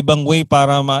pang ibang way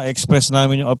para ma-express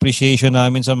namin yung appreciation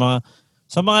namin sa mga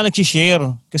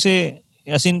nag-share. Kasi,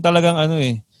 as in talagang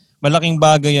malaking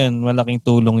bagay yan, malaking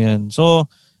tulong yan.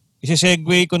 So,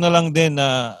 isi-segue ko na lang din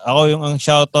na ako yung ang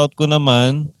shoutout ko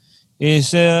naman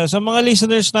is sa mga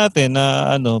listeners natin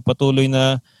na patuloy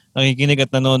na nakikinig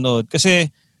at nanonood. Kasi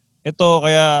ito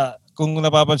kaya kung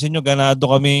napapansin nyo, ganado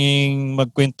kaming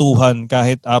magkwentuhan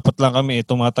kahit 4 lang kami,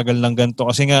 tumatagal lang ganito.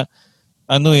 Kasi nga,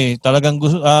 talagang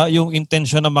gusto, yung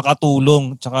intention na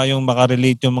makatulong tsaka yung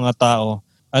makarelate yung mga tao.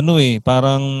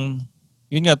 Parang,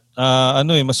 yun nga,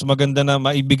 mas maganda na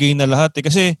maibigay na lahat.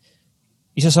 Kasi,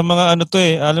 isa sa mga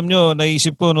alam nyo,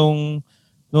 naisip ko nung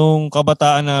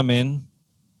kabataan namin,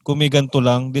 kung may ganito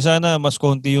lang, di sana mas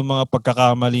konti yung mga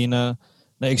pagkakamali na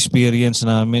experience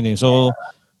namin. So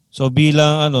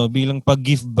bilang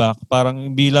pag-give back,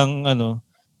 parang bilang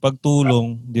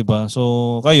pagtulong, di ba?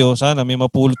 So kayo, sana may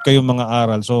mapulot kayong mga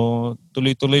aral. So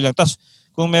tuloy-tuloy lang. Tas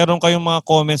kung meron kayong mga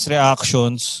comments,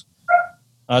 reactions,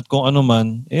 at kung ano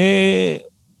man,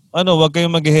 wag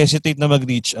kayong mag-hesitate na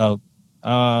mag-reach out.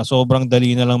 Sobrang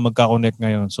dali na lang magka-connect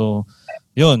ngayon. So,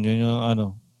 yun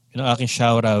yung aking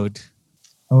shout-out.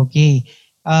 Okay.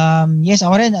 Yes,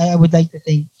 ako rin, I would like to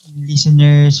thank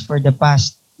listeners for the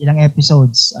past ilang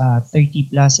episodes,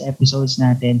 30 plus episodes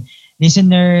natin.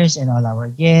 Listeners and all our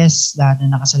guests, lahat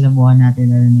na nakasalamuhan natin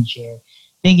na nag-share.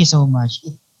 Thank you so much.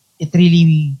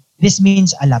 This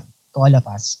means a lot to all of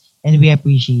us and we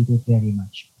appreciate it very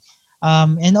much.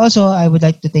 And also, I would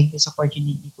like to take this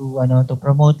opportunity to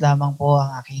promote lamang po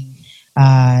ang aking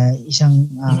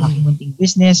aking munting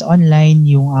business online,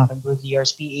 yung aking Brood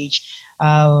Yours PH.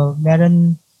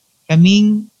 Meron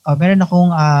akong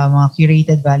mga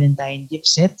curated Valentine gift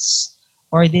sets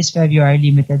for this February.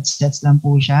 Limited sets lang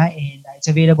po siya and it's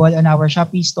available on our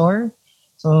Shopee store.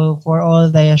 So for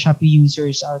all the Shopee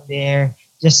users out there,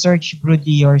 just search Brood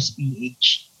Yours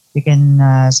PH. You can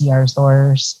see our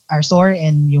store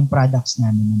and yung products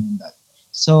namin nandun.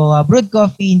 So, brewed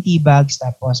coffee in tea bags,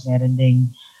 tapos meron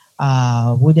ding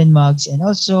wooden mugs, and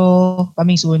also,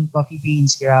 coming soon, coffee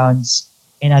beans, grounds,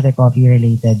 and other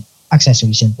coffee-related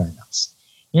accessories and products.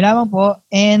 Yun lamang po.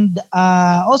 And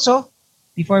also,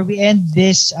 before we end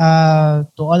this,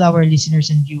 to all our listeners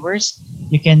and viewers,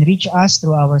 you can reach us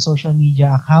through our social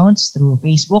media accounts through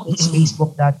Facebook. It's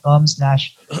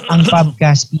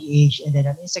facebook.com/angpodcastph. And then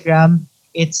on Instagram,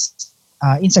 it's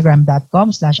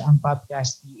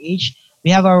instagram.com/angpodcastph.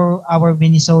 We have our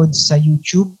minisodes sa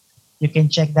YouTube. You can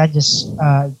check that. Just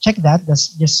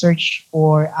Just search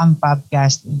for Ang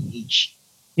Podcast PH.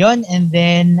 Yon. And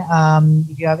then,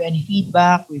 if you have any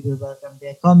feedback, we will welcome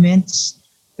the comments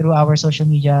through our social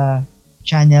media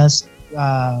channels.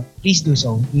 please do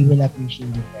so. We will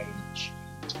appreciate it very much.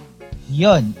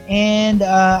 Yun. And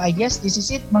I guess this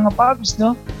is it, mga Pubs,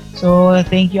 no? So,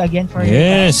 thank you again for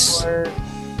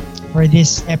for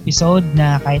this episode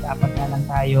na kahit apat na lang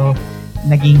tayo,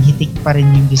 naging hitik pa rin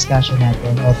yung discussion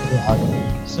natin all throughout.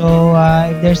 So,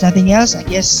 if there's nothing else, I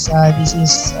guess this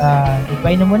is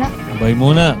goodbye na muna. Goodbye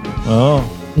muna. Oo.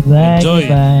 Goodbye. Enjoy.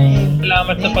 Goodbye.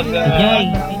 Salamat sa pag...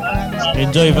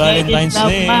 Enjoy Valentine's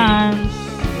Day.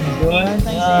 Enjoy.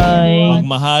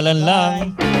 Magmahalan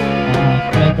lang.